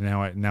do that. And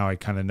now I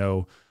kind of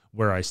know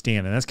where I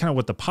stand. And that's kind of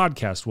what the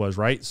podcast was,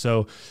 right?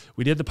 So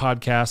we did the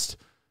podcast.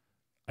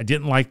 I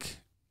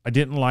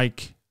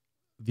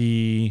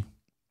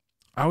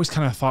always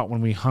kind of thought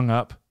when we hung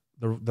up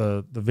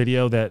the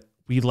video that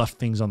we left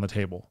things on the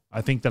table.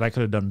 I think that I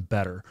could have done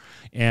better.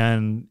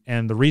 And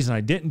the reason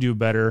I didn't do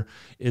better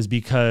is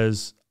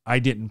because I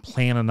didn't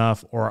plan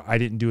enough, or I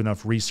didn't do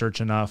enough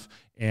research enough.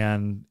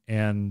 And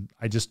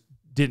I just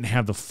didn't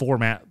have the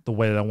format the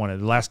way that I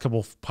wanted. The last couple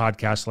of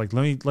podcasts, like,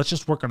 let's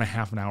just work on a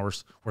half an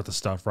hour's worth of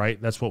stuff,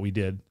 right? That's what we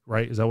did,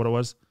 right? Is that what it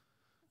was?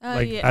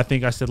 Yeah. I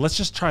think I said, let's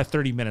just try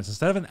 30 minutes.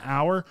 Instead of an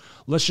hour,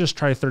 let's just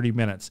try 30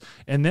 minutes.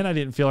 And then I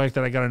didn't feel like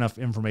that I got enough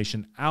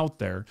information out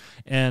there.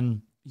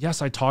 And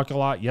yes, I talk a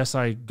lot. Yes,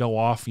 I go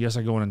off. Yes,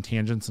 I go on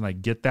tangents, and I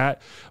get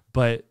that.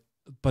 But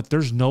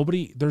there's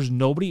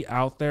nobody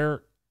out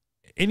there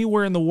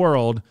anywhere in the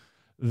world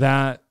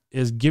that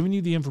is giving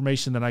you the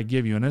information that I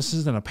give you. And this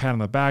isn't a pat on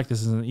the back.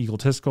 This isn't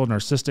egotistical,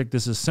 narcissistic.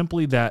 This is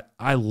simply that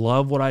I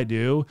love what I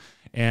do,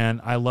 and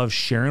I love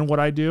sharing what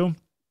I do,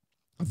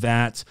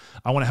 that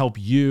I want to help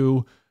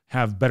you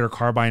have better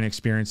car buying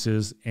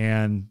experiences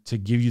and to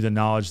give you the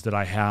knowledge that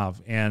I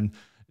have. And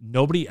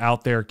nobody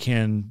out there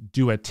can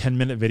do a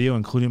 10-minute video,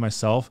 including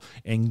myself,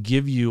 and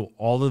give you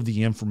all of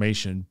the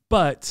information.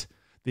 But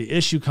the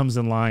issue comes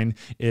in line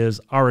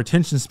is our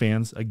attention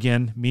spans,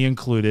 again, me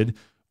included,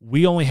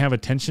 we only have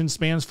attention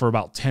spans for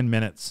about 10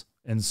 minutes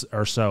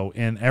or so.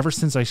 And ever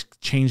since I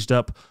changed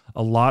up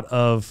a lot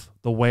of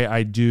the way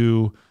I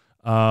do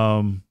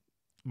my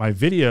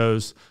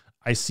videos,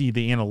 I see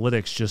the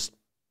analytics just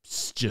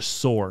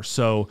soar.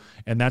 So,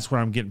 and that's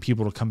where I'm getting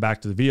people to come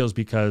back to the videos,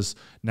 because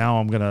now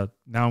I'm going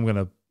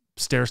to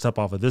stair step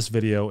off of this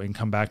video and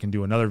come back and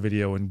do another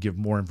video and give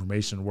more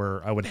information,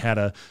 where I would had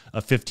a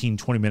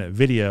 15-20 minute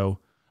video.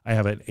 I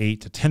have an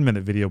 8 to 10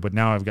 minute video, but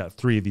now I've got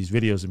 3 of these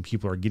videos, and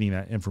people are getting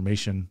that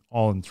information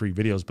all in 3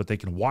 videos, but they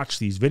can watch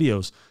these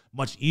videos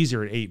much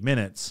easier at 8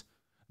 minutes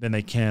than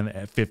they can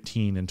at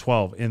 15 and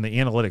 12. And the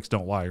analytics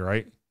don't lie,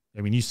 right?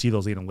 I mean, you see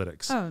those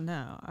analytics. Oh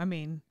no. I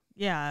mean,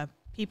 yeah,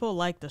 people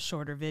like the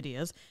shorter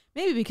videos,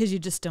 maybe because you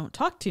just don't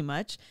talk too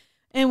much.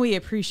 And we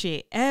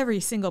appreciate every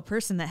single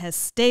person that has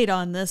stayed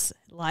on this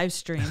live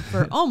stream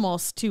for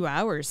almost 2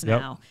 hours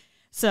now. Yep.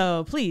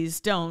 So please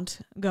don't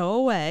go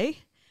away.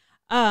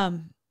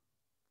 And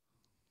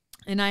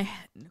of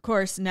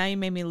course, now you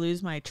made me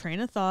lose my train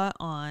of thought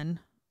on,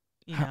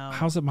 you know.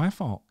 How's it my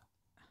fault?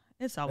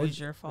 It's always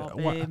your fault,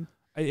 babe.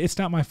 It's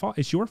not my fault.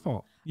 It's your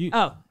fault.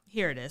 Oh,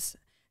 here it is.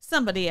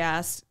 Somebody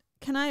asked,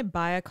 can I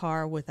buy a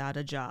car without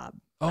a job?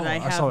 But I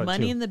have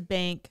money in the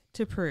bank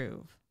to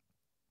prove.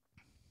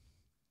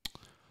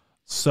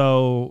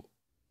 So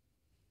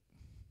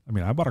I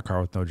mean, I bought a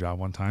car with no job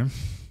one time,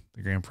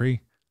 the Grand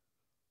Prix.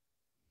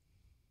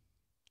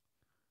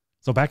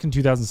 So back in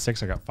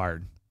 2006, I got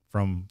fired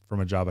from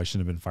a job I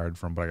shouldn't have been fired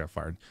from, but I got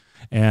fired.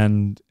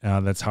 And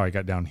that's how I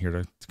got down here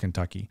to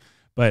Kentucky.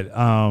 But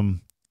I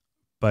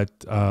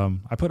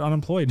put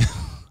unemployed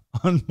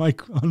on my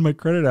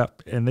credit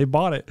app, and they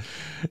bought it.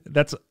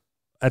 That's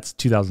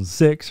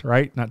 2006,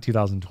 right? Not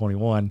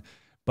 2021.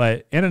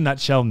 But in a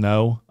nutshell,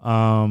 no.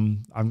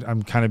 I'm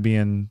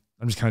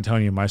just kind of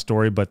telling you my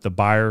story. But the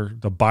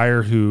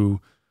buyer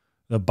who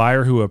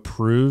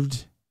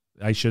approved,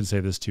 I should say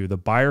this too, the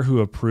buyer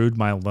who approved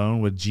my loan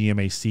with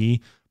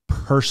GMAC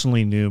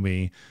personally knew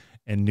me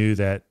and knew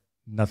that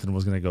nothing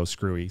was going to go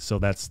screwy. So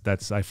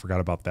that's I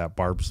forgot about that.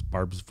 Barb's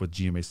with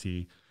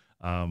GMAC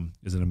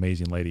is an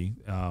amazing lady,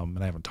 and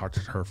I haven't talked to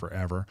her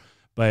forever.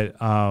 But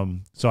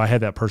so I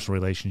had that personal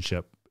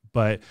relationship.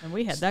 And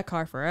we had that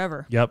car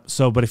forever. Yep.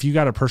 So, but if you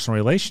got a personal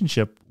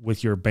relationship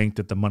with your bank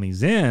that the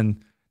money's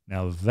in,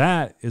 now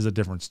that is a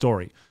different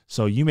story.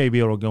 So you may be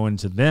able to go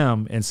into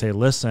them and say,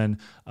 listen,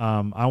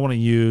 I want to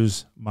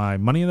use my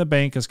money in the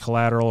bank as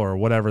collateral or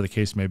whatever the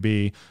case may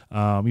be.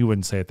 You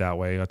wouldn't say it that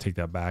way. I'll take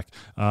that back.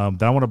 Then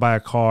I want to buy a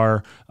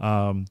car.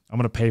 I'm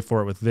going to pay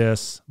for it with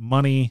this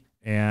money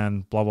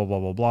and blah, blah,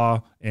 blah, blah,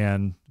 blah,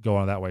 and go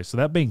on that way. So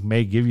that bank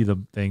may give you the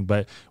thing,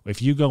 but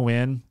if you go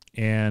in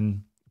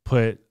and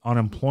put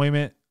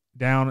unemployment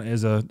down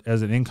as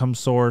an income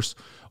source,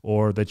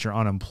 or that you're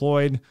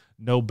unemployed,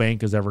 no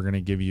bank is ever going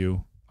to give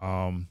you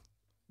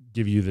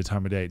the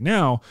time of day.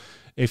 Now,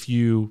 if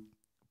you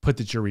put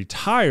that you're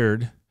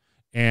retired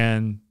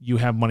and you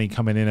have money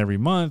coming in every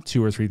month,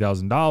 $2,000 or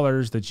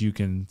 $3,000, that you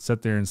can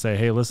sit there and say,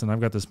 hey, listen,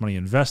 I've got this money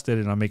invested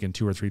and I'm making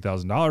 $2,000 or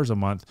 $3,000 a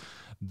month.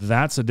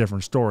 That's a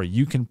different story.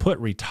 You can put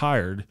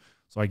retired.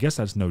 So I guess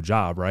that's no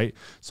job, right?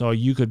 So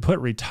you could put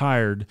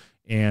retired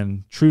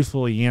and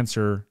truthfully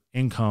answer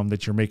income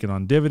that you're making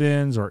on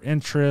dividends or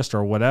interest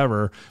or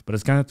whatever, but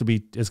it's gonna have to be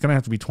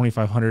 $2,500,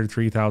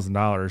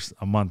 $3,000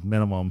 a month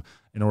minimum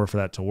in order for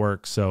that to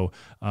work. So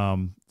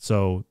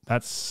so I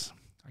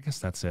guess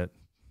that's it.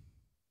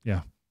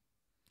 Yeah,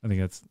 I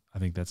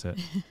think that's it.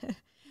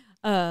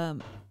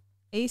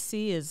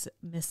 AC is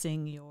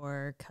missing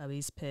your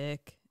Cubby's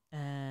pick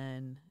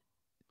and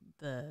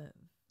the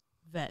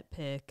vet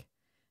pick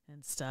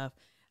and stuff.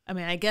 I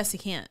mean, I guess you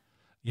can't.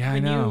 Yeah, I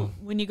know.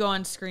 When you go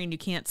on screen, you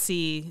can't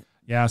see.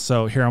 Yeah,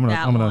 so here I'm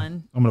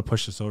gonna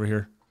push this over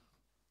here.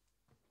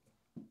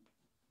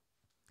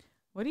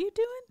 What are you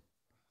doing?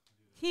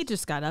 He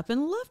just got up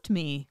and left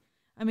me.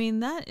 I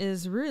mean, that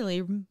is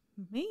really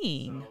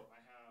mean. So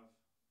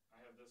I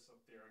have this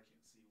up there. I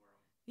can't see where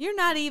You're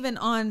not even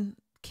on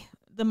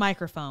the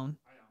microphone.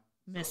 I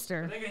know,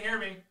 mister. They can hear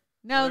me.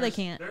 No, they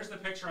can't. There's the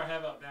picture I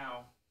have up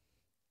now,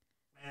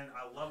 and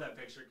I love that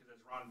picture because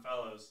it's Ron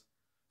Fellows.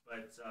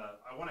 But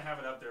I want to have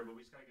it up there, but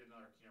we just gotta get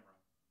another camera.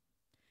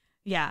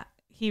 Yeah,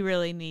 he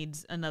really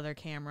needs another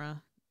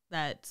camera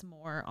that's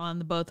more on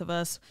the both of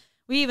us.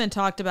 We even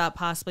talked about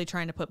possibly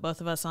trying to put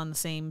both of us on the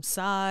same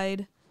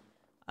side.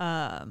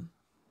 I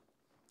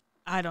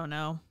don't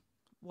know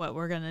what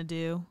we're gonna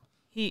do.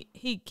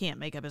 He can't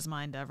make up his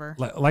mind ever.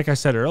 Like I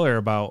said earlier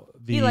about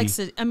the... He likes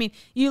to... I mean,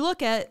 you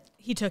look at...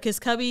 He took his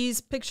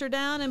Cubby's picture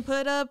down and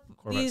put up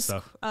Corvette these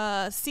stuff.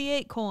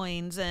 C8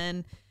 coins,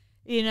 and,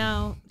 you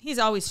know, he's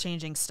always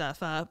changing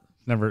stuff up.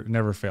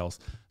 Never fails.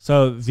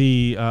 So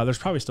the there's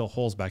probably still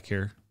holes back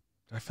here.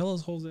 Did I fill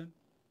those holes in?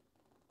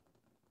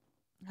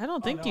 I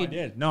don't think you did.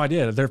 I did. No, I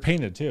did. They're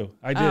painted too.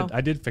 I did. Oh.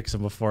 I did fix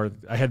them before.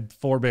 I had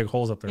 4 big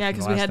holes up there. Yeah,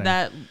 because we had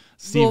that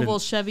Louisville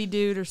Chevy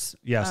dude.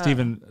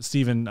 Steven, who's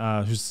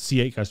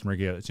C8 customer,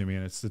 gave it to me,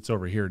 and it's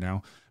over here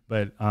now.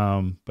 But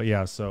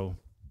yeah, so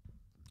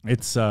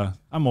it's I'm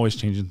always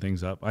changing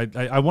things up.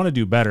 I want to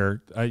do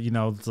better. You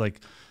know, it's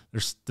like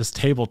this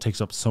table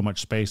takes up so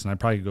much space, and I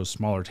probably could go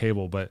smaller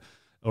table, but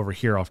over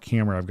here off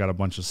camera, I've got a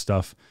bunch of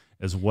stuff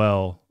as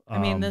well. I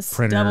mean, this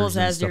doubles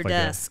as your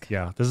desk.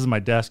 Yeah, this is my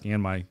desk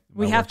and my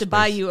we have to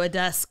buy you a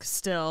desk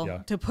still Yeah.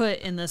 to put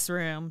in this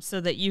room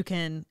so that you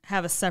can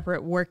have a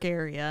separate work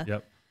area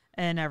Yep.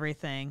 and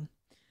everything.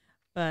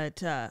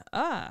 But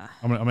I'm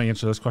gonna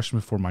answer this question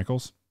before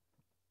Michael's.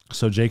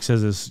 So Jake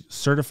says, is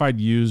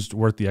certified used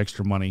worth the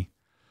extra money?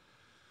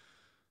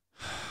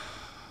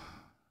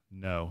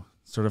 No.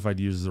 Certified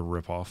used is a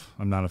ripoff.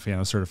 I'm not a fan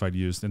of certified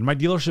used. And my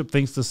dealership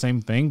thinks the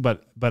same thing,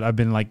 but I've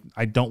been like,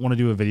 I don't want to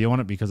do a video on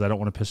it because I don't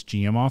want to piss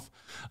GM off.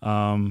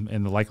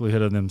 And the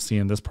likelihood of them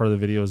seeing this part of the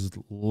video is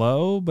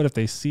low, but if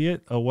they see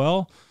it, oh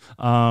well.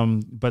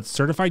 But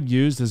certified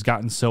used has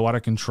gotten so out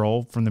of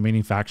control from the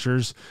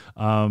manufacturers.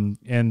 And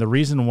the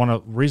reason my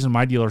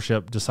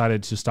dealership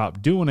decided to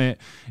stop doing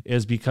it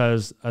is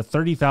because a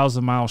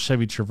 30,000 mile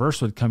Chevy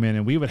Traverse would come in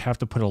and we would have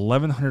to put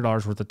 $1,100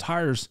 worth of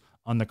tires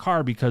on the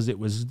car because it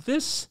was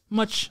this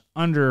much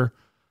under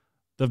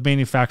the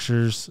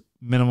manufacturer's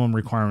minimum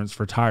requirements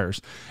for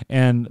tires.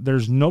 And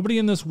there's nobody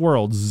in this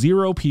world,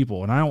 zero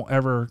people, and I don't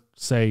ever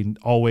say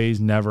always,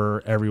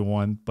 never,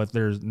 everyone, but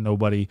there's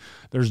nobody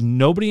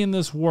in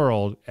this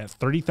world at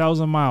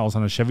 30,000 miles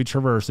on a Chevy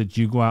Traverse that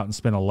you go out and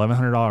spend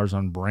 $1,100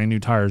 on brand new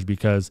tires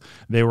because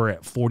they were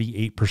at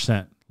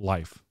 48%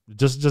 life. It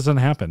just doesn't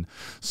happen.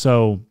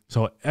 So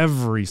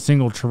every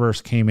single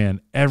Traverse came in,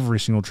 every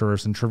single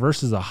Traverse, and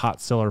Traverse is a hot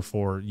seller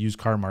for used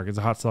car market. It's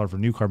a hot seller for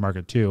new car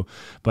market too,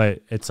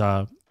 but it's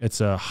a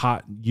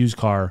hot used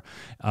car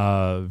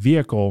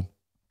vehicle,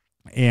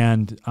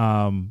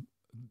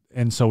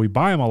 and so we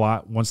buy them a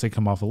lot once they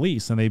come off a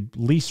lease, and they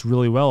lease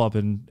really well up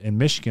in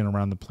Michigan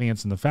around the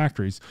plants and the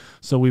factories.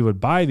 So we would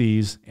buy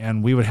these,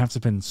 and we would have to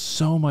spend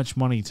so much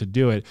money to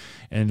do it.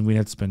 And we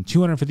had to spend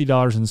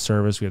 $250 in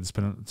service. We had to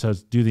spend to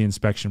do the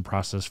inspection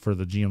process for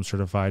the GM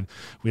certified.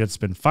 We had to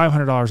spend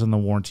 $500 on the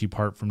warranty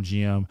part from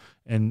GM.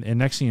 And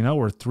next thing you know,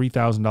 we're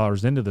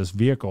 $3,000 into this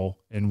vehicle,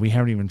 and we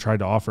haven't even tried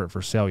to offer it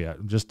for sale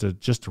yet, just to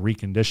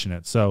recondition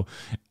it. So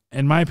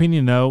in my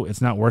opinion, no,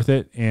 it's not worth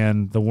it.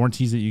 And the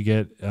warranties that you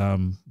get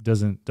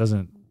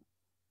doesn't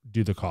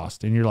do the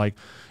cost. And you're like,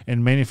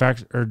 and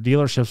manufacturer or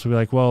dealerships will be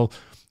like, well,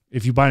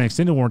 if you buy an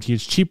extended warranty,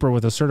 it's cheaper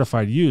with a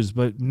certified used.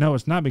 But no,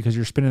 it's not, because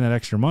you're spending that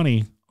extra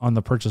money on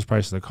the purchase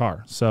price of the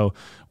car. So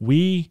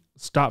we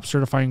stopped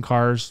certifying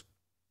cars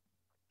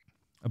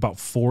about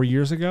 5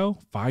 years ago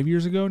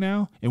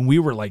now. And we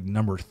were like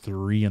number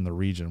 3 in the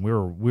region. We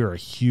were a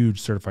huge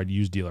certified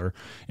used dealer,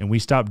 and we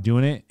stopped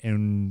doing it,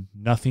 and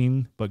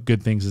nothing but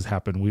good things has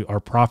happened. Our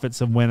profits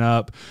have went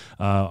up.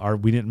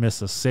 We didn't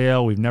miss a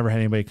sale. We've never had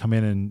anybody come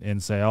in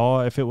and say,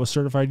 oh, if it was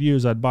certified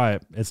used, I'd buy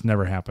it. It's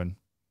never happened.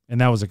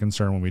 And that was a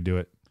concern when we do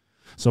it.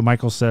 So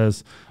Michael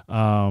says,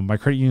 my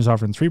credit union is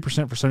offering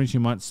 3% for 72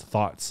 months.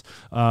 Thoughts?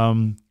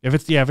 If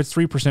it's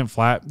 3%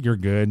 flat, you're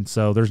good.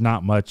 So there's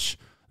not much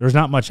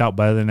out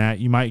better than that.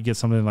 You might get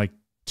something like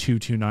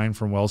 2.29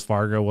 from Wells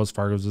Fargo. Wells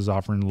Fargo's is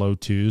offering low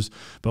 2s,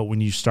 but when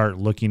you start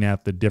looking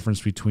at the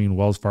difference between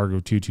Wells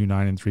Fargo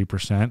 2.29 and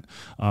 3%,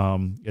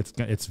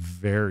 it's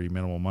very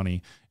minimal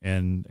money.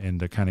 And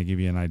to kind of give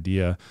you an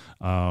idea,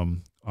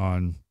 on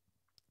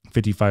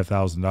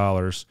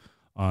 $55,000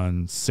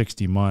 on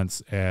 60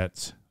 months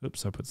at,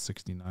 I put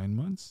 69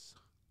 months.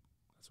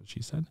 That's what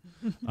she said.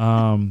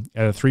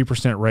 At a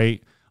 3%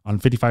 rate on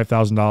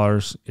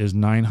 $55,000 is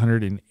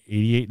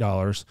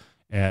 $988.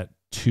 At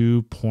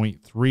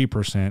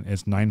 2.3%,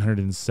 it's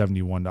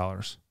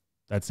 $971.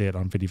 That's it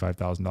on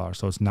 $55,000.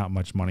 So it's not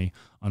much money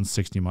on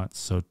 60 months.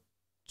 So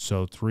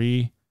what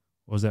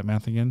was that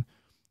math again?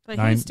 But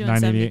he's doing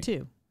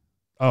 72.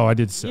 Oh, I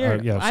did.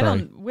 Yeah,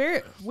 sorry.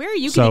 Where are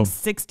you getting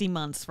 60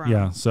 months from?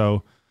 Yeah.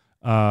 So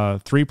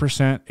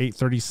 3%,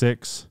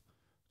 836,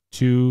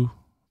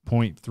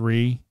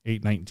 2.3,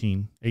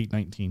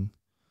 819.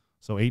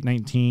 So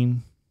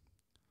 819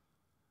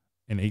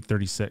 and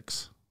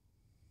 836.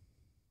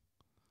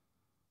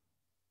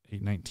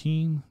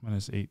 819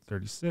 minus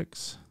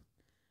 836.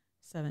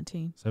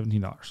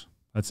 $17.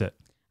 That's it.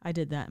 I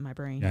did that in my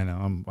brain. Yeah, I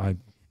know.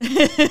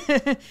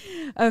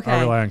 Okay.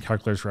 I rely on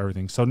calculators for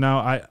everything. So now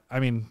I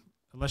mean,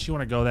 unless you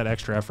want to go that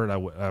extra effort,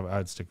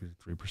 I'd stick with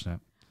 3%.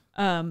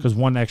 Because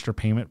one extra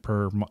payment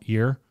per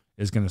year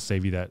is going to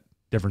save you that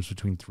difference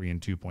between 3 and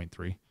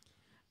 2.3.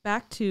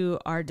 Back to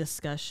our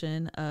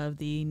discussion of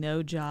the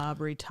no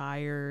job,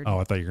 retired. Oh,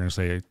 I thought you were going to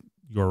say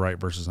you're right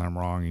versus I'm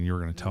wrong, and you were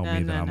going to tell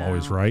me that I'm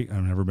always right.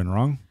 I've never been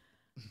wrong.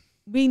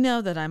 We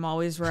know that I'm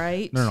always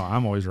right. No,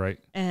 I'm always right.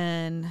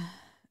 And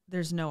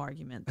there's no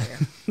argument there.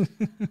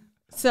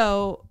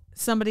 So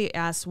somebody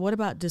asked, what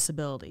about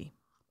disability?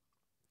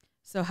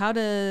 So how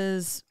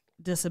does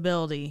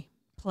disability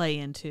play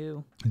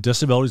into?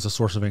 Disability is a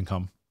source of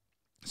income.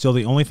 So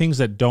the only things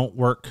that don't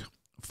work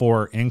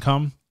for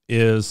income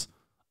is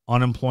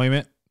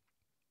unemployment.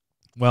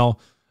 Well,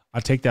 I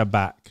take that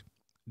back.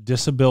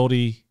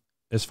 Disability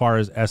as far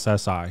as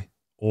SSI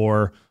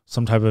or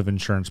some type of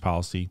insurance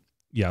policy.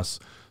 Yes.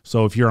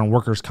 So if you're on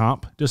workers'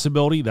 comp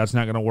disability, that's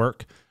not going to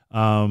work.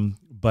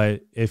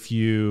 But if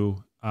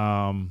you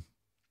have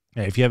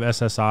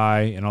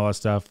SSI and all that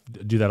stuff,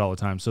 do that all the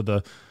time. So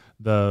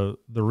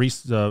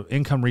the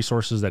income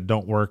resources that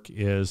don't work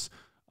is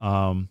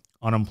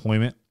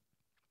unemployment,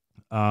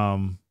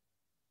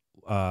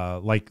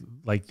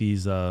 like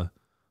these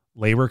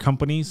labor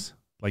companies.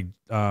 Like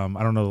I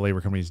don't know the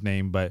labor company's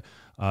name, but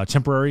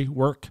temporary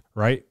work,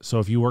 right? So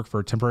if you work for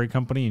a temporary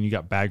company and you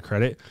got bad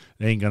credit,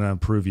 they ain't gonna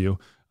approve you.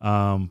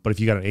 But if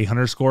you got an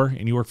 800 score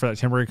and you work for that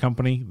temporary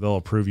company, they'll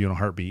approve you in a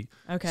heartbeat.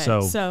 Okay.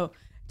 So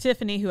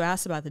Tiffany, who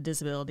asked about the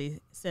disability,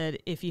 said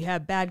if you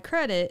have bad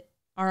credit,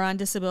 are on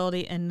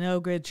disability, and no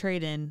good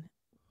trade-in,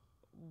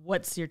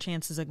 what's your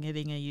chances of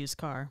getting a used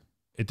car?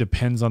 It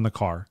depends on the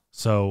car.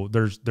 So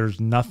there's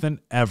nothing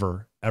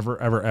ever.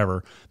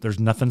 There's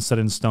nothing set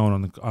in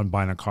stone on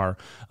buying a car.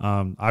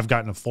 I've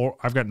gotten a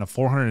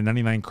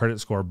 499 credit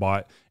score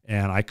bought,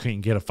 and I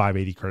couldn't get a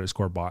 580 credit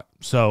score bought.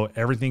 So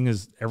everything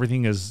is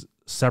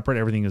separate.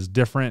 Everything is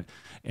different,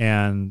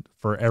 and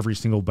for every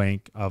single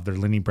bank of their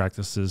lending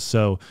practices.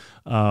 So,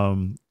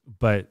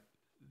 but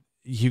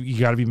you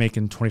got to be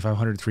making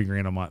 $2,500,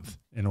 $3,000 a month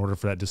in order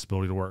for that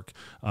disability to work.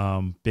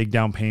 Big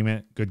down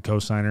payment, good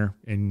cosigner,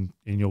 and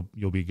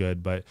you'll be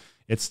good. But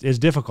it's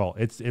difficult.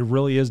 It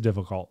really is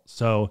difficult.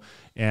 So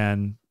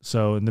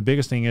the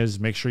biggest thing is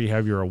make sure you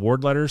have your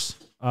award letters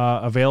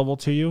available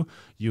to you.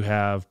 You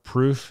have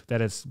proof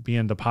that it's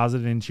being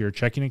deposited into your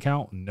checking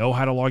account. Know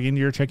how to log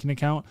into your checking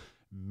account.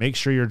 Make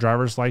sure your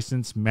driver's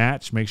license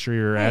match. Make sure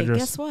your address.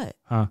 Guess what?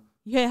 Huh?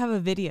 You have a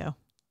video.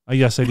 Oh,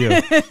 yes, I do.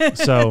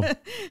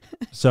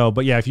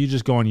 But yeah, if you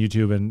just go on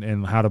YouTube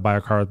and how to buy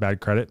a car with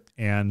bad credit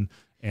and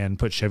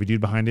put Chevy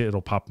Dude behind it,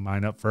 it'll pop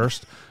mine up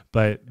first.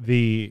 But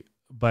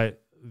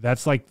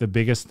that's like the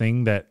biggest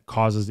thing that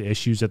causes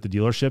issues at the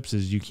dealerships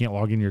is you can't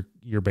log in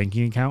your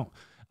banking account.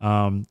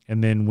 And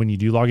then when you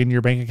do log into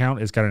your bank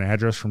account, it's got an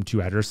address from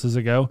 2 addresses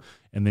ago,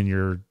 and then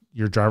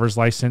your driver's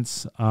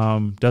license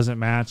doesn't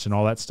match and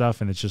all that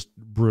stuff, and it's just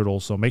brutal.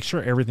 So make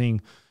sure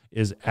everything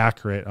is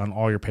accurate on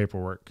all your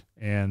paperwork,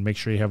 and make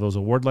sure you have those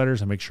award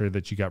letters, and make sure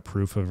that you got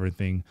proof of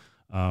everything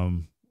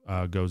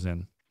goes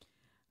in.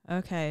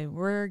 Okay,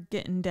 we're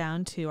getting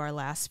down to our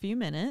last few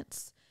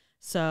minutes,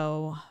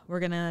 so we're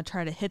going to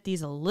try to hit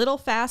these a little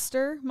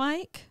faster,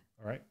 Mike.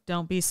 All right.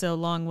 Don't be so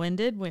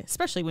long-winded,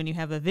 especially when you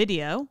have a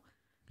video.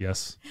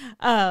 Yes.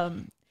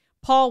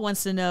 Paul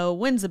wants to know,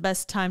 when's the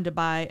best time to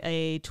buy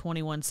a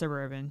 21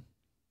 Suburban?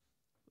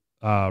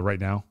 Right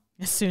now.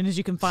 As soon as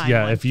you can find one.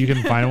 Yeah, if you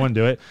can find one,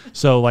 do it.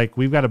 So like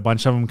we've got a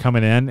bunch of them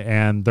coming in,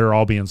 and they're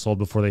all being sold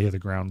before they hit the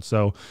ground.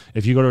 So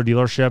if you go to a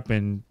dealership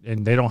and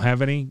they don't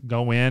have any,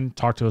 go in,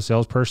 talk to a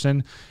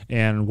salesperson,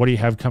 and what do you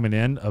have coming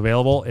in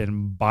available,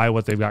 and buy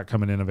what they've got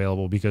coming in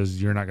available,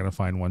 because you're not going to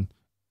find one.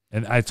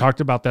 And I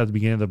talked about that at the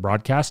beginning of the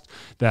broadcast,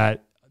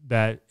 that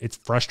it's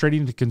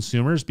frustrating to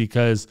consumers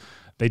because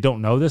they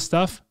don't know this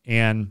stuff,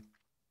 and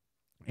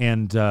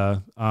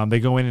they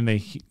go in and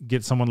they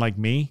get someone like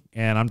me,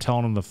 and I'm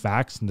telling them the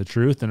facts and the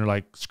truth, and they're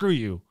like, screw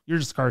you, you're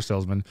just a car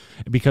salesman,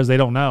 because they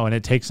don't know. And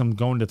it takes them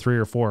going to 3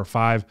 or 4 or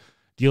 5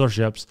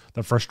 dealerships.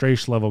 The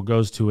frustration level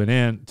goes to an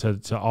end,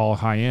 to all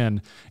high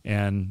end,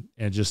 and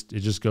it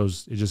just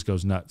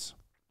goes nuts.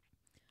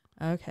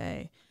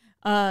 Okay.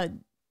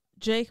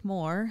 Jake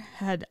Moore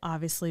had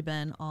obviously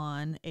been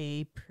on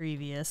a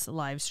previous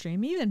live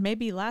stream, even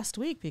maybe last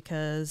week,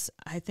 because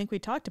I think we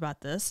talked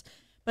about this.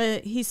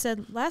 But he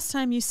said, last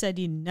time you said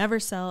you never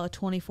sell a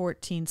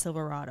 2014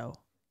 Silverado.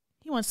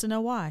 He wants to know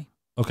why.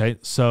 Okay,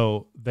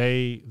 so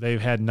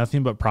they've had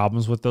nothing but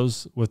problems with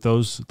those.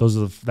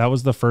 That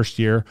was the first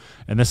year,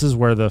 and this is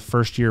where the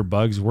first year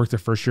bugs work. The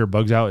first year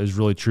bugs out is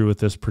really true with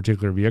this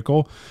particular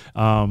vehicle.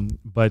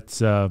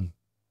 But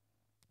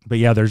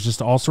yeah, there's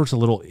just all sorts of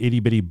little itty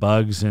bitty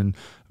bugs and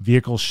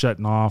vehicles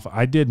shutting off.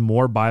 I did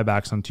more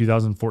buybacks on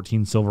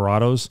 2014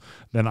 Silverados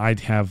than I'd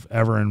have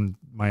ever in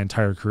my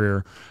entire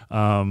career.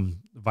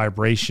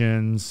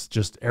 Vibrations,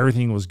 just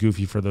everything was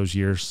goofy for those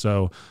years.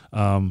 So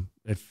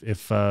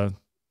if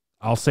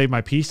I'll save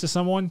my piece to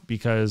someone,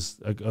 because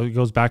it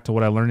goes back to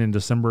what I learned in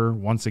December.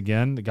 Once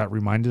again, it got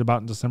reminded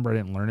about in December. I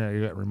didn't learn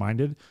it. I got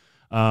reminded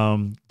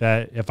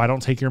that if I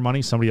don't take your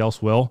money, somebody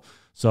else will.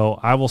 So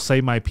I will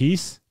save my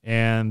piece,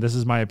 and this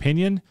is my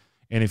opinion.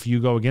 And if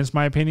you go against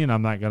my opinion,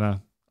 I'm not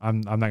gonna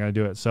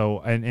do it. So,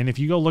 and if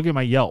you go look at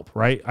my Yelp,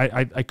 right?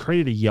 I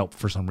created a Yelp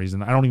for some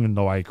reason. I don't even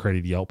know why I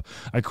created Yelp.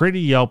 I created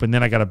Yelp, and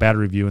then I got a bad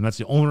review, and that's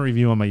the only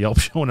review on my Yelp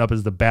showing up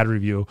is the bad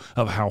review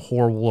of how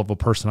horrible of a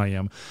person I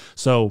am.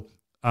 So,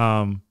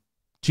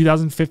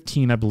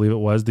 2015, I believe it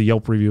was, the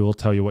Yelp review will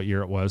tell you what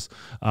year it was.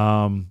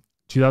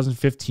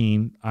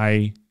 2015,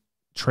 I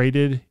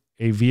traded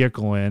a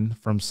vehicle in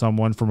from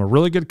a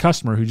really good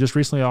customer who just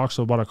recently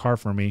also bought a car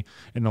for me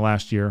in the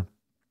last year.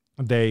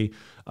 They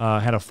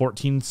had a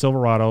 14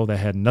 Silverado that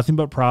had nothing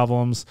but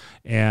problems,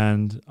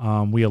 and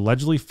we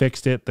allegedly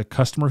fixed it. The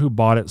customer who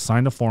bought it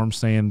signed a form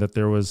saying that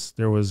there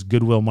was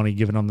goodwill money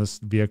given on this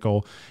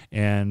vehicle,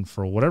 and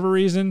for whatever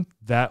reason,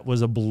 that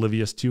was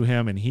oblivious to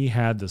him, and he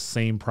had the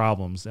same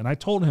problems. And I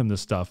told him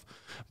this stuff,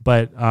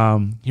 but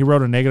he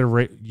wrote a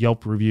negative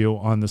Yelp review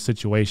on the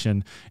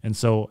situation, and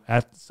so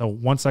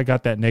once I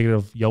got that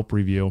negative Yelp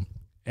review,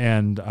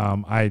 and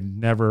I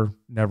never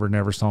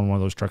sell one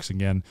of those trucks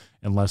again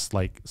unless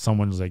like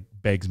someone's like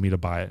begs me to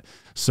buy it.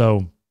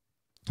 So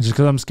just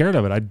because I'm scared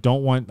of it, I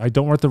don't want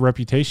the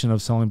reputation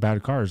of selling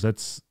bad cars.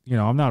 That's,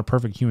 I'm not a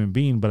perfect human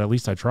being, but at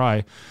least I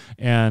try.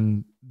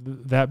 And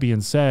that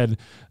being said,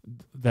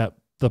 that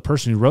the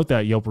person who wrote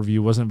that Yelp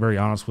review wasn't very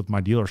honest with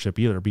my dealership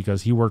either,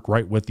 because he worked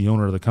right with the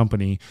owner of the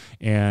company,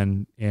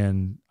 and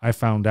I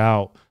found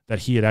out that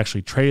he had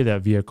actually traded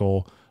that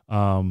vehicle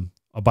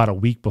about a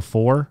week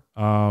before,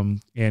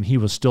 and he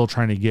was still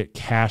trying to get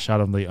cash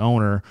out of the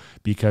owner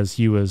because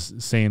he was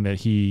saying that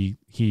he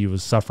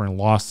was suffering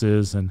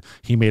losses, and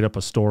he made up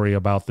a story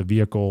about the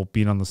vehicle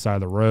being on the side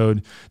of the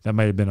road. That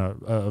might have been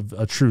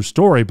a true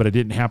story, but it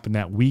didn't happen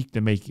that week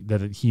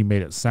he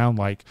made it sound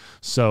like.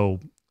 So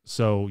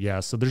yeah,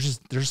 so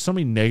there's so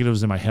many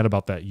negatives in my head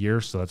about that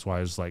year. So that's why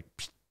I was like,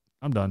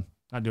 I'm done,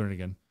 not doing it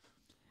again.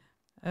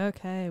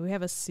 Okay, we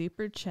have a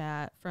super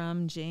chat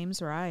from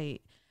James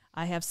Wright.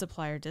 I have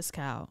supplier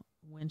discount.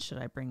 when should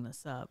I bring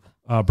this up?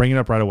 Bring it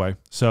up right away.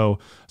 So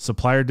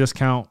supplier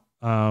discount,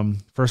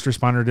 first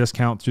responder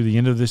discount through the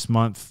end of this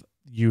month.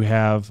 You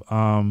have,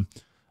 how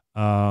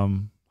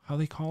do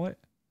they call it?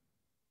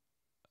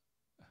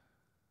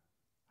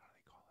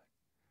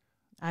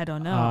 I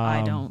don't know.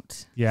 I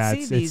don't. Yeah,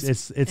 see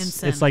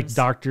it's like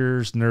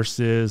doctors,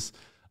 nurses.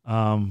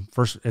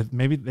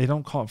 Maybe they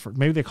don't call it.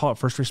 Maybe they call it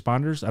first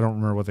responders. I don't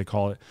remember what they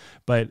call it.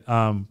 But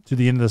to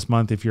the end of this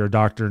month, if you're a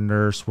doctor,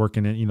 nurse,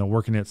 working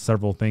at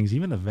several things,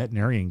 even a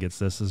veterinarian gets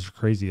this. This is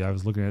crazy. I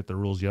was looking at the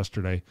rules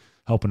yesterday,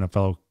 helping a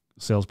fellow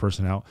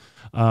salesperson out.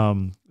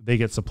 They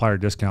get supplier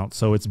discounts.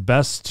 So it's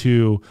best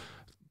to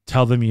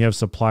tell them you have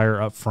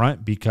supplier up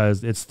front,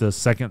 because it's the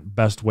second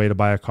best way to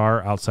buy a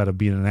car outside of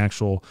being an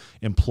actual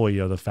employee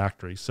of the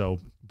factory. So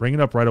bring it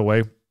up right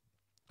away.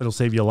 It'll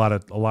save you a lot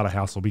of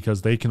hassle,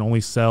 because they can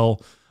only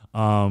sell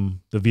the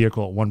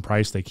vehicle at one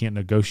price. They can't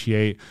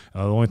negotiate.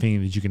 The only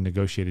thing that you can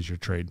negotiate is your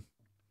trade.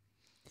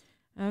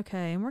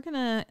 Okay, and we're going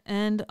to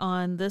end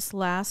on this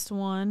last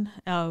one.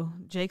 Oh,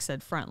 Jake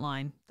said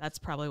frontline. That's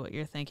probably what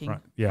you're thinking.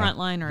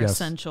 Frontline or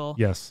essential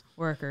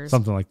workers.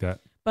 Something like that.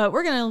 But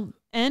we're going to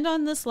end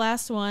on this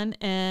last one.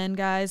 And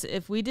guys,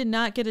 if we did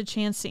not get a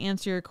chance to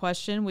answer your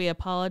question, we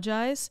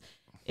apologize.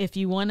 If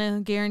you want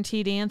a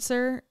guaranteed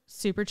answer,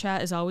 Super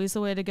Chat is always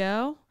the way to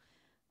go.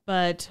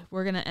 But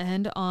we're going to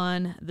end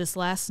on this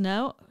last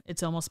note.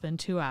 It's almost been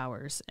 2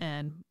 hours,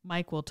 and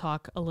Mike will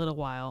talk a little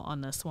while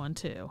on this one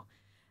too.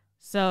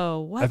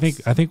 So I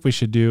think we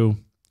should do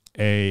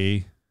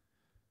a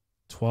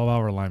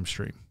 12-hour Lime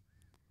stream.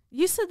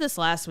 You said this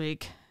last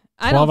week.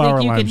 I don't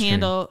think you can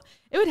handle.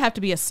 It would have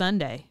to be a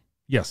Sunday.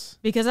 Yes,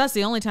 because that's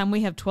the only time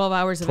we have 12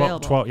 hours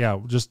available.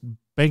 Just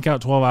bank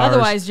out 12 hours.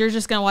 Otherwise, you're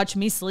just going to watch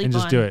me sleep and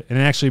just do it. And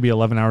it actually be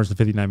 11 hours and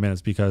 59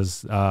 minutes,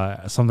 because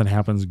something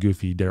happens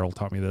goofy. Daryl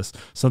taught me this.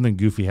 Something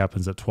goofy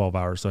happens at 12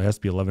 hours, so it has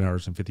to be 11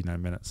 hours and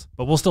 59 minutes.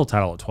 But we'll still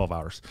title it 12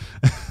 hours.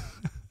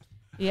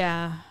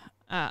 Yeah.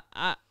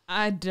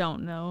 I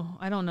don't know.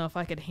 I don't know if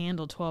I could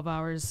handle 12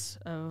 hours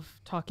of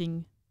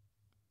talking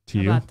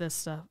to about this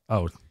stuff.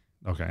 Oh,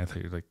 okay. I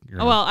thought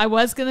well, I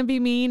was going to be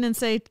mean and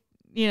say,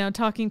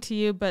 talking to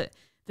you, but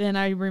then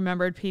I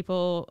remembered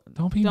people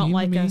don't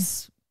like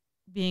us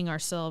being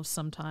ourselves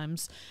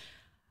sometimes.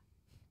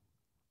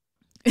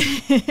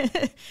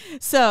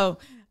 So,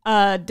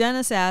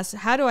 Dennis asks,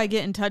 how do I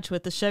get in touch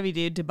with the Chevy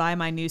dude to buy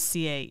my new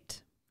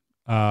C8?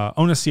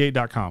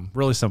 𝘊𝘢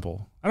Really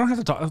simple. I don't have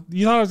to talk.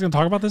 You thought I was going to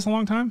talk about this a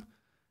long time?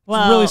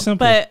 Well, it's really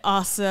simple. But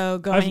also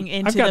going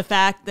into the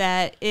fact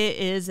that it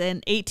is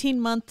an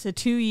 18-month to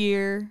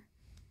 2-year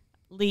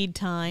lead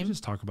time. You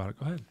just talk about it.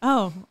 Go ahead.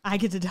 Oh, I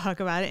get to talk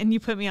about it, and you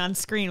put me on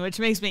screen, which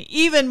makes me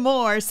even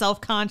more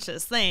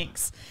self-conscious.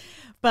 Thanks.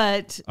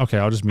 But okay,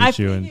 I'll just mute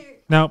you.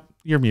 No,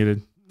 you're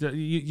muted.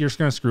 You're just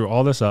going to screw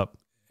all this up,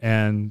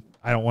 and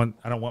I don't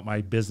want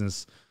my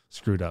business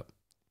screwed up.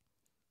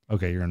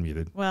 Okay, you're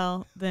unmuted.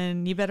 Well,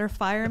 then you better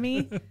fire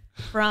me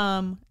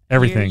from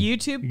everything. Your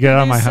YouTube get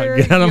out of my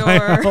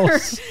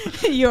house.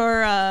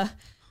 Your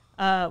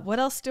what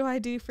else do I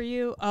do for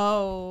you?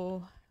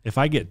 Oh, if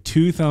I get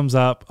 2 thumbs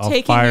up, I'll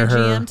taking fire your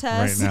her GM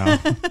test.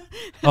 right now.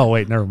 Oh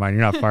wait, never mind.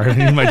 You're not fired.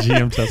 I need my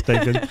GM test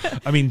taken.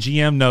 I mean,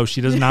 GM, no,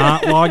 she does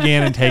not log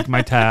in and take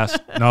my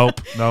test.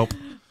 Nope.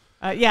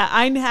 Yeah,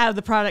 I have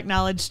the product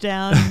knowledge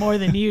down more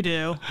than you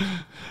do.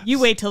 You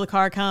wait till the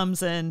car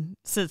comes and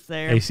sits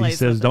there. AC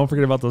says, don't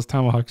forget about those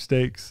tomahawk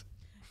steaks.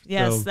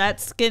 Yes,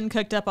 that's getting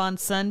cooked up on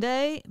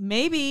Sunday.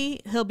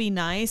 Maybe he'll be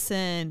nice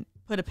and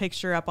put a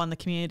picture up on the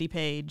community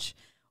page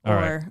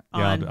or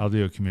on I'll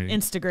do a community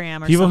Instagram or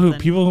something. something.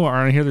 People who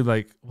aren't here, they're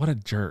like, what a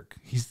jerk.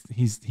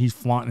 He's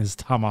flaunting his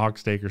tomahawk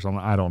steak or something.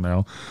 I don't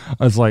know.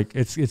 It's like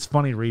it's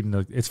funny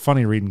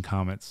reading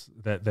comments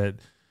that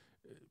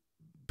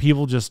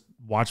people just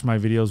watch my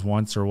videos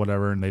once or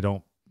whatever, and they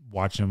don't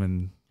watch them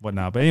and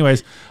whatnot. But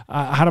anyways,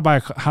 how to buy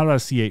a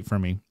C8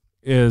 from me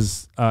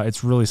is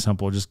it's really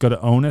simple. Just go to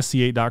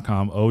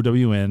ownac8.com,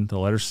 OWN, the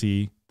letter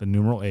C, the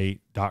numeral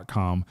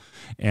 8.com,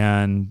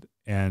 and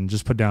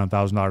just put down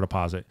 $1,000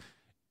 deposit,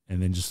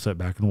 and then just sit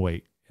back and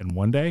wait. And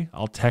one day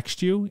I'll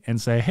text you and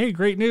say, hey,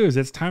 great news.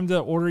 It's time to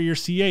order your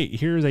C8.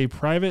 Here's a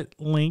private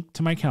link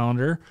to my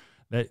calendar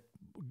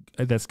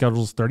that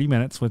schedules 30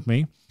 minutes with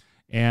me.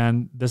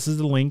 And this is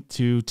the link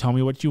to tell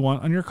me what you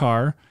want on your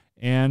car.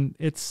 And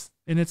it's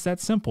that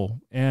simple.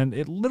 And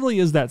it literally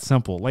is that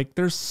simple. Like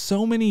there's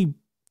so many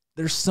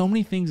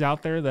things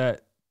out there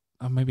that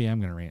maybe I'm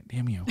going to rant.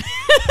 Damn you.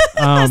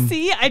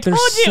 See, I told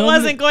you it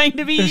wasn't going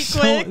to be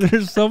quick.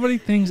 There's so many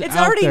things it's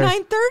out already there.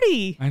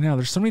 9:30. I know.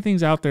 There's so many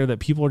things out there that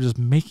people are just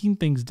making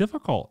things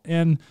difficult.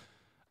 And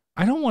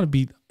I don't want to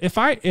be, if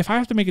I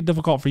have to make it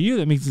difficult for you,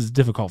 that means it's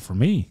difficult for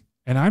me.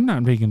 And I'm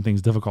not making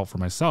things difficult for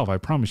myself. I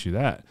promise you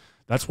that.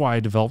 That's why I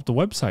developed the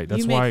website.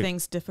 That's why you make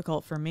things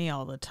difficult for me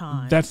all the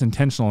time. That's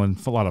intentional and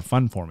a lot of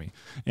fun for me.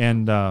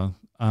 And I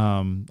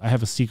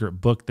have a secret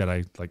book that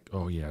I like.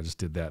 Oh yeah, I just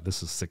did that.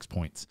 This is 6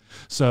 points.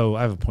 So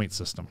I have a point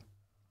system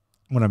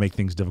when I make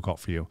things difficult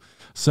for you.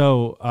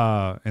 So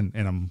and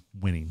I'm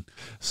winning.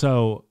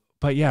 So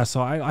but yeah,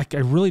 so I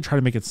really try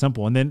to make it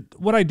simple. And then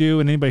what I do,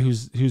 and anybody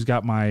who's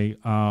got my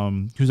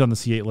who's on the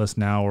C8 list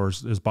now or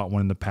has bought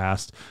one in the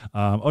past,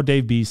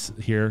 Dave Beast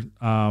here,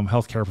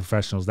 healthcare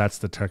professionals. That's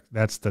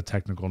the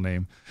technical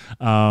name.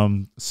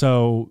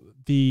 So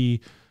the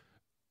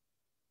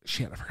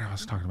shit, I forgot what I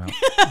was talking about.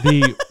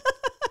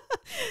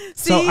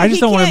 So I just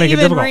don't want to make it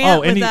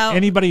difficult.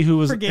 Anybody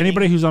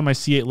who's on my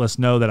C8 list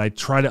know that I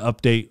try to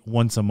update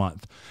once a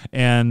month,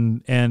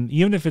 and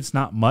even if it's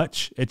not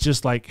much, it's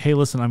just like, hey,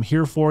 listen, I'm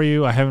here for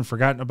you. I haven't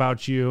forgotten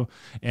about you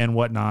and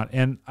whatnot.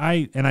 And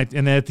at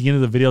the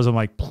end of the videos, I'm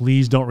like,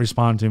 please don't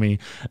respond to me.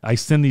 I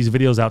send these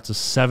videos out to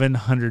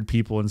 700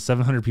 people, and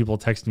 700 people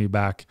text me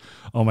back.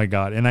 Oh my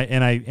god! And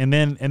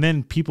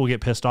then people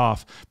get pissed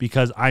off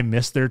because I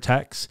miss their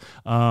texts.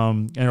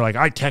 And they're like,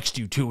 I texted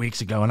you 2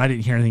 weeks ago and I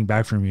didn't hear anything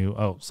back from you.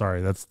 Oh, sorry.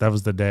 That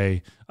was the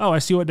day. Oh, I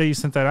see what day you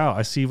sent that out.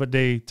 I see what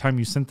time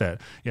you sent that.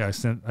 Yeah, I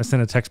sent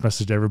a text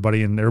message to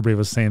everybody, and everybody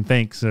was saying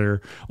thanks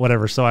or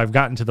whatever. So I've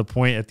gotten to the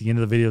point at the end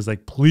of the videos,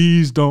 like,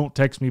 please don't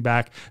text me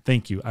back.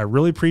 Thank you. I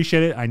really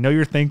appreciate it. I know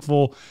you're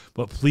thankful,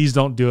 but please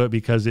don't do it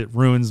because it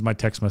ruins my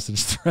text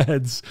message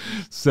threads.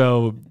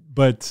 So,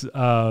 but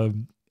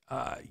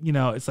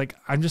it's like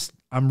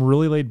I'm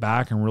really laid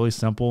back and really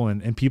simple,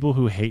 and people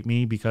who hate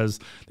me because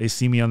they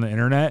see me on the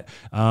internet,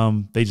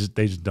 they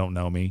just don't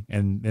know me,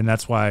 and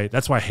that's why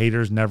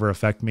haters never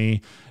affect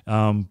me,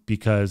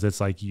 because it's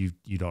like you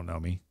don't know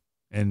me,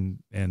 and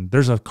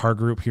there's a car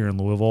group here in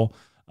Louisville,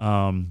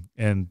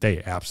 and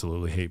they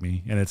absolutely hate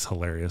me, and it's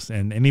hilarious.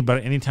 And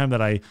anytime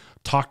that I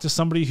talk to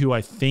somebody who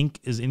I think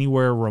is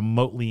anywhere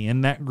remotely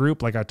in that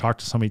group, like I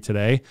talked to somebody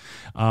today,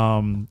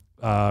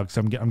 because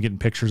I'm getting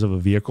pictures of a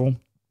vehicle.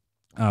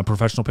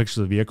 Professional pictures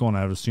of the vehicle, and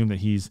I would assume that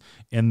he's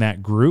in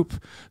that group.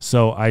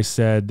 So I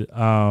said,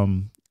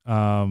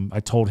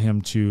 I told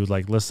him to,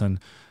 like, listen,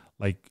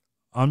 like,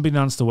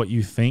 unbeknownst to what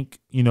you think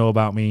you know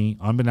about me,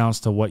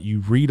 unbeknownst to what you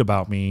read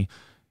about me,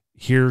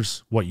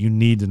 here's what you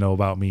need to know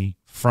about me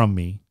from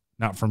me,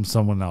 not from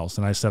someone else.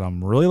 And I said,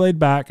 I'm really laid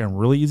back, I'm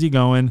really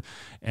easygoing,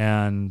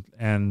 and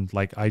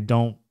like, I'm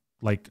not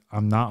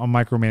a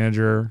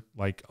micromanager.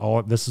 Like,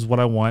 this is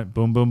what I want.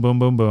 Boom, boom, boom,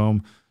 boom,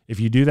 boom.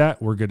 If you do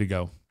that, we're good to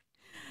go.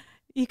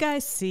 You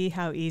guys see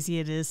how easy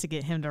it is to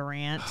get him to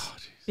rant,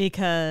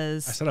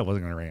 because I said I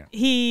wasn't going to rant.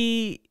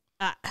 He,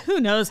 who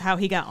knows how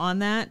he got on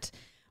that,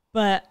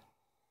 but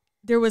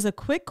there was a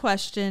quick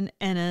question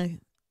and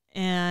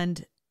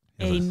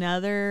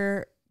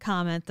another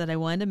comment that I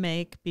wanted to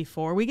make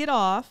before we get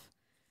off.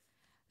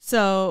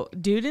 So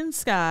Dude in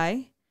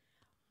Sky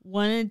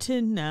wanted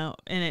to know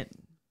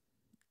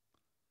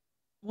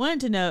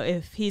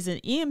if he's an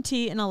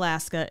EMT in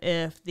Alaska,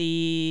 if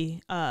the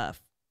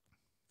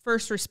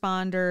first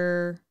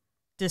responder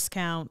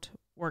discount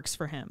works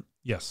for him.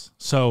 Yes.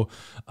 So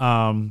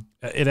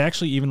it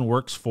actually even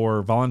works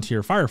for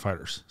volunteer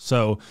firefighters.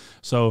 So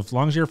as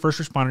long as you're a first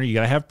responder, you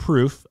got to have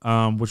proof,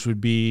 which would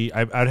be,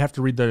 I'd have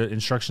to read the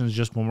instructions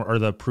just one more, or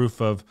the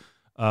proof of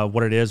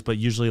what it is, but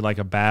usually like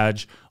a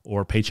badge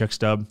or paycheck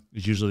stub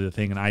is usually the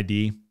thing, an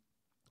ID,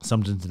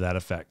 something to that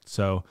effect.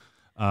 So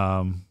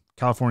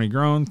California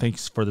Grown,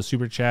 thanks for the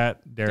super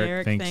chat.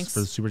 Derek, thanks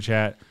for the super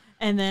chat.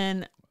 And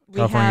then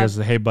California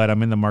says, hey, bud,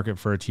 I'm in the market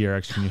for a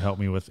TRX. Can you help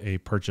me with a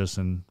purchase,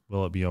 and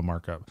will it be a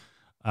markup?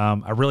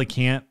 I really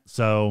can't.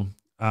 So,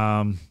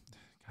 God,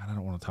 I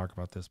don't want to talk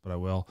about this, but I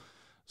will.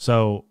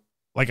 So,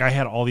 like, I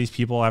had all these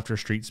people after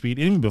Street Speed,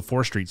 even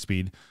before Street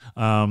Speed.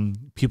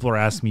 People are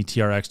asking me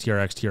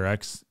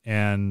TRX,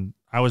 and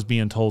I was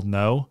being told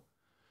no.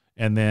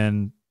 And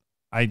then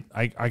I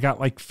got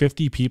like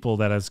 50 people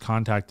that has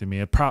contacted me,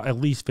 at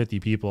least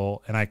 50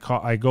 people. And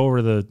I go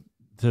over to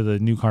the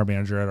new car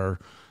manager at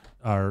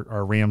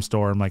our Ram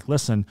store. I'm like,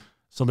 listen,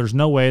 so there's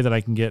no way that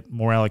I can get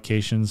more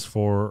allocations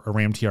for a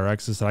Ram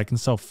TRXs, that I can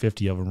sell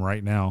 50 of them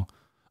right now.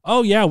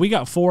 Oh yeah, we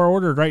got 4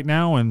 ordered right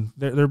now, and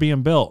they're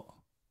being built.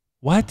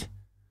 What?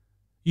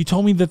 You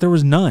told me that there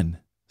was none.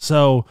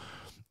 So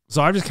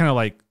I just kind of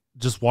like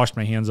just washed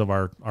my hands of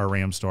our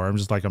Ram store. I'm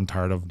just like, I'm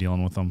tired of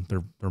dealing with them.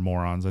 They're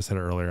morons. I said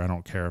it earlier. I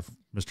don't care if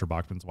Mr.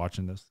 Bachman's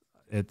watching this.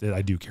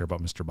 I do care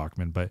about Mr.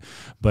 Bachman, but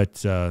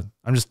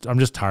I'm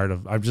just tired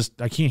of, I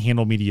can't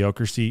handle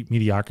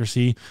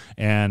mediocrity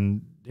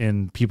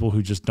and people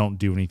who just don't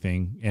do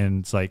anything.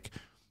 And it's like,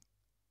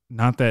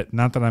 not that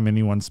I'm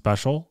anyone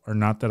special, or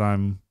not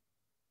that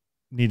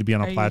need to be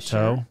on a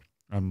plateau.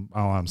 Sure?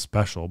 I'm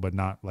special, but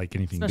not like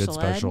anything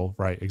special.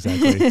 Right.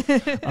 Exactly.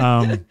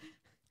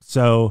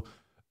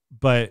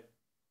 But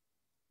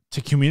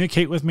to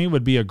communicate with me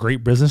would be a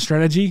great business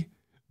strategy,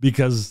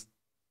 because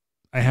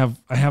I have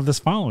this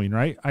following,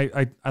 right?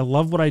 I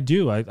love what I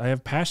do. I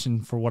have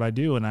passion for what I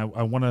do, and I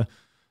want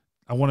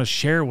to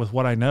share with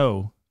what I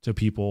know to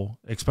people,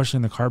 especially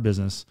in the car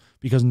business,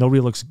 because nobody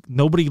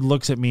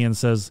looks at me and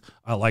says,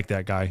 I like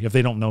that guy, if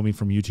they don't know me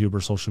from YouTube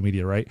or social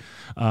media, right?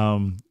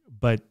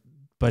 But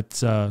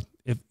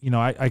if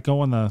I go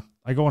on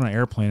an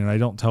airplane, and I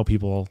don't tell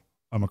people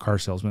I'm a car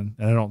salesman,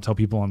 and I don't tell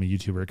people I'm a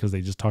YouTuber, because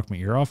they just talk my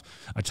ear off.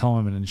 I tell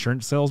them I'm an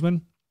insurance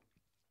salesman,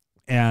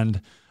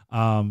 and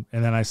And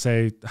then I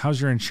say,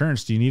 how's your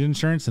insurance? Do you need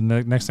insurance? And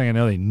the next thing I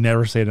know, they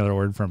never say another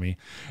word from me.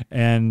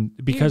 And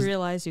because you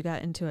realize you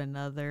got into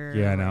another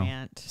I know.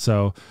 rant.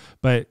 So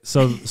I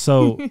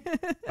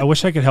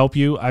wish I could help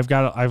you. I've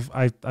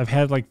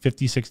had like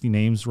 50, 60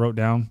 names wrote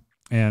down,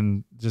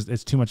 and just,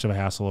 it's too much of a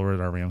hassle over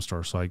at our Ram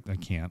store. So I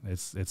can't,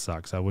 it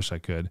sucks. I wish I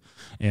could.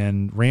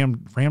 And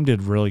Ram did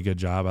a really good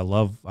job. I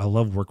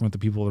love working with the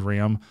people at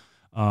Ram.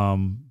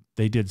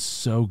 They did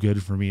so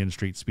good for me in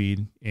street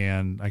speed,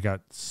 and I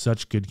got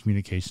such good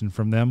communication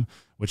from them,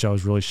 which I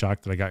was really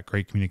shocked that I got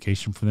great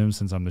communication from them,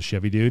 since I'm the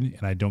Chevy dude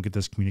and I don't get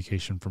this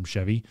communication from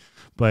Chevy,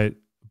 but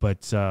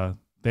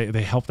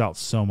they helped out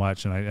so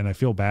much. And I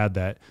feel bad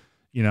that,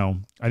 you know,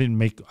 I didn't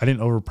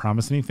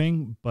overpromise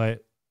anything,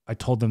 but I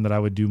told them that I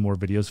would do more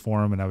videos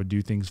for them and I would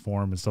do things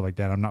for them and stuff like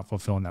that. I'm not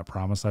fulfilling that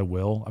promise. I'm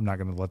not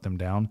going to let them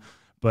down,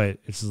 but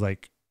it's just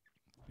like,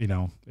 you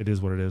know, it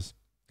is what it is.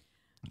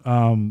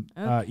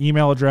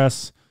 Email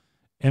address,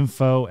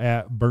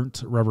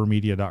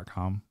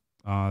 info@burntRubberMedia.com.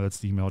 That's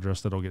the email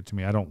address that'll get to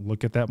me. I don't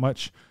look at that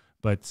much,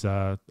 but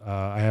I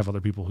have other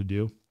people who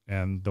do,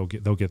 and they'll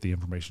get the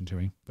information to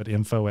me. But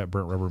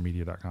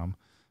info@burntRubberMedia.com.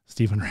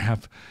 Stephen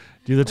Rapp,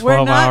 do the 12-hour.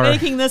 We're not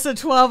making this a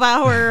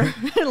 12-hour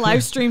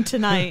live stream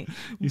tonight.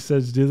 He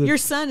says, do the. Your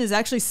son is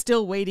actually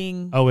still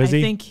waiting. Oh, is he?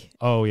 I think.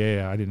 Oh,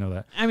 yeah. I didn't know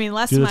that. I mean,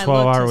 last do time the I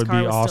looked, 12-hour his would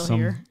car be was still awesome.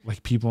 here.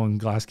 Like people in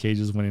glass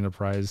cages winning a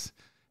prize.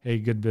 Hey,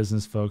 good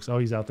business, folks. Oh,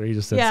 he's out there. He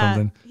just said Yeah,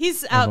 something.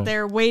 he's out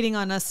there waiting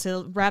on us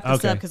to wrap this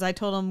Okay. up, because I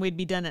told him we'd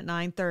be done at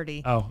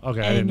 9:30. Oh,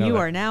 okay. I And didn't know you that.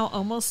 are now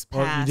almost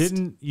Well, past.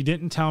 you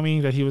didn't tell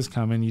me that he was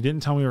coming. You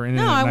didn't tell me we were in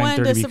No, at I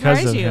wanted 9:30 to because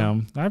surprise of you.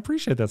 him. I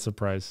appreciate that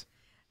surprise.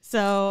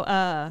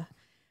 So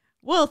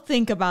we'll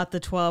think about the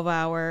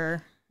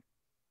 12-hour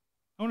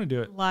I want to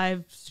do it. live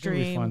It'll be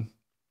stream. fun.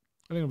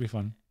 I think it'll be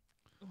fun.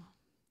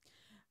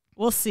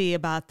 We'll see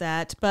about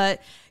that.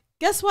 But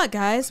guess what,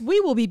 guys? We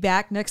will be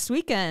back next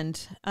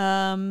weekend.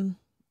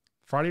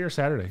 Friday or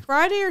Saturday?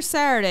 Friday or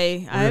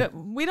Saturday.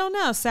 We don't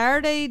know.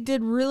 Saturday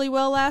did really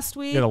well last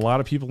week. We had a lot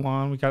of people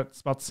on. We got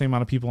about the same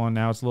amount of people on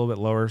now. It's a little bit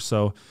lower.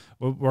 So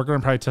we're going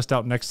to probably test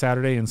out next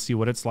Saturday and see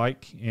what it's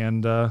like.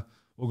 And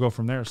we'll go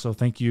from there. So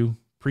thank you.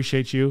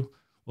 Appreciate you.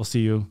 We'll see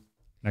you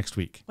next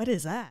week. What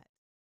is that?